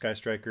when the Sky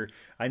Striker,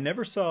 I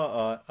never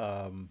saw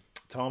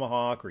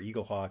Tomahawk or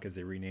Eagle Hawk, as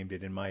they renamed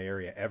it, in my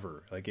area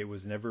ever. Like, it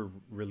was never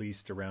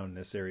released around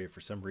this area for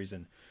some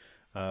reason.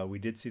 We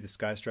did see the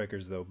Sky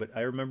Strikers though, but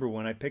I remember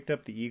when I picked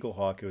up the Eagle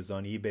Hawk, it was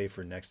on eBay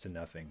for next to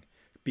nothing,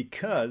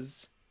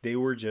 because they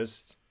were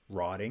just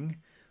rotting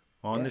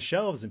on the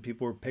shelves, and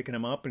people were picking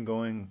them up and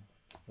going,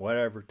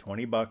 whatever,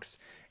 $20.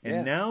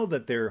 And now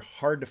that they're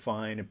hard to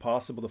find,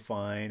 impossible to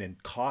find,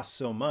 and cost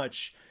so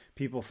much,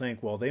 people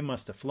think, well, they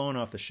must have flown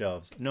off the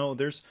shelves. No,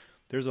 there's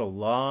a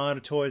lot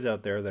of toys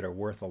out there that are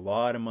worth a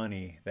lot of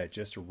money that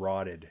just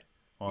rotted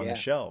on the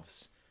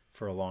shelves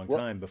for a long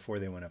time before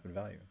they went up in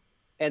value.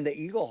 And the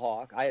Eagle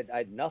Hawk, I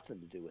had nothing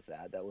to do with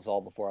that. That was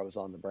all before I was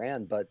on the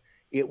brand, but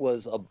it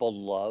was a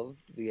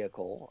beloved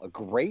vehicle, a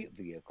great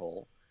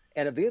vehicle,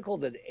 and a vehicle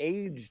that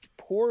aged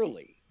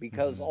poorly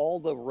because all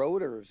the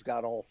rotors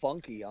got all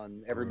funky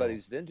on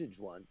everybody's vintage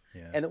one.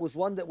 Yeah. And it was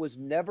one that was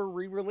never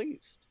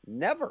re-released,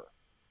 never.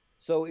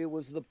 So it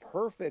was the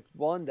perfect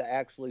one to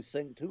actually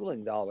sink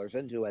tooling dollars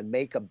into and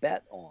make a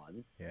bet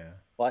on. Yeah.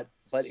 But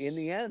in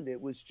the end, it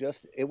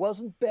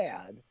wasn't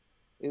bad.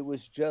 It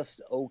was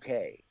just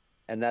okay.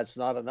 And that's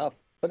not enough.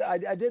 But I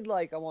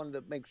wanted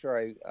to make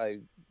sure I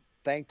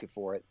thank you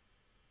for it.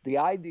 The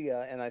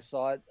idea, and I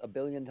saw it a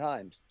billion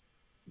times,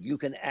 you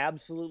can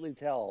absolutely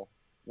tell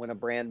when a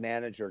brand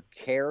manager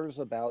cares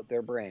about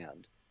their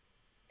brand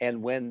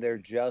and when they're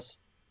just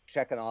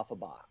checking off a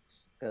box.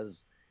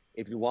 Because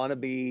if you want to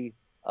be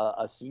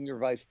a senior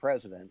vice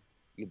president,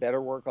 you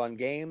better work on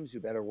games, you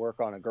better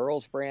work on a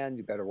girls brand,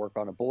 you better work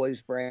on a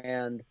boys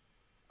brand,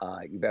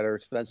 you better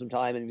spend some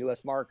time in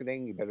U.S.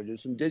 marketing, you better do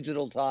some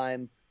digital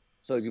time.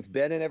 So you've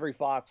been in every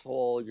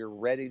foxhole, you're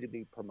ready to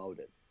be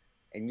promoted.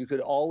 And you could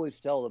always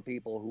tell the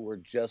people who were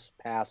just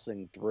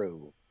passing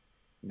through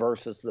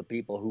versus the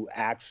people who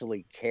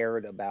actually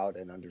cared about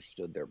and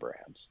understood their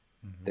brands.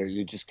 There,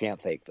 you just can't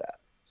fake that.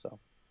 So,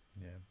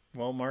 yeah.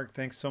 Well, Mark,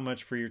 thanks so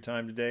much for your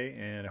time today,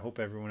 and I hope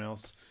everyone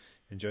else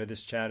enjoyed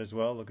this chat as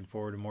well. Looking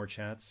forward to more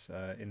chats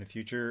in the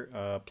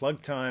future.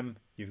 Plug time.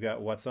 You've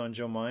got What's on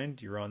Joe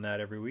Mind. You're on that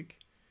every week.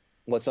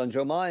 What's on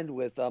Joe Mind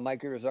with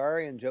Mike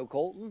Irizarry and Joe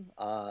Colton.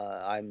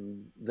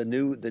 I'm the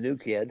new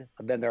kid.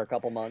 I've been there a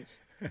couple months,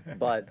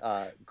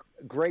 but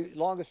great,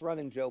 longest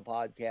running Joe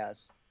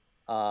podcast.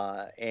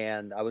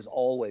 And I was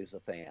always a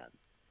fan,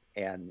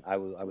 and I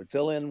would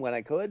fill in when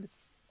I could.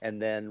 And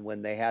then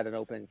when they had an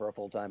opening for a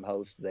full-time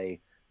host,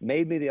 they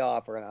made me the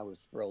offer, and I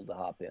was thrilled to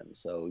hop in.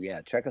 So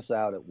yeah, check us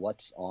out at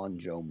What's on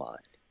Joe Mind.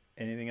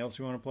 Anything else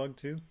you want to plug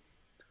too?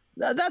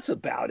 That's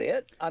about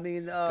it. I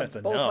mean, that's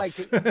both enough.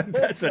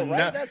 that's enough.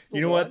 Right? That's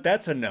you know one. what?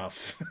 That's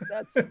enough.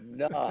 That's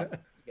enough.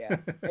 Yeah.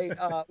 Hey,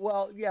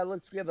 well, yeah.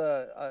 Let's give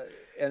and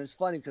it's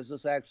funny because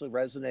this actually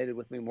resonated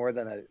with me more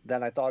than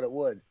I thought it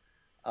would.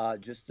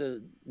 Just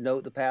to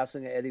note the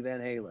passing of Eddie Van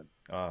Halen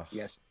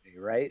yesterday,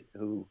 right?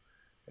 Who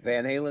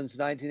Van Halen's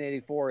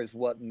 1984 is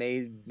what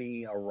made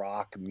me a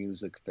rock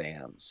music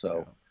fan.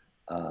 So,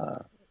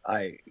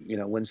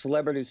 when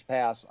celebrities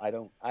pass, I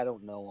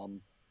don't know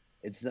them.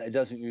 It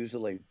doesn't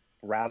usually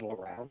rattle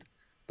around,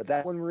 but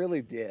that one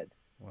really did.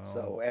 Wow.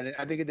 So, and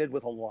I think it did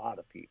with a lot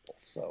of people.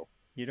 So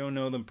you don't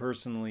know them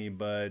personally,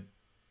 but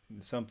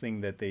something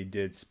that they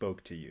did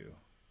spoke to you.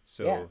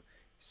 So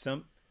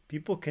some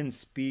people can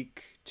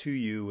speak to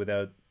you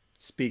without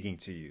speaking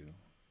to you.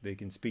 They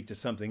can speak to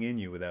something in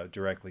you without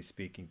directly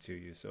speaking to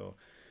you. So,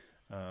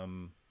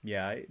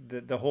 yeah,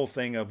 the whole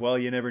thing of, well,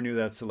 you never knew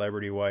that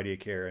celebrity, why do you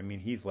care? I mean,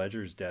 Heath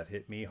Ledger's death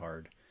hit me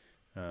hard.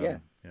 Yeah.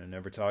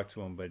 Never talked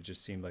to him, but it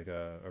just seemed like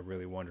a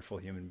really wonderful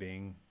human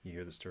being. You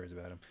hear the stories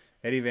about him.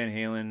 Eddie Van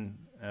Halen,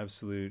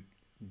 absolute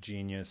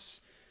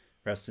genius.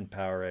 Rest in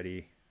power,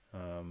 Eddie.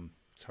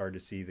 It's hard to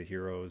see the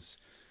heroes,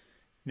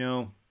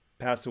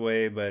 pass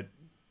away, but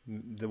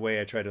the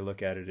way I try to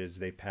look at it is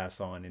they pass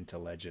on into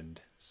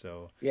legend.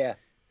 So yeah,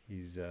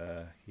 he's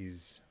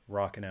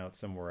rocking out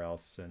somewhere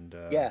else and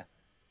yeah.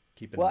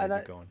 keeping the Well, and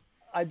music going.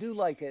 I do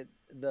like it.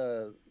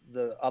 The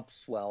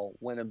upswell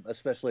when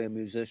especially a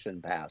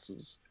musician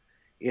passes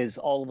is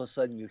all of a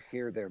sudden you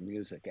hear their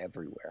music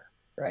everywhere,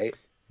 right?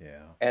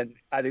 Yeah, And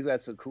I think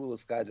that's the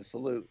coolest guy to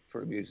salute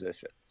for a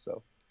musician.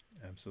 So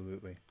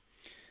absolutely.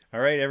 All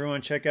right,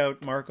 everyone, check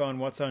out Mark on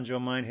What's on Joe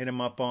Mind. Hit him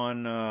up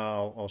on.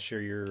 I'll share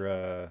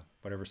your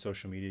whatever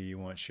social media you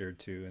want shared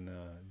to in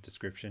the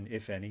description,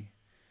 if any.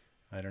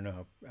 I don't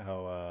know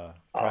how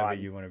private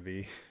you want to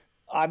be.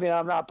 I mean,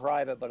 I'm not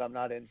private, but I'm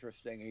not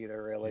interesting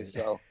either, really.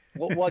 So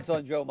what's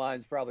on Joe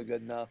Mind's probably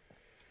good enough.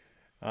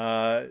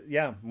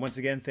 Yeah. Once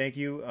again, thank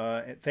you.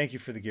 Thank you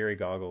for the Gary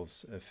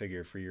Goggles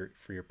figure for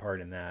your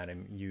part in that.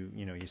 And you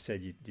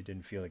said you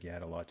didn't feel like you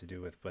had a lot to do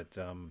with, but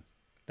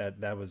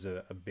that was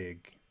a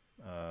big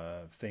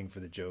thing for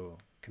the Joe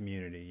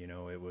community.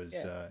 It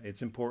was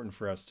it's important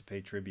for us to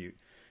pay tribute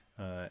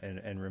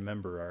and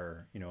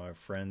remember our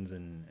friends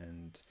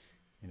and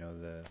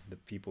the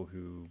people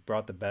who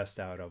brought the best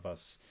out of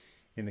us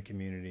in the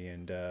community.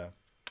 And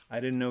I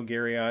didn't know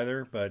Gary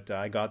either, but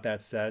I got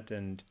that set,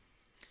 and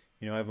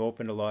I've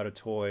opened a lot of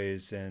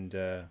toys and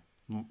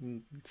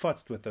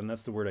futzed with them.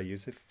 That's the word I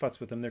use. I futz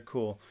with them. They're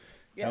cool.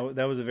 Yeah.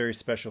 That was a very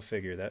special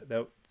figure.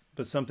 That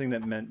was something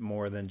that meant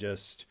more than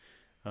just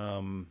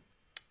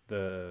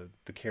the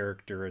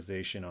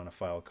characterization on a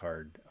file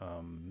card.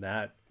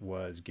 That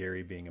was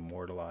Gary being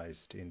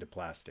immortalized into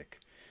plastic.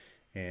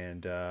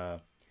 And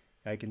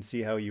I can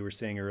see how you were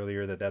saying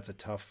earlier that that's a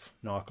tough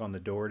knock on the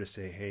door to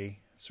say, hey,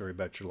 sorry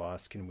about your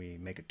loss. Can we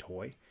make a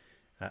toy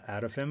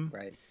out of him?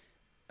 Right.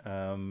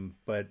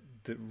 But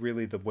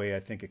really the way I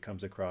think it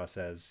comes across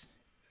as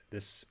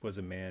this was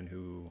a man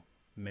who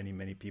many,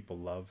 many people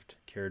loved,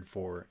 cared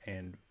for,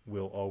 and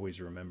will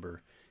always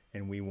remember.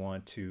 And we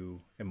want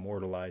to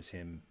immortalize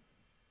him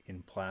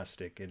in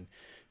plastic. And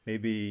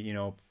maybe,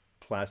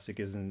 plastic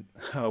isn't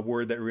a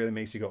word that really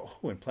makes you go,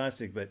 oh, in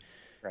plastic, but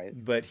right.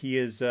 But he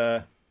is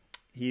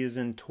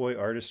in toy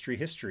artistry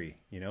history.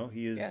 He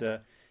is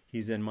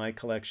he's in my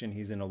collection.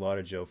 He's in a lot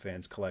of Joe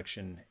fans'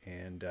 collection,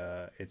 and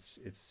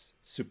it's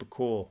super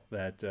cool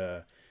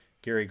that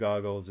Gary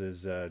Goggles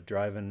is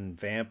driving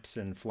Vamps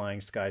and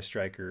flying Sky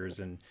Strikers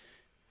and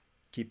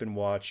keeping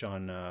watch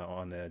on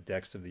the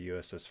decks of the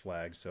USS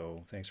Flag.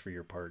 So thanks for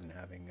your part in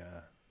having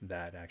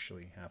that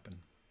actually happen.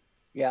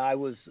 Yeah, I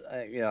was,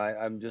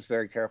 I'm just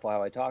very careful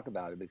how I talk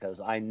about it because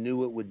I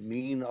knew it would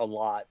mean a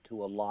lot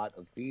to a lot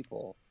of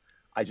people.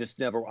 I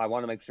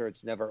want to make sure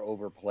it's never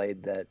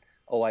overplayed that,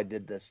 oh, I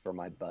did this for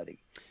my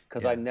buddy.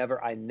 Because I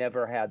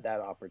never had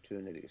that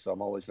opportunity. So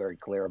I'm always very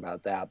clear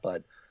about that.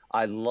 But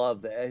I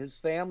love that his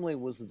family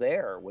was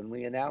there when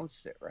we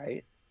announced it,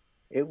 right?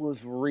 It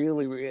was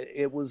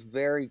it was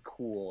very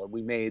cool. And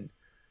we made,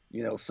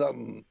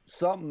 something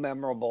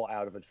memorable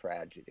out of a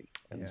tragedy.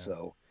 And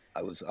so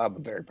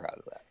I'm very proud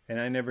of that. And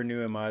I never knew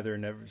him either.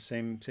 Never,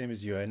 same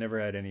as you. I never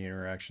had any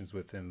interactions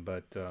with him,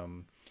 but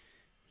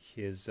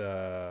his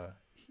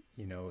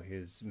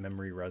his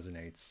memory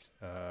resonates.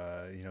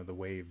 The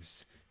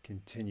waves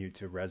continue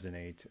to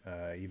resonate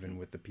even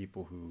with the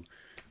people who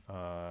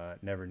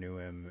never knew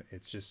him.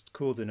 It's just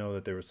cool to know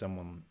that there was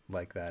someone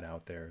like that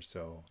out there.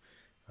 So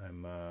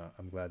I'm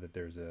glad that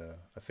there's a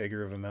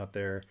figure of him out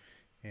there,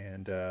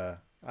 and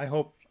I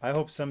hope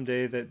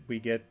someday that we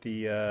get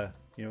the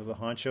the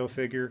Honcho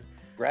figure,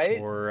 right?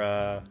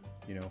 Or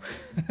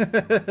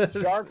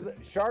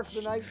Shark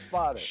the Night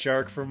Spotter.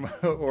 Shark from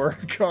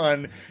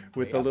Oregon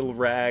with a little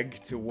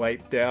rag to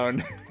wipe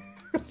down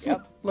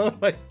low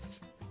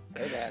lights.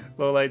 Hey, man.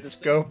 Low light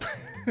scope.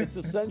 It's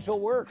essential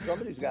work.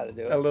 Somebody's got to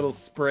do it. A little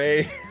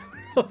spray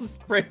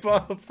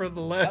bottle for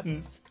the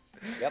lens.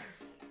 Yep.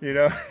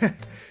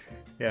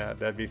 Yeah,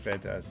 that'd be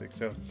fantastic.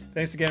 So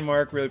thanks again,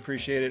 Mark. Really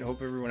appreciate it.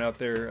 Hope everyone out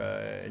there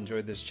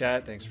enjoyed this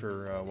chat. Thanks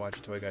for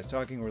watching Toy Guys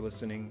Talking or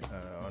listening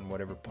on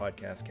whatever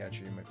podcast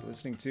catcher you might be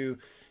listening to.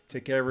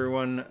 Take care,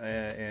 everyone.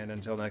 And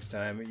until next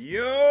time,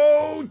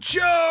 yo,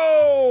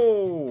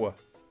 Joe!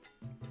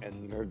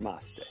 And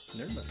Nerdmaste.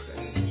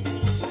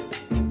 Nerdmaste.